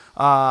Hardcore,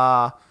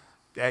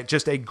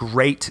 just a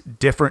great,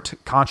 different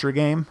Contra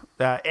game.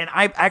 And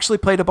I actually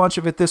played a bunch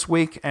of it this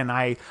week. And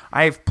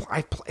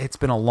it's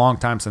been a long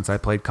time since I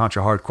played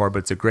Contra Hardcore, but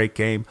it's a great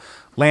game.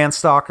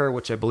 Landstalker,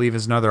 which I believe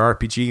is another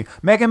RPG.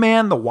 Mega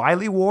Man: The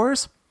Wily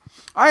Wars.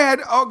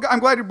 I'm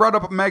glad you brought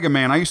up Mega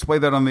Man. I used to play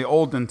that on the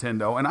old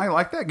Nintendo, and I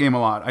like that game a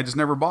lot. I just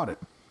never bought it.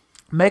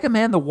 Mega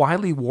Man: The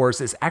Wily Wars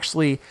is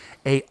actually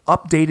a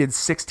updated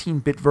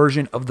 16-bit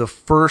version of the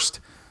first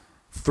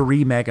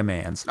 3 Mega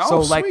Mans. Oh, so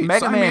like sweet. Mega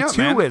Sign me Man up,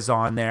 2 man. is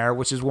on there,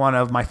 which is one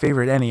of my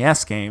favorite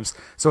NES games.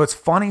 So it's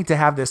funny to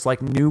have this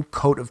like new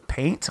coat of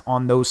paint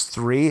on those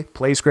 3.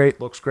 Plays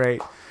great, looks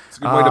great. It's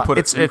a good way to put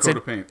it. It's Coat a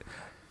of paint.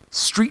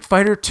 Street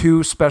Fighter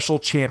 2 Special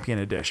Champion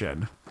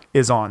Edition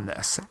is on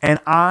this. And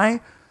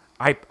I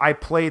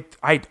played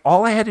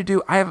all I had to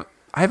do, I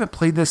haven't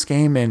played this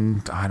game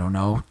in, I don't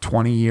know,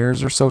 20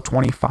 years or so,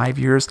 25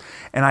 years.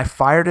 And I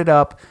fired it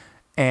up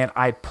and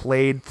I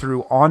played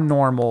through on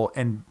normal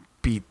and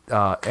beat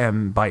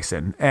M.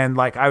 Bison. And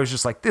like, I was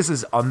just like, this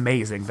is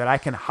amazing that I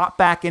can hop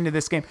back into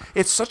this game.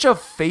 It's such a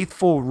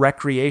faithful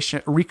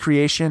recreation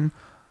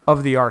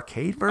of the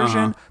arcade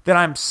version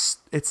that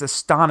it's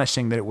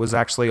astonishing that it was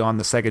actually on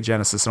the Sega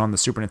Genesis and on the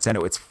Super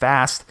Nintendo. It's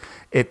fast.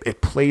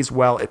 It plays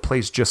well. It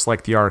plays just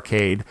like the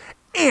arcade.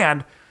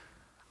 And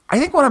I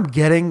think what I'm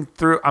getting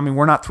through, I mean,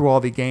 we're not through all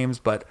the games,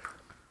 but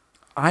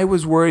I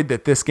was worried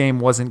that this game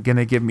wasn't going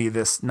to give me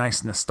this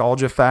nice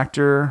nostalgia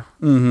factor.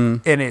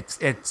 Mm-hmm. And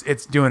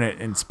it's doing it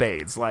in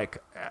spades. Like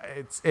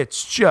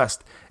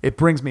it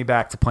brings me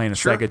back to playing a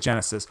Sega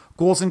Genesis.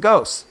 Ghouls and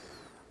Ghosts.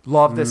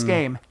 Love this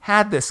game.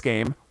 Had this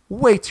game.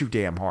 Way too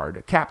damn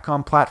hard.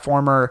 Capcom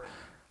platformer.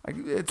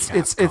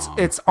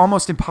 It's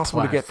almost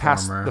impossible to get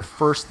past the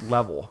first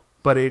level,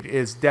 but it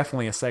is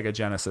definitely a Sega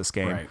Genesis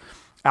game. Right.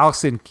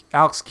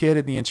 Alex Kidd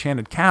in the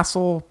Enchanted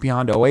Castle,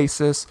 Beyond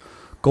Oasis,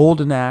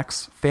 Golden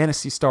Axe,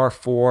 Phantasy Star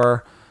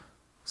 4,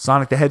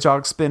 Sonic the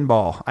Hedgehog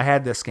Spinball. I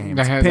had this game.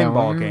 It's a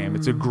pinball game.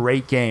 It's a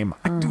great game.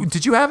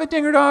 Did you have it,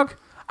 Dinger Dog?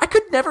 I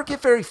could never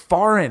get very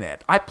far in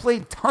it. I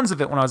played tons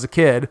of it when I was a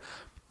kid,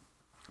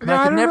 but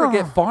I could never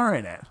get far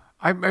in it.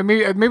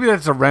 Maybe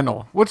that's a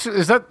rental.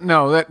 Is that?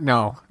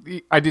 No.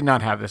 I did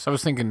not have this. I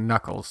was thinking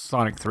Knuckles,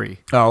 Sonic 3.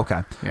 Oh,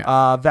 okay.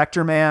 Yeah.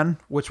 Vector Man,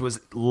 which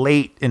was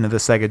late into the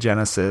Sega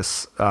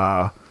Genesis.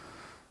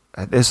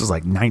 This was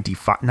like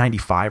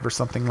 95 or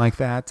something like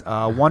that.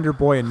 Wonder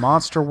Boy and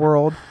Monster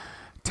World.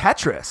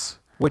 Tetris,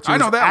 which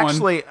is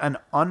actually an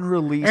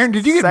unreleased Aaron,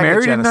 did you get Sega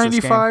married Genesis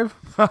in 95?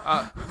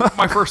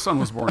 My first son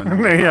was born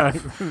in 95. Yeah.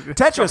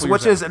 Tetris,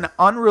 which is an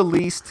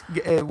unreleased,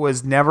 it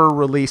was never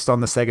released on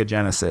the Sega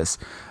Genesis.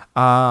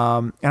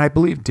 And I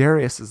believe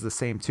Darius is the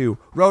same too.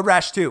 Road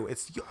Rash 2.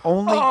 It's the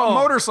only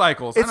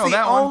motorcycles. It's I know the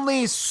that one.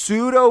 only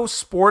pseudo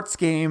sports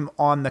game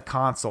on the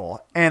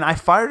console. And I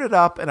fired it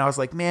up and I was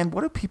like, man,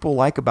 what do people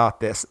like about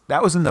this?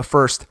 That was in the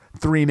first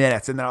 3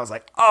 minutes. And then I was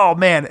like, oh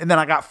man. And then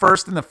I got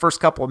first in the first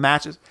couple of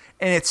matches.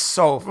 And it's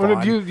so fun.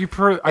 What did you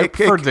I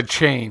preferred the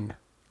chain.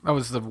 That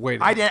was the way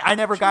to I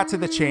never got to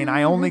the chain.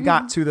 I only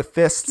got to the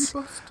fists,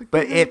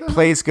 but it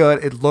plays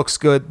good. It looks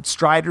good.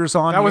 Strider's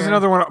on. That was here.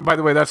 another one. By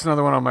the way, that's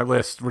another one on my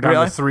list. We're down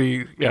Really? to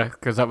 3. Yeah,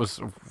 because that was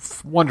a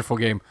wonderful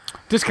game.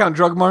 Discount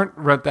Drug Mart,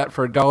 rent that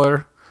for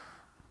 $1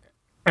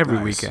 every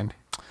weekend.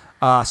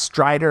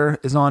 Strider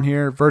is on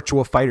here.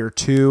 Virtua Fighter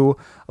 2.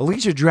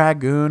 Elysia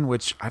Dragoon,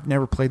 which I've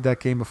never played that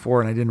game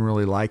before and I didn't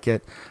really like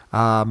it.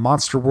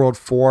 Monster World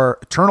 4.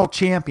 Eternal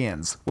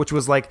Champions, which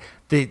was like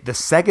the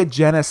Sega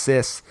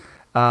Genesis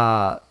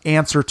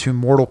answer to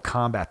Mortal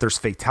Kombat. There's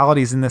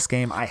fatalities in this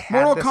game.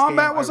 Mortal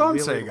Kombat was on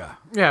Sega.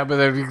 Yeah, but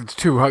it's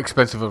too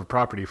expensive of a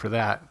property for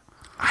that.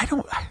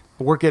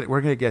 We're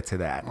gonna get to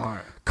that. All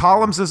right.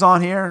 Columns is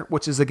on here,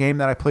 which is a game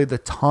that I played a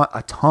ton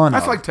of.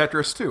 That's like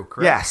Tetris too,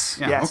 correct? Yes,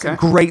 Yeah, yes. okay.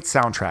 Great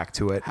soundtrack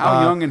to it.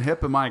 How young and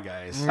hip am I,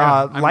 guys?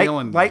 I'm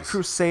nailing Light these.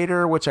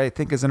 Crusader, which I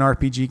think is an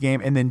RPG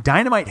game, and then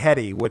Dynamite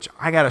Heady, which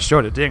I got to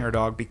show to Dinger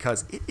Dog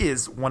because it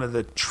is one of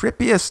the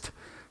trippiest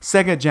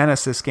Sega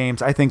Genesis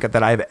games I think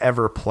that I've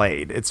ever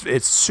played.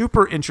 It's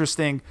super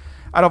interesting.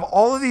 Out of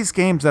all of these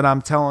games that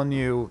I'm telling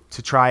you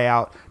to try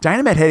out,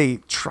 Dynamite Heady,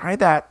 try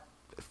that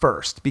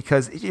first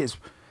because it is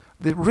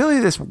really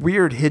this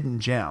weird hidden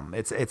gem.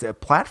 It's a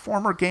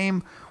platformer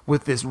game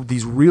with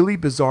these really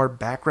bizarre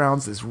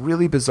backgrounds, this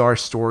really bizarre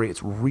story.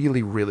 It's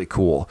really, really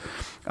cool.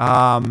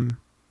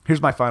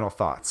 Here's my final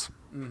thoughts.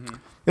 Mm-hmm.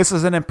 This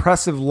is an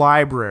impressive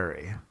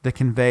library that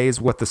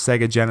conveys what the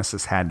Sega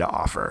Genesis had to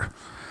offer.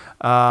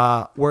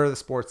 Where are the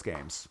sports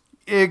games?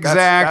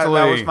 Exactly.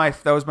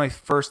 That was my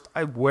first.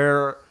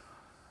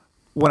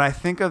 When I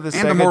think of the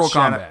And the Mortal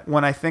Kombat.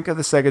 When I think of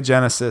the Sega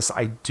Genesis,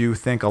 I do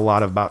think a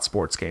lot about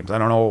sports games. I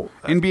don't know.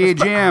 NBA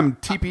Jam,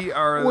 TP,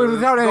 or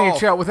Without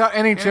golf. NHL,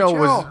 NHL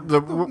was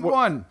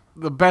one.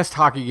 the best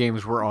hockey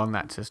games were on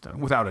that system.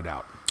 Without a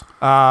doubt.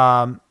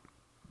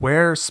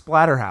 Where's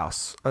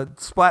Splatterhouse?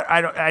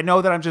 I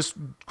know that I'm just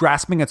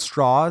grasping at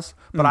straws,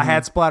 but I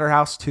had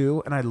Splatterhouse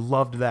too, and I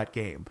loved that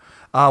game.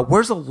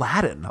 Where's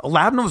Aladdin?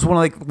 Aladdin was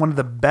one of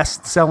the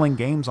best selling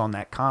games on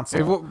that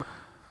console.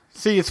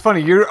 See, it's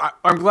funny.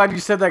 I'm glad you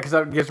said that because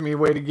that gives me a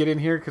way to get in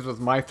here. Because with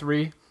my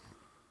 3,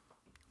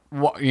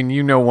 and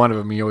you know one of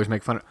them, you always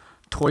make fun of.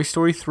 Toy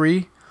Story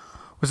 3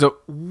 was a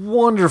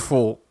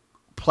wonderful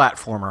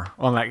platformer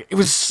on that. It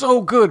was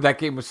so good. That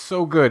game was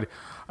so good.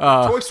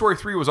 Toy Story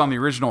 3 was on the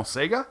original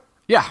Sega?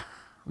 Yeah,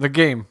 the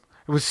game.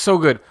 It was so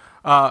good.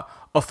 A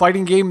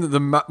fighting game,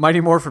 the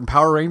Mighty Morphin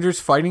Power Rangers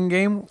fighting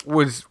game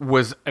was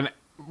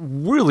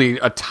really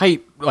a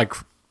tight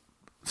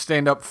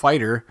stand-up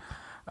fighter.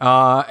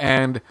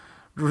 And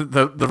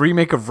the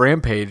remake of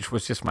Rampage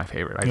was just my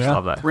favorite. I just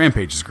love that.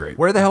 Rampage is great.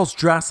 Where the hell's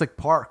Jurassic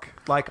Park?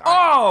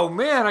 Oh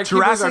man,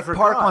 Jurassic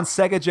Park on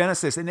Sega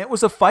Genesis, and it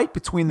was a fight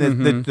between the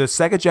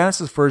Sega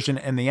Genesis version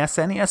and the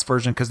SNES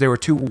version because they were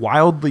two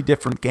wildly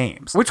different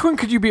games. Which one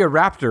could you be a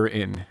raptor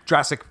in?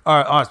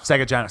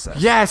 Sega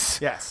Genesis. Yes.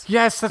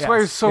 That's why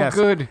it was so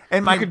good.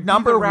 And my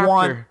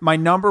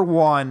number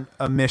one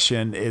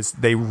mission is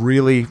they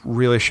really,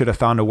 really should have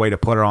found a way to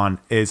put it on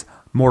is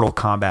Mortal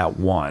Kombat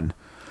 1.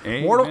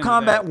 Amen Mortal to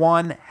Kombat that.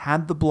 1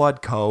 had the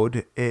blood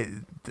code.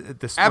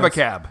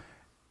 Abacab.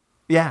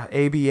 Yeah,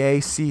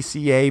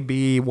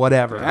 ABACCAB,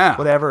 whatever. Yeah.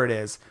 Whatever it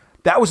is.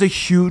 That was a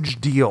huge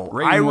deal.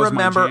 Raiden was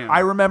my jam. I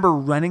remember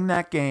renting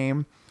that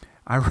game.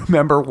 I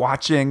remember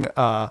watching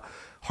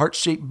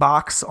Heart-Shaped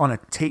Box on a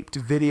taped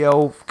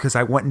video because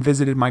I went and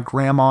visited my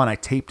grandma and I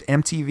taped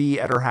MTV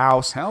at her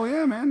house. Hell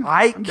yeah, man.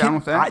 I'm down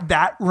with that.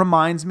 That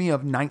reminds me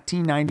of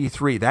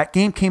 1993. That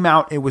game came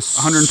out. It was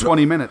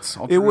 120 minutes.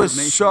 It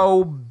was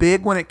so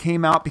big when it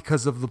came out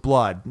because of the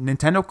blood.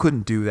 Nintendo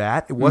couldn't do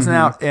that. It wasn't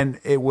out, and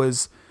it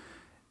was.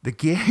 The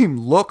game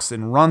looks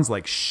and runs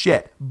like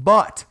shit,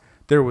 but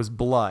there was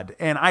blood,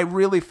 and I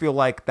really feel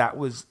like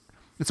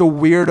it's a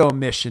weird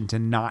omission to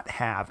not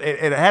have.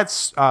 It had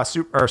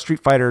Street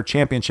Fighter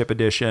Championship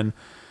Edition,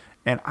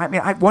 and I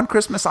mean, one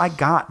Christmas I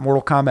got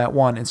Mortal Kombat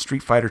 1 and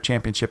Street Fighter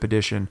Championship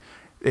Edition.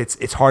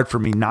 it's hard for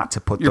me not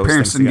to put Your those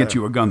parents things didn't together. get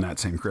you a gun that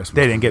same Christmas.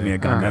 They didn't get me a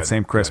gun that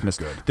same Christmas.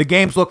 The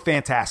games look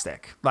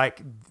fantastic.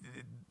 Like,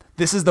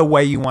 this is the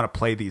way you want to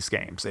play these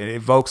games. It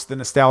evokes the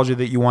nostalgia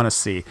that you want to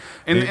see.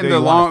 In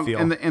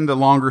the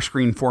longer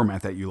screen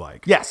format that you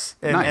like. Yes,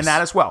 and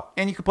that as well.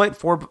 And you can play it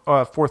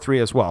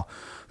 4-3 as well.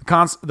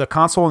 The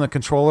console and the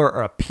controller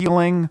are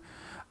appealing.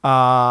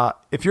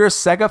 If you're a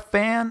Sega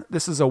fan,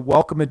 this is a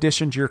welcome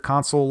addition to your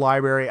console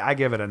library. I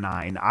give it a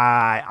 9.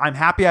 I'm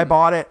happy I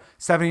bought it.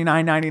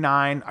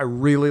 $79.99. I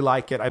really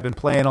like it. I've been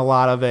playing a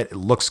lot of it. It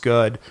looks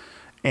good.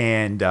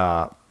 And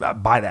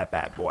buy that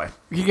bad boy.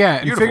 Yeah,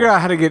 and figure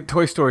out how to get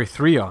Toy Story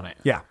 3 on it.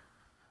 Yeah.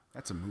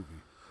 That's a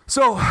movie.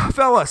 So,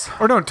 fellas.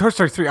 Or no, Toy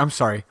Story 3. I'm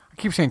sorry. I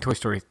keep saying Toy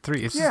Story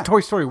 3. It's just Toy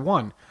Story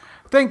 1.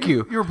 Thank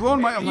you. You were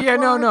blowing my... Yeah,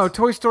 no.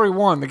 Toy Story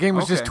 1. The game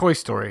was just Toy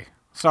Story.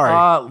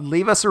 Sorry.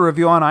 Leave us a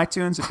review on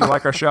iTunes if you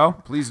like our show.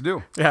 Please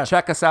do. Yeah.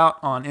 Check us out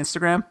on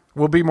Instagram.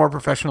 We'll be more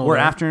professional. We're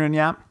there. Afternoon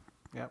Yap.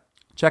 Yep.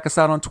 Check us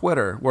out on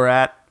Twitter. We're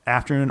at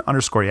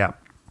afternoon_yap.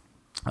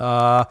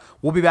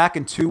 We'll be back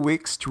in 2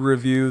 weeks to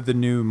review the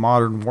new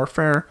Modern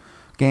Warfare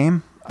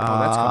game. Oh,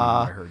 that's coming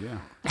out, I heard, yeah.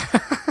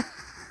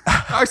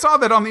 I saw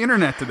that on the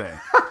internet today.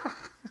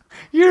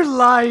 You're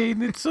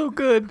lying. It's so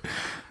good.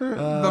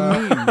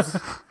 The memes.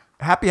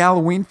 Happy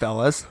Halloween,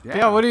 fellas.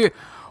 Yeah.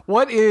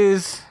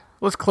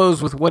 Let's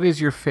close with what is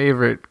your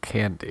favorite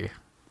candy?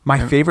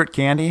 My favorite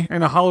candy?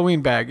 In a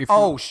Halloween bag.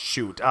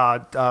 Shoot.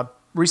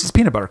 Reese's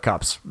Peanut Butter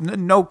Cups.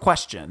 No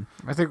question.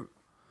 I think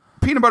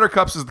Peanut Butter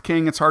Cups is the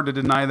king. It's hard to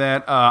deny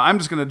that. I'm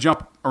just going to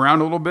jump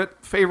around a little bit.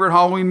 Favorite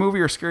Halloween movie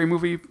or scary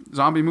movie,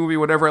 zombie movie,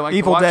 whatever I like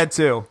Evil to watch? Dead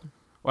 2.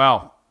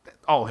 Well,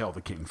 all hail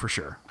the king for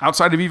sure.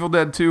 Outside of Evil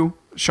Dead 2,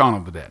 Shaun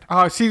of the Dead.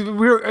 see,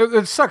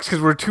 it sucks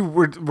because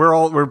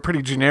we're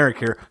pretty generic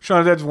here. Shaun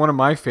of the Dead's one of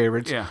my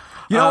favorites. Yeah.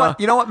 You know what?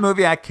 You know what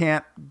movie I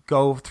can't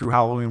go through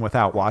Halloween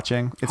without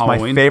watching? It's my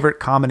Halloween? favorite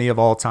comedy of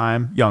all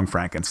time, Young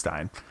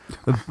Frankenstein.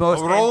 The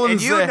most,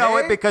 and you know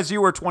it because you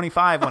were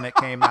 25 when it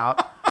came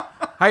out.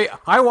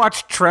 I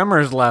watched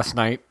Tremors last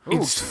night.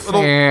 It's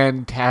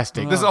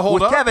fantastic. Does it hold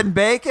With up? Kevin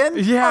Bacon?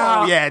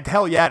 Yeah. Oh, yeah.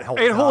 Hell yeah,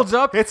 it holds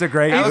up. It's a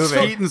great Alex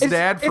movie. Keaton's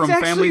dad from it's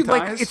Family actually,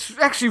 Ties? it's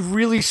actually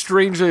really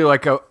strangely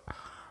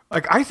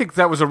I think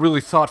that was a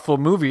really thoughtful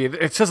movie.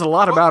 It says a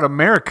lot about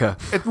America.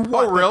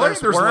 Oh, really?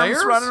 There's worms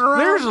layers? running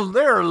around?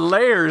 There are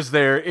layers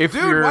there. Dude,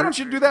 why don't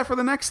you do that for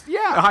the next...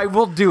 Yeah. I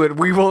will do it.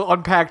 We will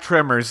unpack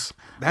Tremors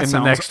That in the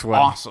sounds next one.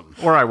 awesome.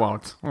 Or I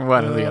won't.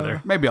 One or the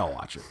other. Maybe I'll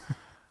watch it.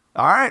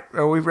 All right.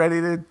 Are we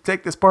ready to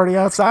take this party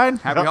outside?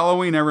 Happy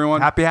Halloween,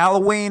 everyone. Happy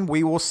Halloween.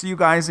 We will see you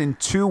guys in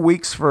 2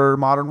 weeks for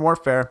Modern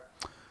Warfare.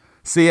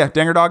 See ya.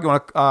 Dinger Dog, you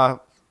want to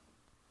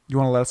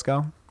let us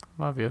go?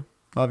 Love you.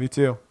 Love you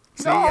too.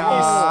 See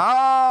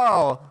ya.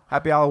 Oh,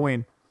 happy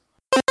Halloween.